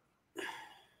Gabriel. Tip.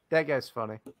 That guy's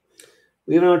funny.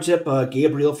 We have another tip,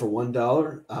 Gabriel for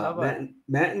 $1.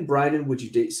 Matt and Bryden, would you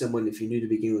date someone if you knew to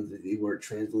begin with that they weren't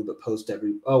trans women but post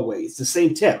every? Oh wait, it's the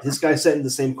same tip. This guy sent in the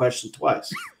same question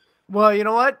twice. Well, you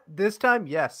know what? This time,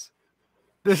 yes.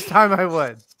 This time I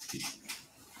would.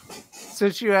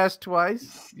 Since you asked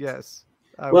twice, yes.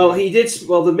 He did.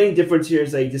 Well, the main difference here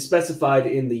is that he just specified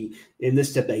in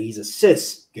this tip that he's a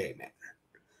cis gay man.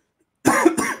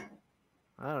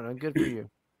 I don't know. Good for you,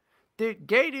 dude.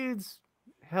 Gay dudes.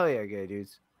 Hell yeah, gay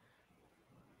dudes.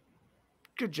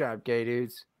 Good job, gay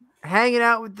dudes. Hanging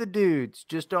out with the dudes.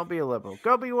 Just don't be a liberal.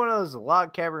 Go be one of those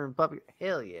log cabin Republicans.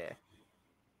 Hell yeah.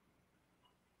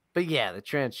 But yeah, the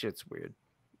trans shit's weird.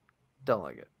 Don't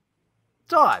like it.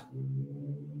 It's odd.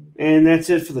 And that's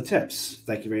it for the tips.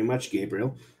 Thank you very much,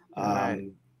 Gabriel.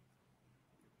 Right.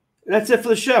 That's it for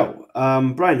the show.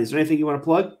 Brian, is there anything you want to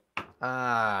plug?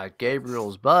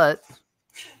 Gabriel's butt.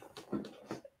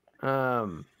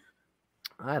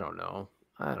 I don't know.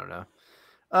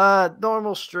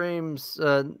 Normal streams,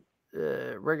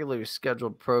 regularly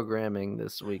scheduled programming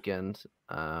this weekend.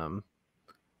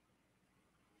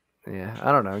 Yeah,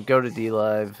 I don't know. Go to D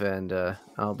Live and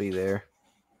I'll be there.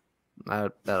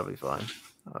 That'll be fine.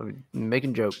 I'll be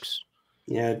making jokes.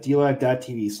 Yeah,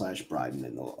 dlive.tv/Bryden,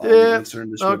 and all the Yeah, links are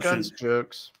in the all description. kinds of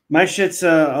jokes. My shit's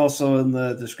also in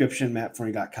the description,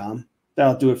 mattforney.com.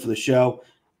 That'll do it for the show.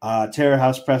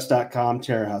 TerrorHousePress.com,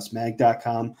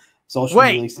 TerrorHouseMag.com. Social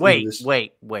media links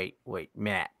Wait,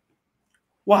 Matt.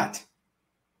 What?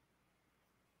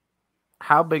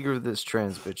 How big are this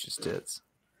trans bitch's tits?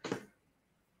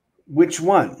 Which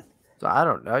one? So I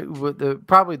don't know.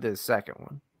 Probably the second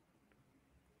one.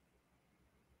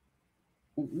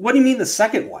 What do you mean the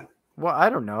second one? Well, I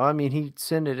don't know. I mean, he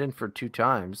sent it in for 2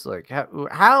 times. Like,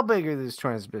 how big are these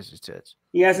trans bitch's tits?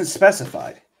 He hasn't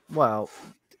specified. Well,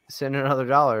 send another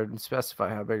 $1 and specify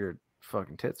how big her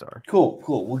fucking tits are. Cool.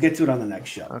 We'll get to it on the next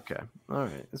show. Okay. All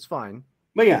right. It's fine.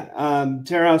 But yeah,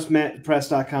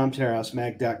 TerrorHousePress.com,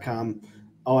 TerrorHouseMag.com.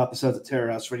 All episodes at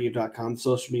TerrorHouseRadio.com.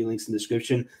 Social media links in the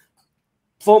description.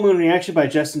 Full Moon Reaction by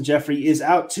Justin Jeffrey is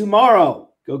out tomorrow.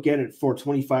 Go get it for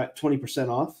 20%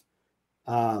 off.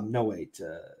 No, wait.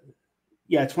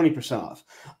 Yeah, 20% off.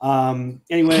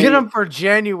 Anyway. Get them for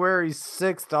January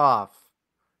 6th off.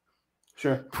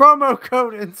 Sure. Promo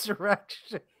code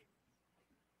Insurrection.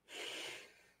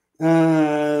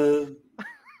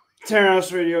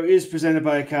 Terrace Radio is presented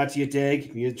by Katya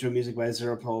Dag. Intro music by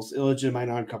Zero Pulse. Illegitimate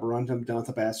non-cover runtime. Don't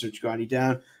the bastard grind you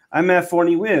down. I'm Matt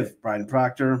Forney with Bryden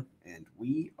Proctor, and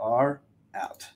we are out.